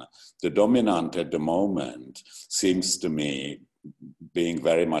done. The dominant at the moment seems to me being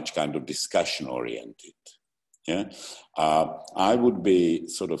very much kind of discussion oriented. Yeah? I would be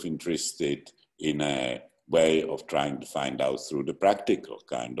sort of interested in a way of trying to find out through the practical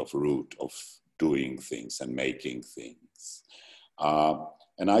kind of route of doing things and making things.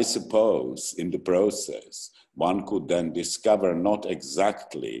 And I suppose in the process, one could then discover not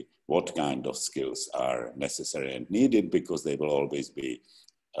exactly what kind of skills are necessary and needed, because they will always be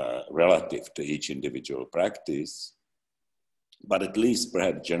relative to each individual practice. But at least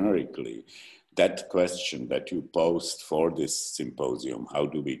perhaps generically, that question that you posed for this symposium, how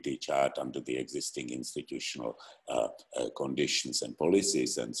do we teach art under the existing institutional conditions and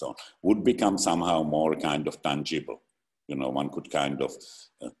policies and so on, would become somehow more kind of tangible. You know, one could kind of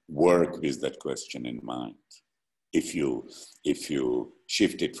work with that question in mind. If you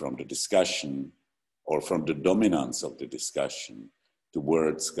shift it from the discussion or from the dominance of the discussion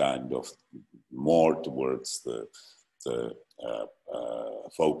towards kind of more towards the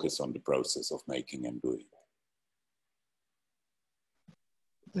focus on the process of making and doing.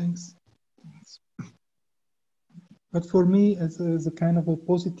 Thanks. But for me, as a kind of a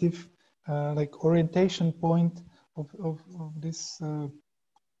positive like orientation point of this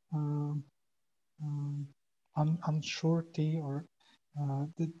unsurety, or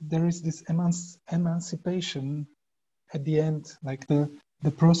there is this emancipation at the end, like the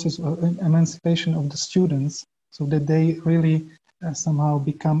process of emancipation of the students, so that they really somehow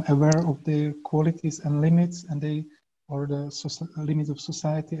become aware of their qualities and limits, and the limits of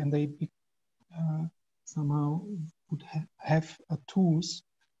society, and they somehow would have tools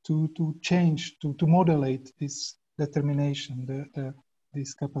to change, to modulate this determination,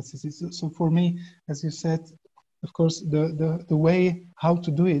 these capacities. So for me, as you said, of course, the way how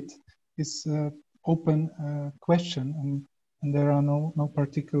to do it is open question, and there are no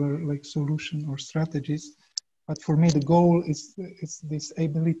particular like solution or strategies. But for me, the goal is this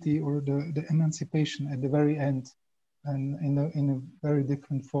ability or the emancipation at the very end, and in a very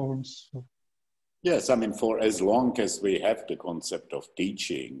different forms. So. Yes, I mean, for as long as we have the concept of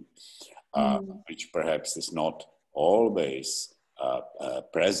teaching, which perhaps is not always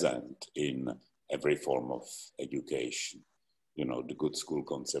present in every form of education. You know, the good school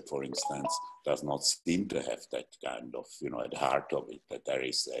concept, for instance, does not seem to have that kind of, you know, at the heart of it, that there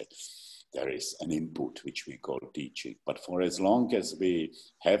is an input which we call teaching. But for as long as we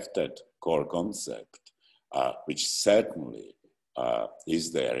have that core concept, which certainly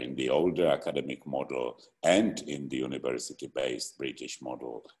is there in the older academic model and in the university-based British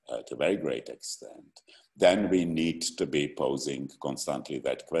model to a very great extent, then we need to be posing constantly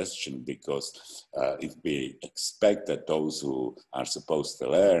that question, because if we expect that those who are supposed to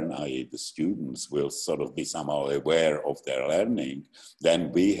learn, i.e. the students, will sort of be somehow aware of their learning,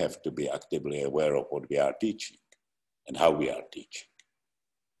 then we have to be actively aware of what we are teaching and how we are teaching.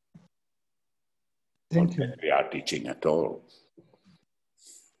 Thank you. We are teaching at all.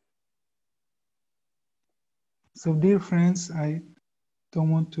 So, dear friends, I don't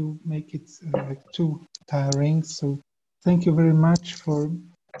want to make it like too tiring. So, thank you very much for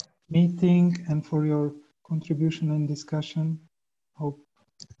meeting and for your contribution and discussion. Hope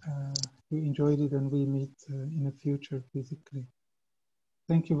you enjoyed it and we meet in the future physically.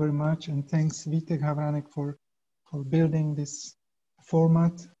 Thank you very much, and thanks Vít Havránek for building this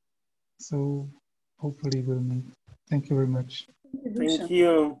format. So, hopefully we'll meet. Thank you very much. Thank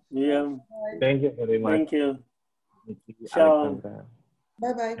you. Yeah. Thank you very much. Thank you. Alexandra.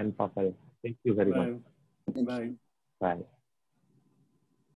 Bye bye. And Papa. Thank you very much. Bye. Bye. Bye.